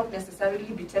woman may not necessarily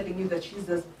be telling you that she's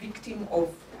a victim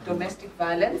of domestic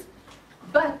violence,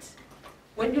 but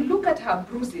when you look at her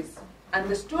bruises and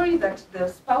the story that the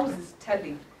spouse is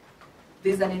telling,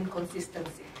 there's an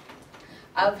inconsistency.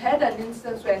 I've had an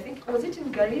instance where I think, was it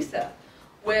in Garissa,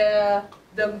 where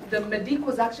the medic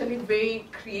was actually very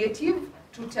creative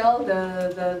to tell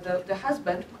the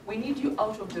husband, we need you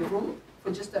out of the room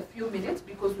for just a few minutes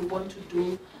because we want to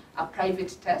do a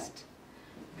private test.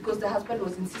 Because the husband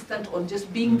was insistent on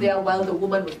just being there while the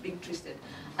woman was being treated.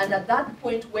 And at that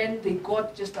point, when they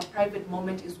got just a private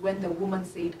moment, is when the woman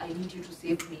said, I need you to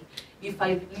save me. If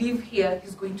I leave here,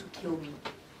 he's going to kill me.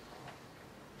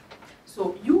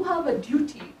 So you have a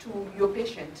duty to your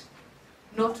patient,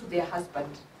 not to their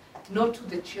husband, not to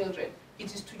the children.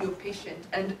 It is to your patient.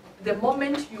 And the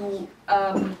moment you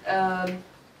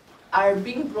are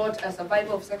being brought a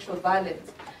survivor of sexual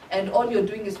violence, and all you're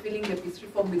doing is filling the P3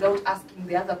 form without asking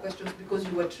the other questions because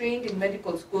you were trained in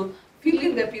medical school,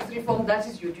 filling the P3 form, that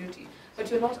is your duty.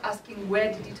 But you're not asking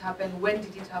where did it happen, when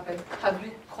did it happen, have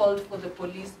you called for the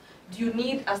police, do you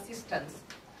need assistance?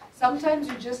 Sometimes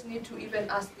you just need to even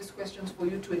ask these questions for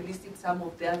you to elicit some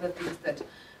of the other things that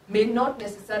may not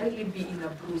necessarily be in a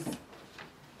bruise.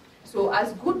 So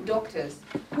as good doctors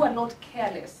who are not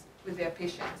careless with their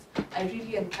patients, I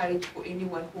really encourage for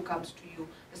anyone who comes to you,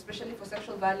 especially for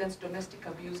sexual violence, domestic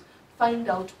abuse, find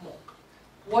out more.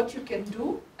 What you can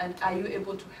do, and are you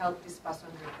able to help this person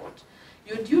report?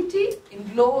 Your duty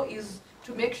in law is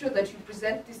to make sure that you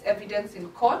present this evidence in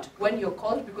court when you're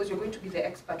called, because you're going to be the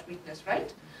expert witness,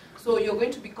 right? So you're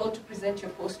going to be called to present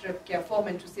your post-rep care form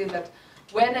and to say that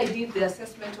when I did the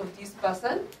assessment of this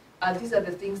person, these are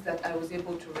the things that I was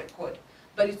able to record.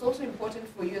 But it's also important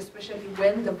for you, especially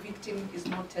when the victim is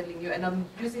not telling you. And I'm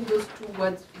using those two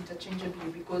words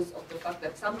interchangeably because of the fact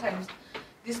that sometimes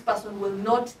this person will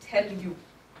not tell you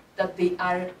that they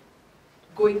are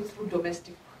going through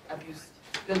domestic abuse.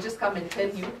 They'll just come and tell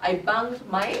you, I banged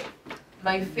my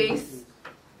face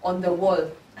on the wall.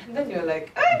 And then you're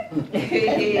like, ah! the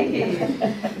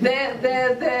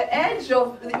edge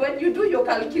of when you do your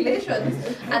calculations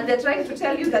and they're trying to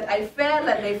tell you that I fell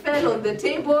and I fell on the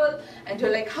table, and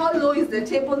you're like, how low is the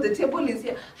table? The table is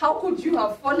here. How could you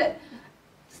have fallen?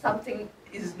 Something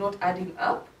is not adding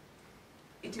up.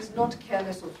 It is not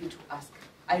careless of you to ask.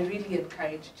 I really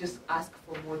encourage, just ask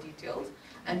for more details,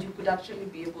 and you could actually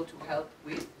be able to help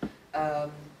with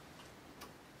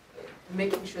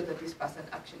making sure that this person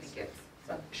actually gets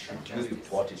some Should you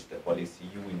report it to the police,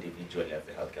 you individually as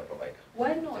the healthcare provider?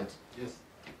 Why not? Yes.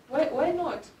 Why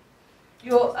not?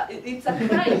 It's a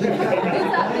crime.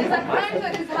 There's a crime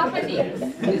that is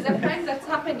happening. There's a crime that's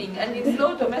happening, and in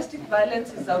law, domestic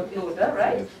violence is outlawed,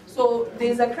 right? So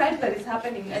there's a crime that is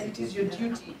happening, and it is your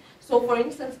duty. So, for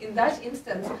instance, in that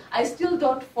instance, I still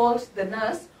don't fault the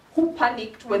nurse who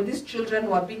panicked when these children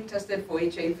were being tested for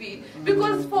HIV,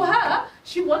 because for her,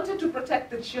 she wanted to protect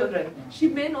the children. She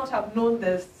may not have known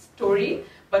the story,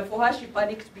 but for her, she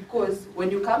panicked because when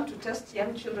you come to test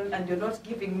young children and you're not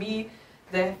giving me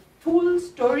the full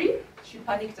story, she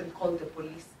panicked and called the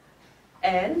police.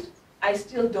 And I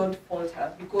still don't fault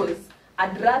her, because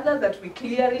I'd rather that we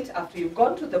clear it after you've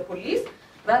gone to the police,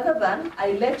 rather than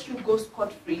I let you go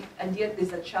scot-free, and yet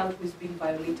there's a child who's being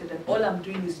violated, and all I'm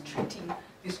doing is treating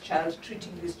this child.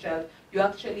 You're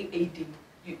actually aiding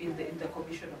you in the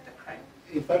commission of the crime.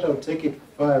 In fact, I'll take it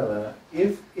further.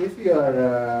 If you are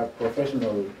a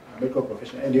professional, a medical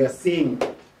professional, and you are seeing,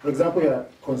 for example, you are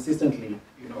consistently,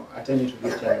 attending to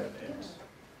this child,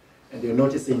 and you're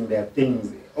noticing there are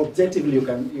things, objectively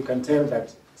you can tell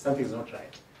that something's not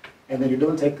right, and then you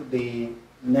don't take the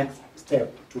next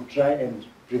step to try and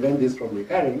prevent this from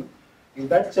recurring. If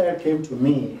that child came to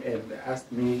me and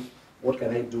asked me, what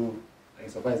can I do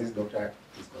insofar as this doctor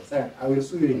is concerned, I will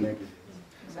sue you in negligence.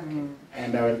 Exactly.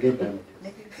 And I will get damages.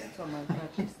 Negligence or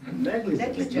malpractice?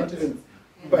 Negligence. Not even,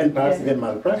 and perhaps even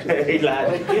malpractice.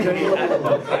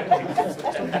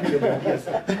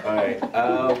 All right.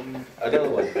 Another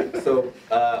one. So,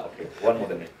 okay, one more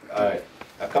than a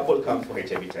couple come for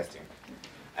HIV testing,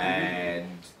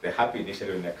 and they're happy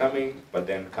initially when they're coming, but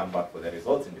then come back for the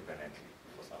results independently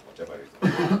for some whatever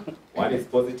reason. One is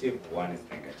positive, one is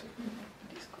negative.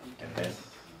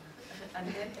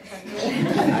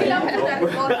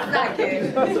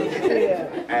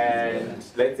 And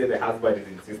let's say the husband is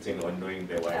insisting on knowing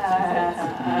the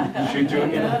wife's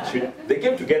results. They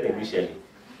came together initially.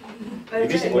 When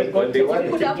they you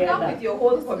could have come with your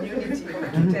whole community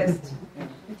to test.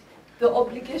 the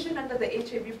obligation under the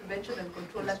HIV Prevention and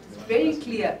Control Act is very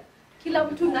clear. Kila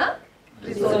mtu na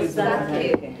results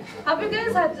zake. Have you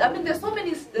guys had, I mean, there's so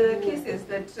many cases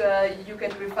that you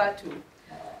can refer to.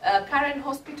 Karen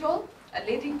Hospital, a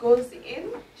lady goes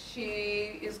in,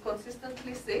 she is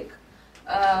consistently sick,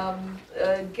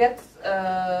 gets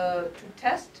to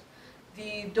test.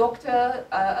 The doctor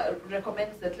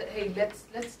recommends that, hey,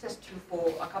 let's test you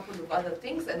for a couple of other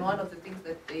things, and one of the things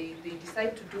that they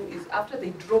decide to do is after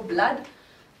they draw blood,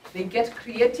 they get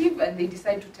creative and they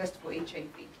decide to test for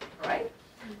HIV, right?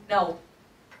 Now,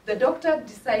 the doctor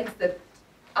decides that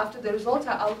after the results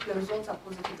are out, the results are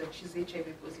positive that she's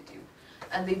HIV positive.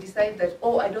 And they decide that,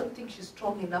 oh, I don't think she's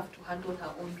strong enough to handle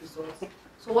her own results.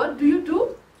 So what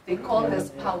do? They call the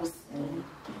spouse.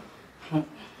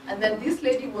 And then this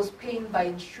lady was paying by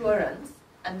insurance,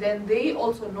 and then they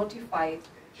also notified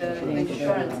the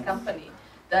insurance company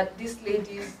that this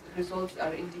lady's results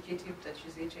are indicative that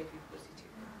she's HIV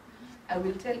positive. I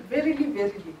will tell,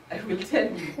 verily, I will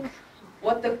tell you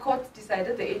what the court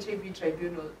decided, the HIV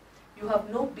tribunal. You have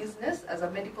no business as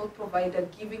a medical provider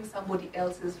giving somebody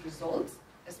else's results,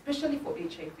 especially for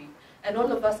HIV. And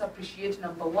all of us appreciate,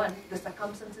 number one, the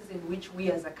circumstances in which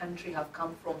we as a country have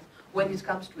come from when it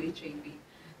comes to HIV.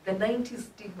 The 90s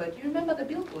stigma, do you remember the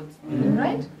billboards,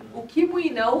 right?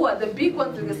 Ukimwi inaua, the big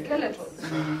ones with the skeletons.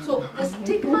 So the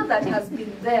stigma that has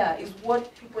been there is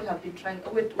what people have been trying,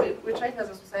 we're trying as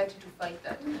a society to fight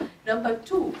that. Number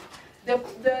two,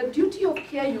 the duty of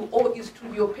care you owe is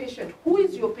to your patient. Who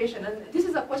is your patient? And this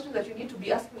is a question that you need to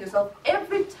be asking yourself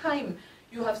every time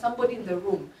you have somebody in the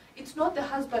room. It's not the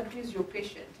husband who is your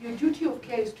patient. Your duty of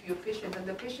care is to your patient, and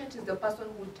the patient is the person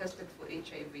who tested for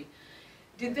HIV.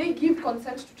 Did they give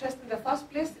consent to test in the first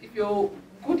place? If you're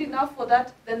good enough for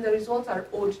that, then the results are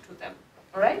owed to them.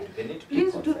 All right?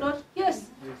 Please do not,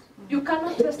 yes. You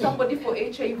cannot test somebody for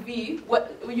HIV.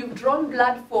 You've drawn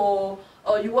blood for,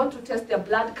 or you want to test their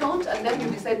blood count, and then you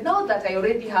decide, now that I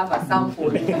already have a sample,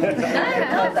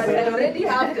 now that I already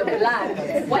have the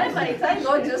blood, why might I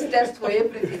not just test for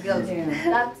everything else?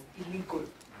 That's illegal.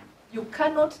 You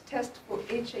cannot test for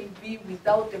HIV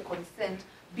without the consent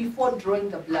before drawing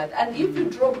the blood. And if you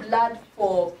draw blood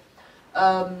for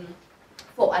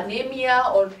anemia,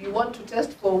 or you want to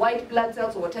test for white blood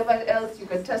cells or whatever else you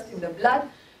can test in the blood,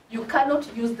 you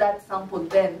cannot use that sample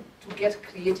then to get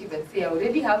creative and say, I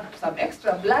already have some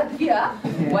extra blood here,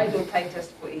 why don't I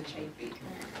test for HIV?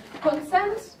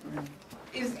 Consent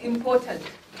is important.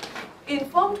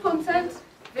 Informed consent,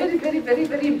 very, very, very,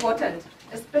 very important,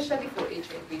 especially for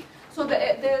HIV. So the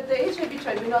HIV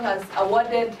tribunal has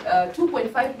awarded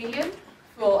 2.5 million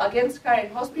against Karen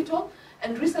Hospital,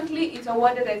 and recently it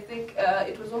awarded, I think,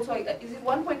 it was also, is it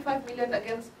 1.5 million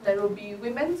against Nairobi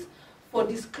Women's for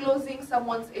disclosing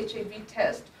someone's HIV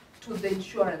test to the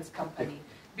insurance company.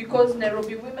 Because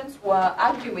Nairobi Women's were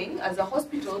arguing as a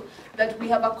hospital that we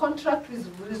have a contract with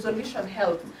Resolution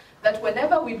Health, that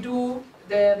whenever we do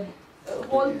the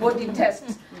whole body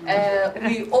test,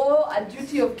 we owe a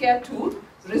duty of care to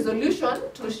Resolution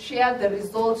to share the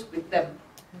results with them.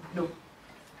 No.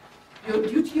 Your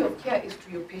duty of care is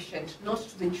to your patient, not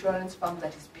to the insurance firm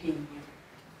that is paying you.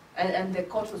 And the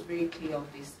court was very clear on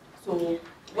this. So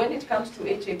when it comes to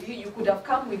HIV, you could have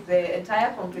come with the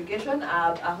entire congregation,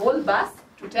 a whole bus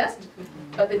to test,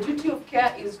 but the duty of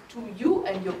care is to you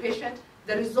and your patient.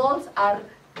 The results are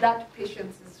that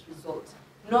patient's results,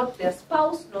 not their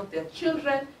spouse, not their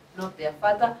children, not their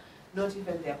father, not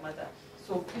even their mother.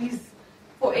 So please,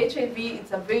 for HIV,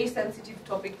 it's a very sensitive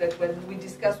topic that when we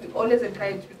discuss, we always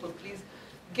encourage people, please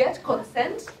get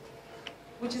consent,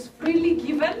 which is freely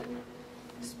given,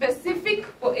 specific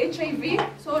for HIV,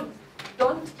 so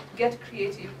don't get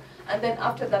creative. And then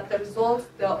after that, the results,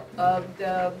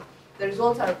 the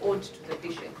results are owed to the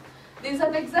patient. There's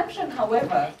an exemption,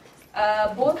 however,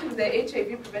 both in the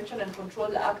HIV Prevention and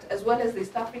Control Act as well as the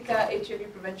East Africa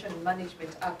HIV Prevention and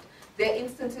Management Act. There are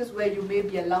instances where you may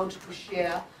be allowed to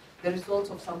share the results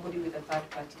of somebody with a third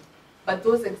party. But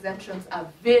those exemptions are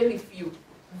very few,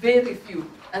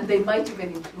 and they might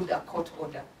even include a court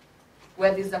order,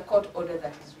 where there's a court order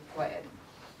that is required.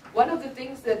 One of the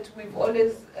things that we've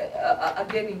always,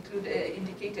 again,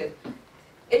 indicated,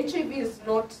 HIV is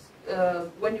not,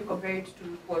 when you compare it to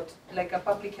what, like a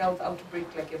public health outbreak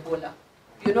like Ebola.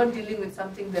 You're not dealing with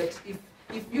something that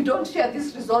if you don't share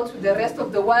these results with the rest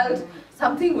of the world,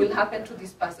 something will happen to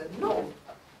this person. No,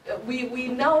 we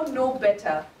now know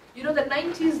better. You know, the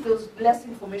 90s, there was less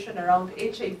information around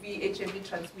HIV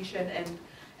transmission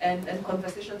and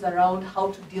conversations around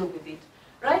how to deal with it.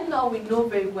 Right now, we know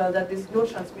very well that there's no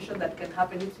transmission that can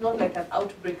happen. It's not like an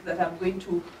outbreak that I'm going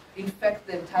to infect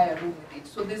the entire room with it.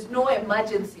 So there's no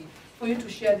emergency for you to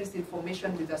share this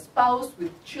information with a spouse,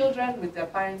 with children, with their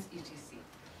parents, etc.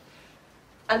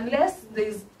 Unless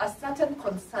there's a certain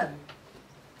concern.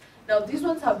 Now, these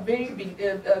ones have been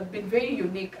very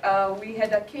unique. We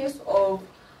had a case of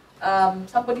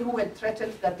somebody who had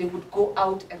threatened that they would go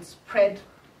out and spread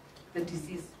the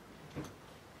disease.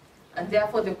 And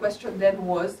therefore, the question then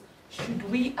was, should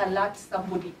we alert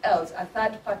somebody else, a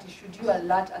third party? Should you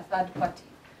alert a third party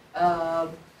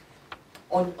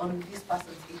on this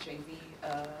person's HIV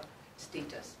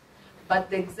status? But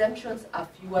the exemptions are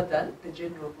fewer than the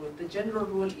general rule. The general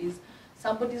rule is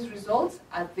somebody's results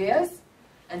are theirs,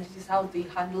 and it is how they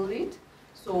handle it.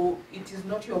 So it is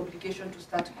not your obligation to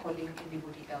start calling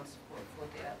anybody else for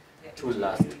their Two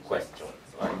last questions.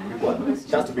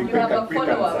 Just to be you quick have and a quick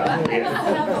follow-up.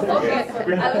 answer. Okay.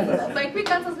 My quick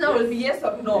answers now will be yes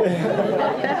or no. When the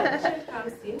patient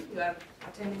comes in, you are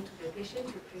attending to the patient,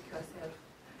 you prick yourself.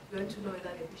 You want to know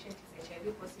whether the patient is HIV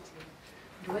positive.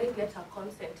 Do I get a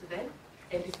consent then?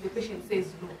 And if the patient says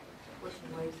no, what do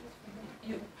I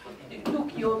do? Look,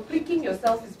 your pricking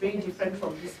yourself is very different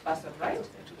from this person, right?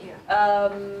 Yeah.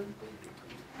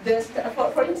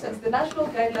 For instance, the national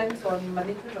guidelines on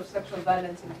management of sexual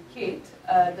violence indicate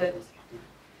that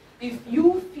if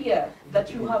you fear that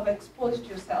you have exposed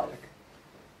yourself,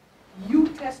 you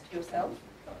test yourself,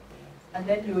 and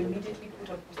then you immediately put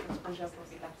on post-exposure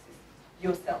prophylaxis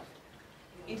yourself.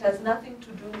 It has nothing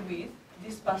to do with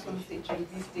this person's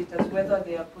HIV status, whether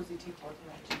they are positive or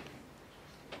not.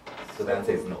 So the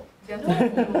answer is no. If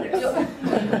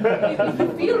you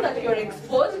feel that you're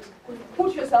exposed,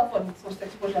 put yourself on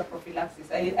post-exposure prophylaxis.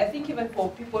 I think even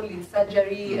for people in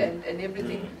surgery and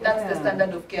everything, that's the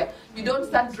standard of care. You don't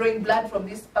start drawing blood from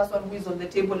this person who is on the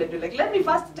table and you're like, let me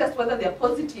first test whether they're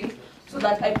positive so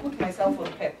that I put myself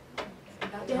on PEP.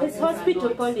 There is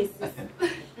hospital policies.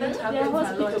 That happens a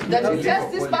lot. That you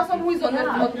test this person who is on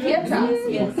theater.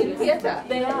 Yes, in theater.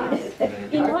 They are.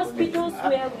 In hospitals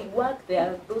where we work, there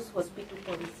are those hospital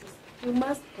policies. You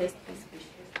must test this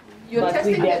patient. You're But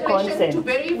testing with their the patient consent. to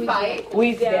verify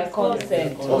With their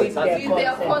consent. with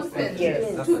their consent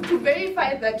Yes. to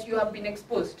verify that you have been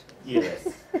exposed. Yes.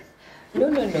 No.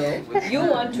 You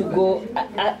want to go,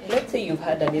 let's say you've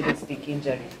had an elastic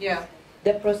injury. Yeah.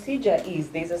 The procedure is,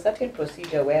 there's a certain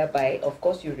procedure whereby, of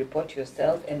course, you report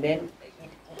yourself and then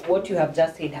what you have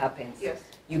just said happens. Yes.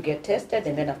 You get tested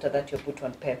and then after that you're put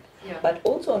on PEP. Yeah. But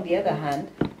also on the other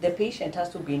hand, the patient has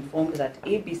to be informed that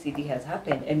ABCD has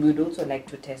happened and we'd also like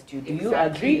to test you. Do you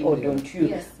agree or don't you?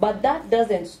 Yes. But that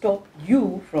doesn't stop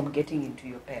you from getting into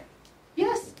your PEP.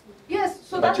 Yes. Yes.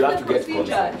 So But that's you have the to get procedure.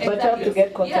 consent. But you have to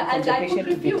get consent Yeah, from and the I patient could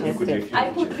to be refuse. tested. I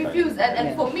could refuse,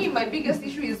 and for me, my biggest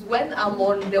issue is when I'm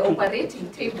on the operating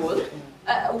table.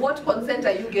 What consent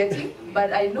are you getting?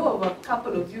 But I know of a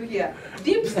couple of you here.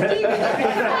 Deep steam. This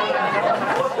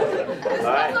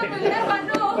person will never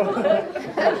know.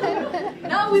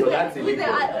 Now with the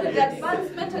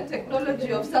advancement and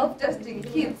technology of self-testing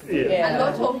kits, a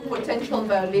lot of potential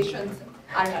violations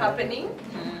are happening.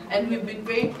 And we've been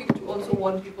very quick to also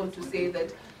warn people to say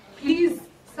that, please,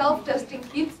 self-testing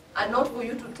kits are not for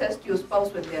you to test your spouse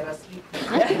when they're asleep. You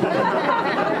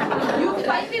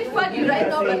find it funny right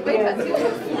now, but wait until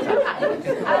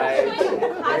I'm sure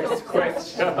you've heard of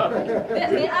Question.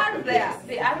 They are there.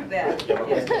 They are there.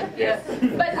 Yes.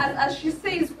 But as she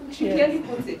says, she clearly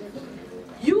puts it,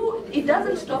 it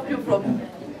doesn't stop you from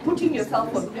putting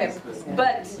yourself on PEP.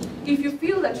 But if you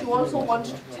feel that you also want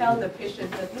to tell the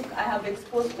patient that, look, I have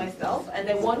exposed myself and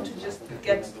I want to just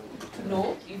get to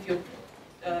know if you're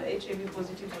HIV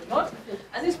positive or not,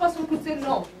 and this person could say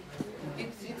no.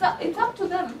 It's up to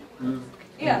them.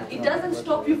 Yeah, it doesn't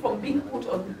stop you from being put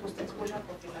on post-exposure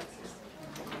prophylaxis.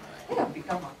 They have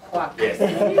become a quack. Yes.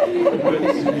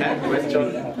 Good. Question.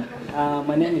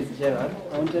 My name is Gerard.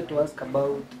 I wanted to ask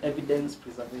about evidence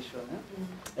preservation.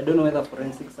 I don't know whether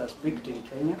forensics are strict in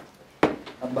Kenya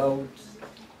about,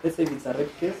 let's say if it's a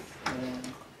rape case,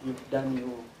 you've done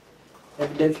your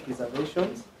evidence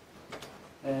preservations.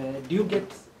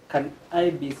 Can I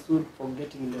be sued for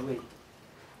getting in the way?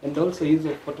 And also use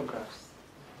of photographs.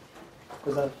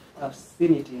 Because I've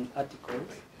seen it in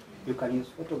articles. You can use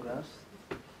photographs.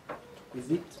 Is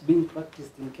it being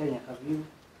practiced in Kenya? Have you?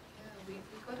 We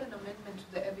got an amendment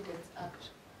to the Evidence Act,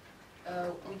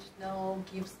 which now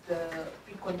gives the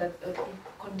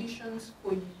conditions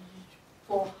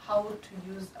for how to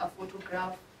use a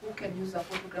photograph, who can use a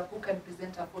photograph, who can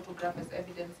present a photograph as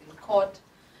evidence in court,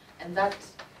 and that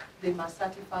they must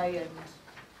certify and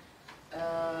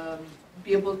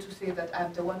be able to say that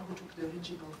I'm the one who took the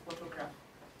original photograph.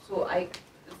 So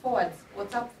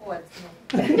WhatsApp forwards, no.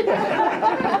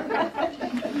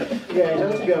 Yeah, it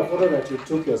has to be a photo that you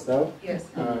took yourself. Yes.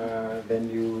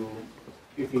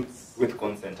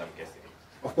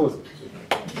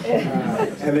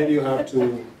 then you have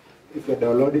to, if you're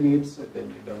downloading it,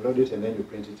 then you download it and then you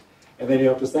print it. And then you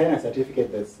have to sign a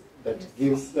certificate that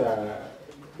gives,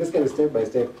 basically step by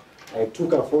step. I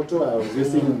took a photo, I was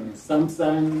using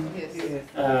Samsung,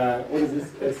 what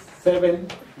is this, S7.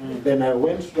 Then I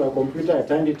went to a computer, I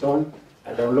turned it on,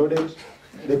 I downloaded.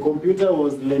 The computer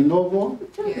was Lenovo,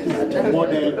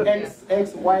 model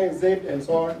X, Y, Z, and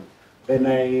so on. Then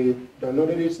I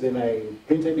downloaded it, then I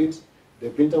printed it. The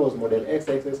printer was model X,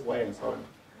 Y, and so on.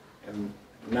 And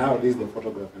now this is the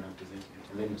photograph and I'm presenting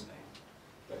it, and then you sign.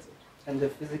 That's it. And the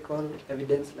physical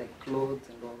evidence like clothes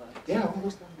and all that? Yeah, all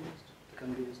those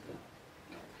can be used.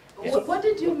 What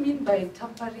did you mean by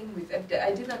tampering with evidence?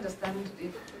 I didn't understand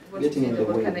it. What Getting in the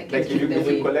way. Like if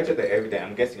you collected the evidence,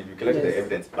 I'm guessing if you collected the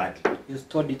evidence badly. You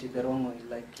stored it in the wrong way,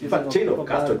 like. In fact, chain of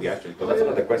custody actually, because that's one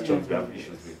of the questions we have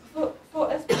issues with.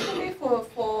 Especially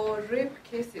for rape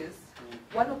cases,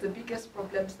 one of the biggest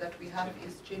problems that we have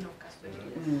is chain of custody.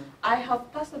 I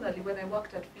have personally, when I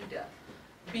worked at FIDA,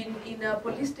 been in a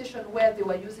police station where they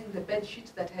were using the bed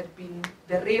sheet that had been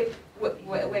the rape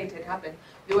where it had happened.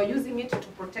 They were using it to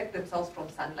protect themselves from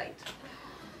sunlight.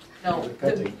 Now,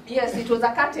 yes, it was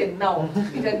a curtain now.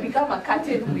 It had become a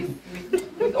curtain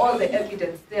with all the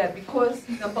evidence there because,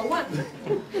 number one,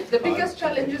 the biggest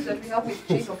challenges that we have with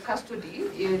chain of custody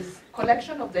is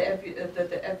collection of the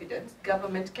evidence.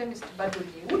 Government chemist bado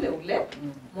ni ule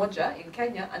moja in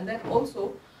Kenya, and then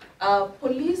also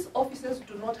police officers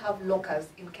do not have lockers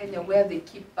in Kenya where they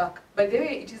keep back. By the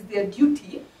way, it is their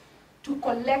duty to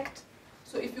collect.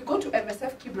 So if you go to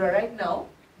MSF Kibra right now,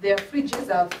 their fridges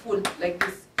are full like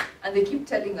this. And they keep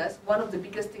telling us one of the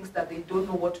biggest things that they don't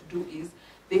know what to do is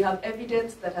they have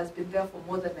evidence that has been there for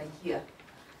more than a year.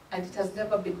 And it has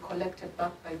never been collected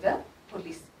back by the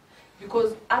police.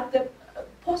 Because at the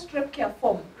post-rape care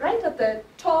form, right at the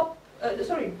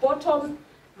bottom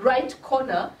right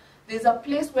corner, there's a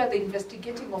place where the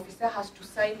investigating officer has to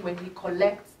sign when he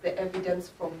collects the evidence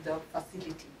from the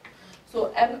facility.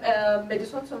 So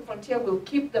Medicine Sans Frontier will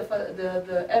keep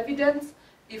the evidence.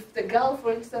 If the girl,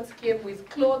 for instance, came with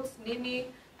clothes, nini,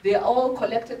 they are all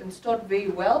collected and stored very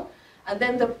well. And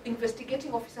then the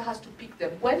investigating officer has to pick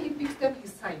them. When he picks them, he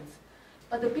signs.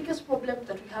 But the biggest problem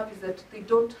that we have is that they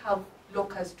don't have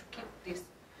lockers to keep this.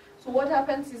 So what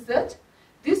happens is that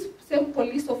this same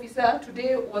police officer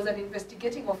today was an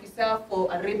investigating officer for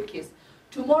a rape case.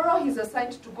 Tomorrow he's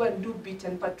assigned to go and do beat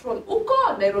and patrol.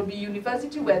 Uko, Nairobi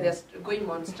University, where they're going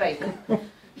on strike.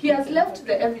 He has left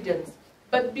the evidence.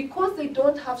 But because they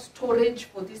don't have storage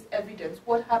for this evidence,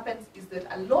 what happens is that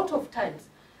a lot of times,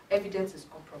 evidence is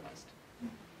compromised.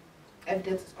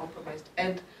 Evidence is compromised.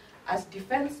 And as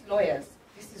defense lawyers,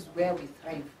 this is where we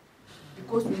thrive.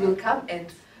 Because we will come and,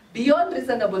 beyond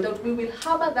reasonable doubt, we will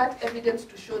hammer that evidence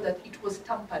to show that it was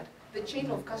tampered. The chain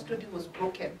of custody was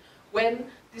broken. When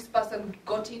this person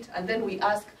got it, and then we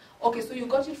ask, okay, so you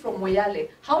got it from Moyale.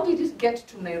 How did it get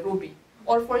to Nairobi?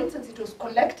 Or for instance, it was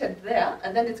collected there,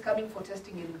 and then it's coming for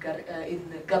testing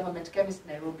in Government Chemist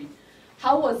Nairobi.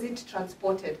 How was it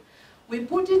transported? We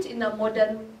put it in a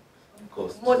modern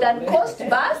coast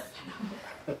bus,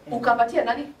 ukapatia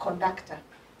nani conductor.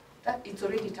 That it's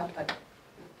already tampered.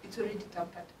 It's already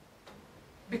tampered.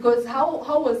 Because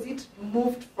how was it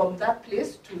moved from that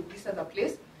place to this other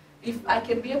place? If I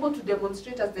can be able to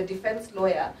demonstrate as the defense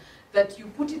lawyer that you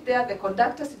put it there, the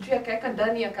conductor sijui akaeka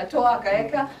ndani akatoa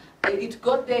akaeka, it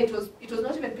got there, it was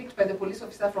not even picked by the police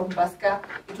officer from Baska.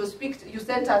 It was picked, you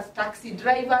sent a taxi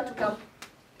driver to come,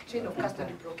 chain of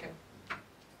custody broken.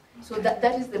 So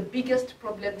that is the biggest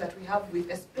problem that we have with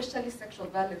especially sexual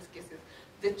violence cases.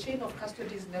 The chain of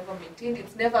custody is never maintained,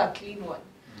 it's never a clean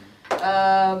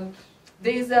one.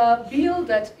 There is a bill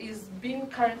that is being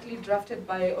currently drafted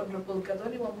by Honorable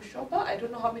Gathoni Wamushoba. I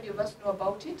don't know how many of us know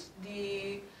about it.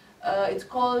 It's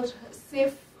called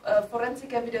Safe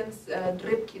Forensic Evidence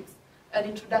Rape Kits, an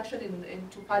introduction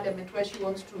into Parliament where she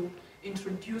wants to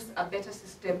introduce a better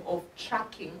system of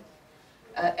tracking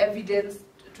evidence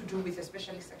to do with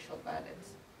especially sexual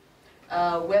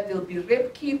violence. Where there'll be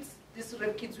rape kits. These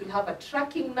rape kits will have a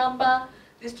tracking number.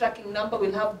 This tracking number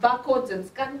will have barcodes and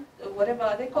scan,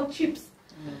 whatever they call chips.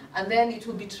 And then it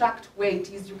will be tracked where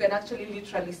it is. You can actually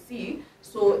literally see.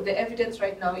 So the evidence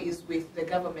right now is with the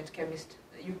government chemist.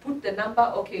 You put the number,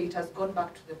 okay, it has gone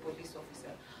back to the police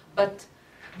officer. But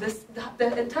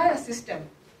the entire system,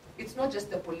 it's not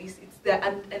just the police, it's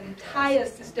an entire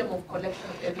system of collection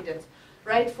of evidence.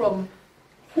 Right from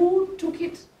who took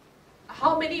it,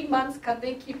 how many months can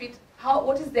they keep it,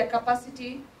 what is their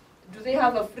capacity, do they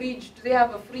have a fridge, do they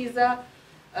have a freezer,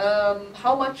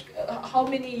 how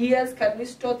many years can we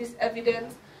store this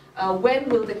evidence, when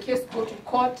will the case go to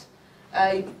court,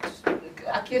 A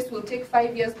case will take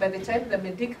 5 years. By the time the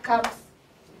medic comes,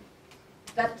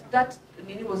 that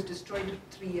Nini was destroyed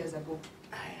 3 years ago.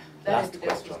 That Last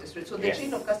evidence was question. destroyed. So the Yes.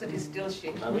 chain of custody is still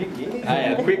shaking.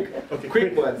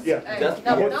 Quick ones. Yeah. Just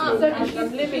Now, yes, now, no. sorry,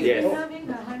 I'm leaving. Yes. Having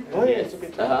a hand. Oh, yes,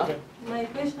 okay. My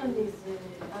question is,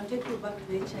 I'll take you back to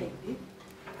the HIV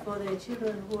for the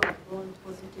children who are born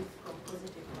positive from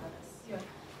positive mothers. Yeah.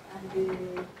 And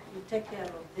you take care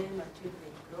of them until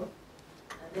they grow,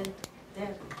 and then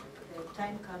the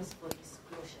time comes for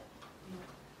disclosure.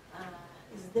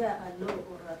 Is there a law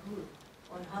or a rule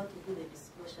on how to do the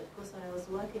disclosure? Because when I was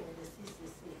working in the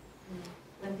CCC,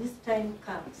 when this time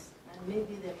comes, and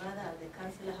maybe the mother and the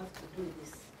counselor have to do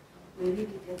this, we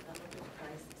really get a lot of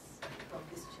crisis from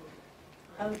these children.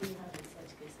 How do you handle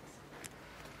such cases?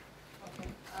 Okay.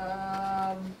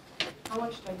 How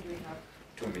much time do we have?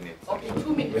 2 minutes. Okay,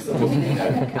 2 minutes. 2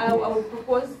 minutes. I will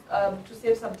propose to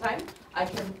save some time.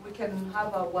 We can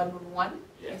have a one-on-one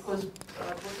because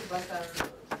both of us are.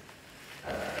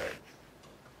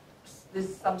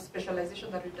 There's some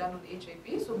specialization that we've done on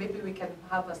HIV, so maybe we can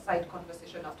have a side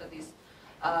conversation after this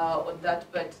on that.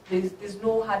 But there's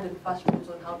no hard and fast rules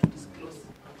on how to disclose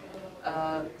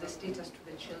the status to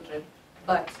the children.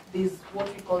 But there's what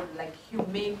we call like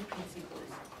humane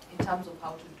principles in terms of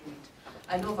how to do it.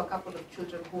 I know of a couple of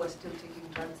children who are still taking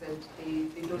drugs and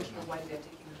they don't know why they're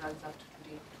taking drugs up to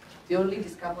today. They only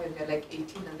discover when they're like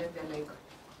 18 and then they're like,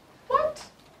 what?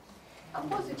 I'm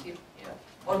positive. Yeah.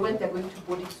 Or when they're going to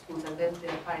boarding schools and then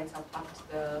their parents have packed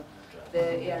the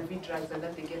ARV drugs and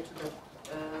then they get to the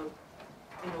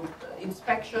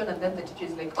inspection and then the teacher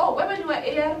is like, oh, women who are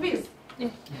ARVs.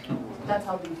 That's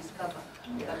how they discover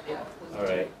that they are positive. All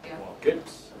right. Yeah. Good.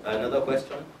 Another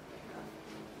question?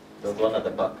 There's one at the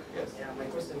back. Yes. Yeah, my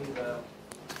question is,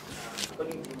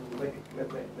 according to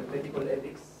medical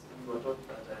ethics, you were taught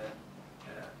that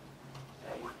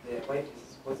if the wife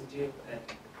is positive and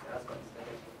the husband is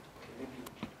negative, maybe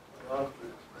you have to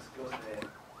disclose the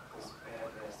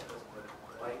status of the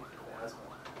wife and the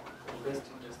husband for the best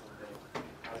interest of the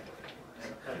husband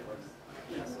and couples.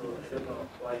 Yeah, so I don't know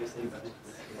why you say that.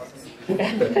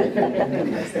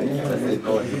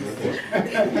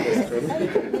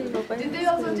 Did they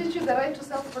also teach you the right to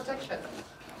self-protection?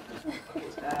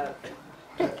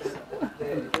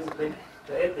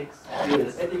 The ethics,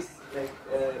 like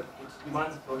it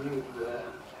demands from you to,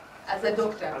 as a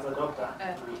doctor,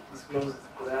 to disclose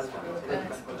to the husband so that you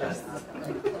can protect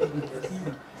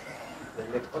him.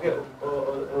 Yes. Okay,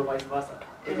 or vice versa.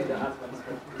 Maybe the husband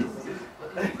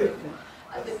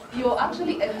is you're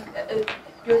actually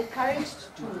you're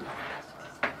encouraged to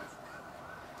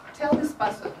tell this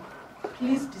person,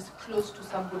 please disclose to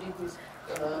somebody who is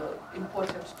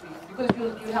important to you, because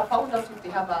you have found out if they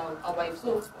have a wife.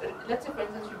 So let's say, for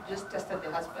instance, you've just tested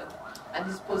the husband and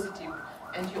he's positive,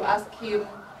 and you ask him,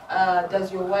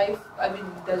 does your wife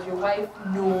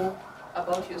know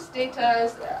about your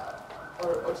status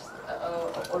or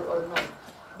not?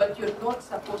 But you're not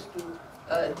supposed to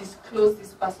disclose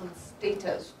this person's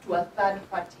status to a third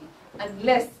party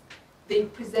unless they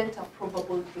present a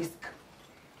probable risk.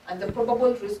 And the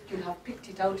probable risk, you have picked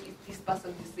it out if this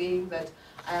person is saying that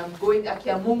I am going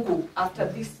Akiamungu after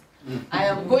this, I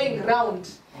am going round.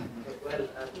 Well,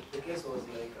 the case was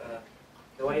like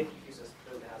the wife refuses to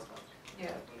tell the husband.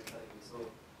 Yeah. So,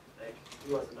 like,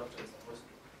 you as a doctor is supposed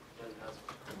to tell the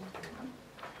husband.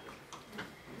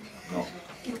 No.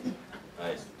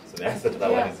 Nice. So the answer to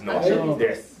that one is no.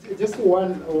 Yes. Just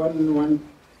one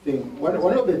thing.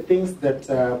 One of the things that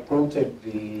prompted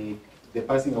the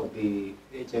passing of the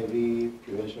HIV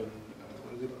Prevention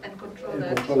and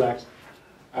Control Act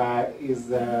is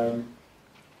that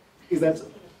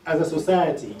as a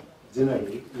society,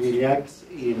 generally, we react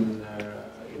in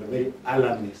very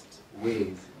alarmist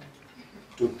ways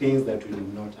to things that we do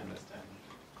not understand.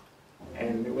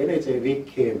 And when HIV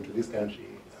came to this country,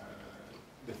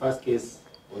 the first case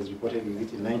was reported in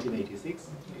 1986.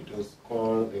 It was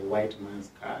called the white man's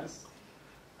curse.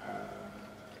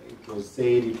 It was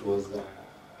said it was a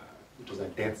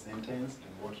death sentence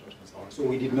and whatnot and so on. So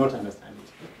we did not understand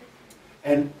it.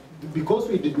 And because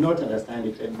we did not understand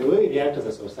it, and the way we react as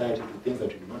a society to things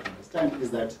that we do not understand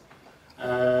is that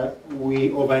we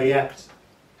overreact.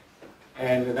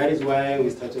 And that is why we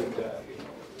started,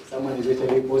 someone is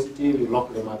HIV positive, you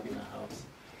lock them up in a house.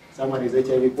 Someone is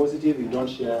HIV positive, you don't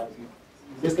share, you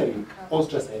basically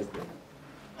ostracize them.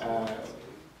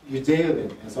 You jail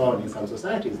them and so on in some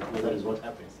societies, because that is what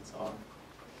happens and so on.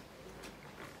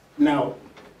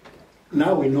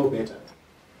 Now we know better.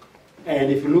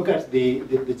 And if you look at the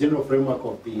general framework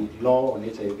of the law on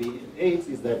HIV and AIDS,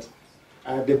 is that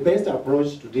the best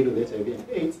approach to deal with HIV and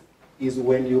AIDS is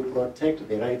when you protect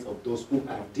the rights of those who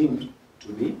are deemed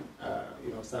to be,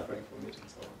 suffering from it and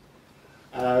so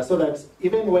on. So that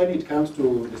even when it comes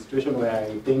to the situation where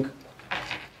I think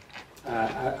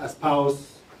a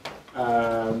spouse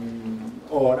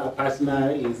or a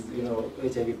partner is,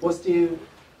 HIV positive,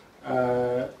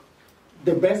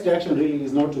 the best reaction really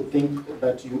is not to think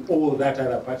that you owe that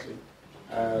other party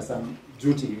some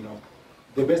duty,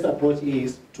 The best approach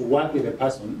is to work with a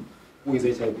person who is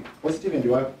HIV positive and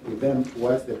you work with them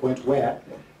towards the point where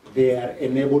they are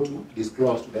enabled to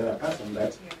disclose to the other person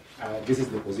that this is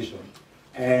the position.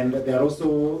 And they are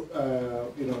also,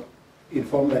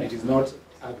 informed that it is not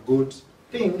a good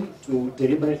thing to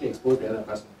deliberately expose the other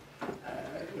person.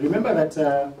 Remember that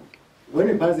when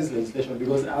we passed this legislation,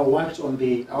 because I worked on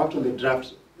the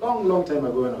draft long time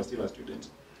ago when I was still a student,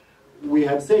 we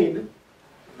had said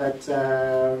that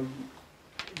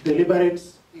deliberate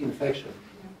infection,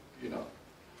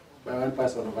 by one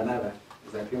person of another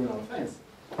is a criminal offense.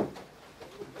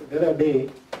 The other day,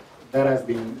 that has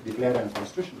been declared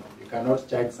unconstitutional. You cannot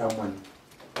charge someone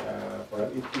for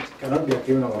it. It cannot be a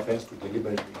criminal offense to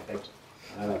deliberately infect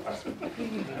another person.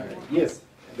 Yes,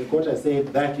 the court has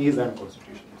said that is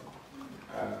unconstitutional.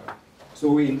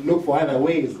 So we look for other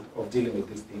ways of dealing with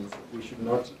these things. We should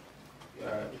not,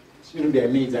 shouldn't be a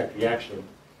knee-jerk reaction,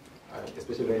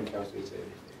 especially when it comes to HIV.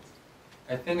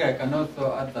 I think I can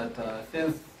also add that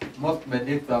since most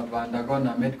medics have undergone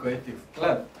a medical ethics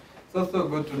class, it's also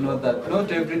good to know that not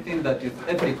everything that is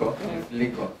ethical is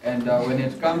legal. And when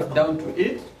it comes down to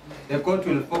it, the court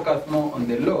will focus more on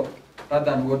the law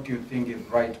rather than what you think is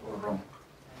right or wrong.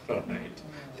 All right.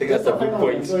 I think that's a good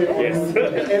point. Yes.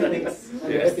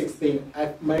 The ethics thing.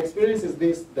 My experience is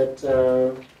this, that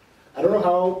I don't know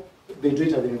how they do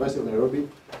it at the University of Nairobi.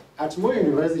 At Moi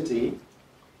University,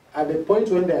 at the point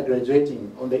when they are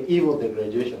graduating, on the eve of the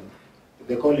graduation,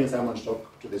 they call in someone to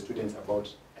talk to the students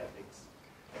about ethics.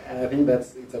 And I think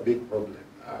it's a big problem.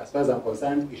 As far as I'm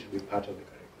concerned, it should be part of the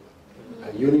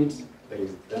curriculum. A unit that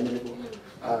is examinable.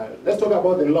 Let's talk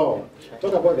about the law.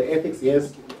 Talk about the ethics,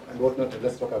 yes, and whatnot, and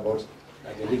let's talk about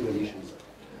the legal issues.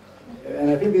 And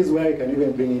I think this is where you can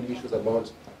even bring in issues about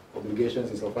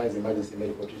obligations insofar as emergency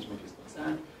medical treatment is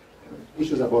concerned,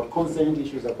 issues about consent,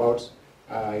 issues about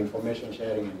information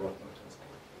sharing and whatnot.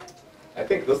 I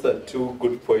think those are two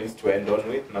good points to end on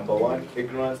with. Number one,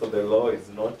 ignorance of the law is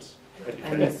not a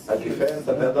defense.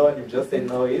 And the other one you just said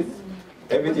now is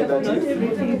everything that is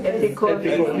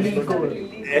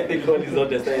ethical is not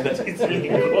the sign that it's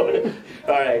legal.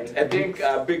 All right, I think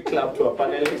a big clap to our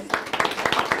panelists.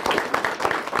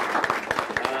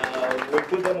 We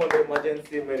put them on the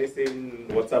emergency medicine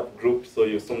WhatsApp group, so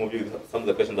some of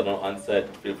the questions are not answered.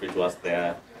 Feel free to ask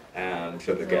there. I'm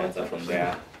sure they can answer from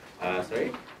there.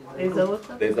 Sorry? There's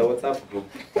a WhatsApp group.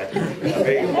 That is a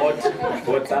very hot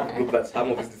WhatsApp group that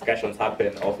some of these discussions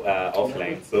happen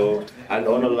offline. So, and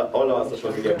on all our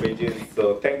social media pages.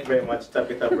 So thank you very much,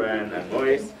 Tabitha, Brian, and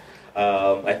Maurice.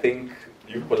 I think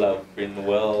you people have been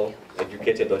well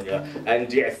educated on your.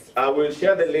 And yes, I will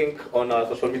share the link on our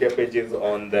social media pages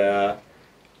on the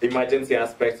emergency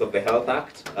aspects of the Health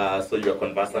Act. So you're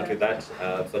conversant with that,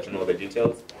 so you know the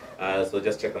details. So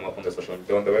just check them up on the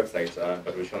website,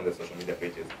 but we'll show on the social media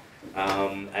pages.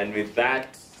 And with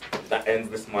that ends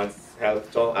this month's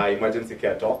health talk, emergency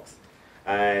care talks.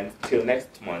 And till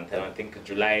next month, I think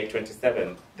July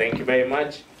 27th. Thank you very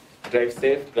much. Drive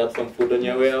safe. Grab some food on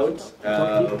your way out.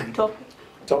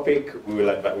 Topic we'll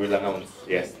announce.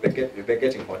 Yes, they're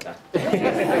getting hotter. All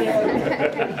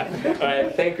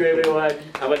right. Thank you, everyone.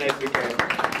 Have a nice weekend.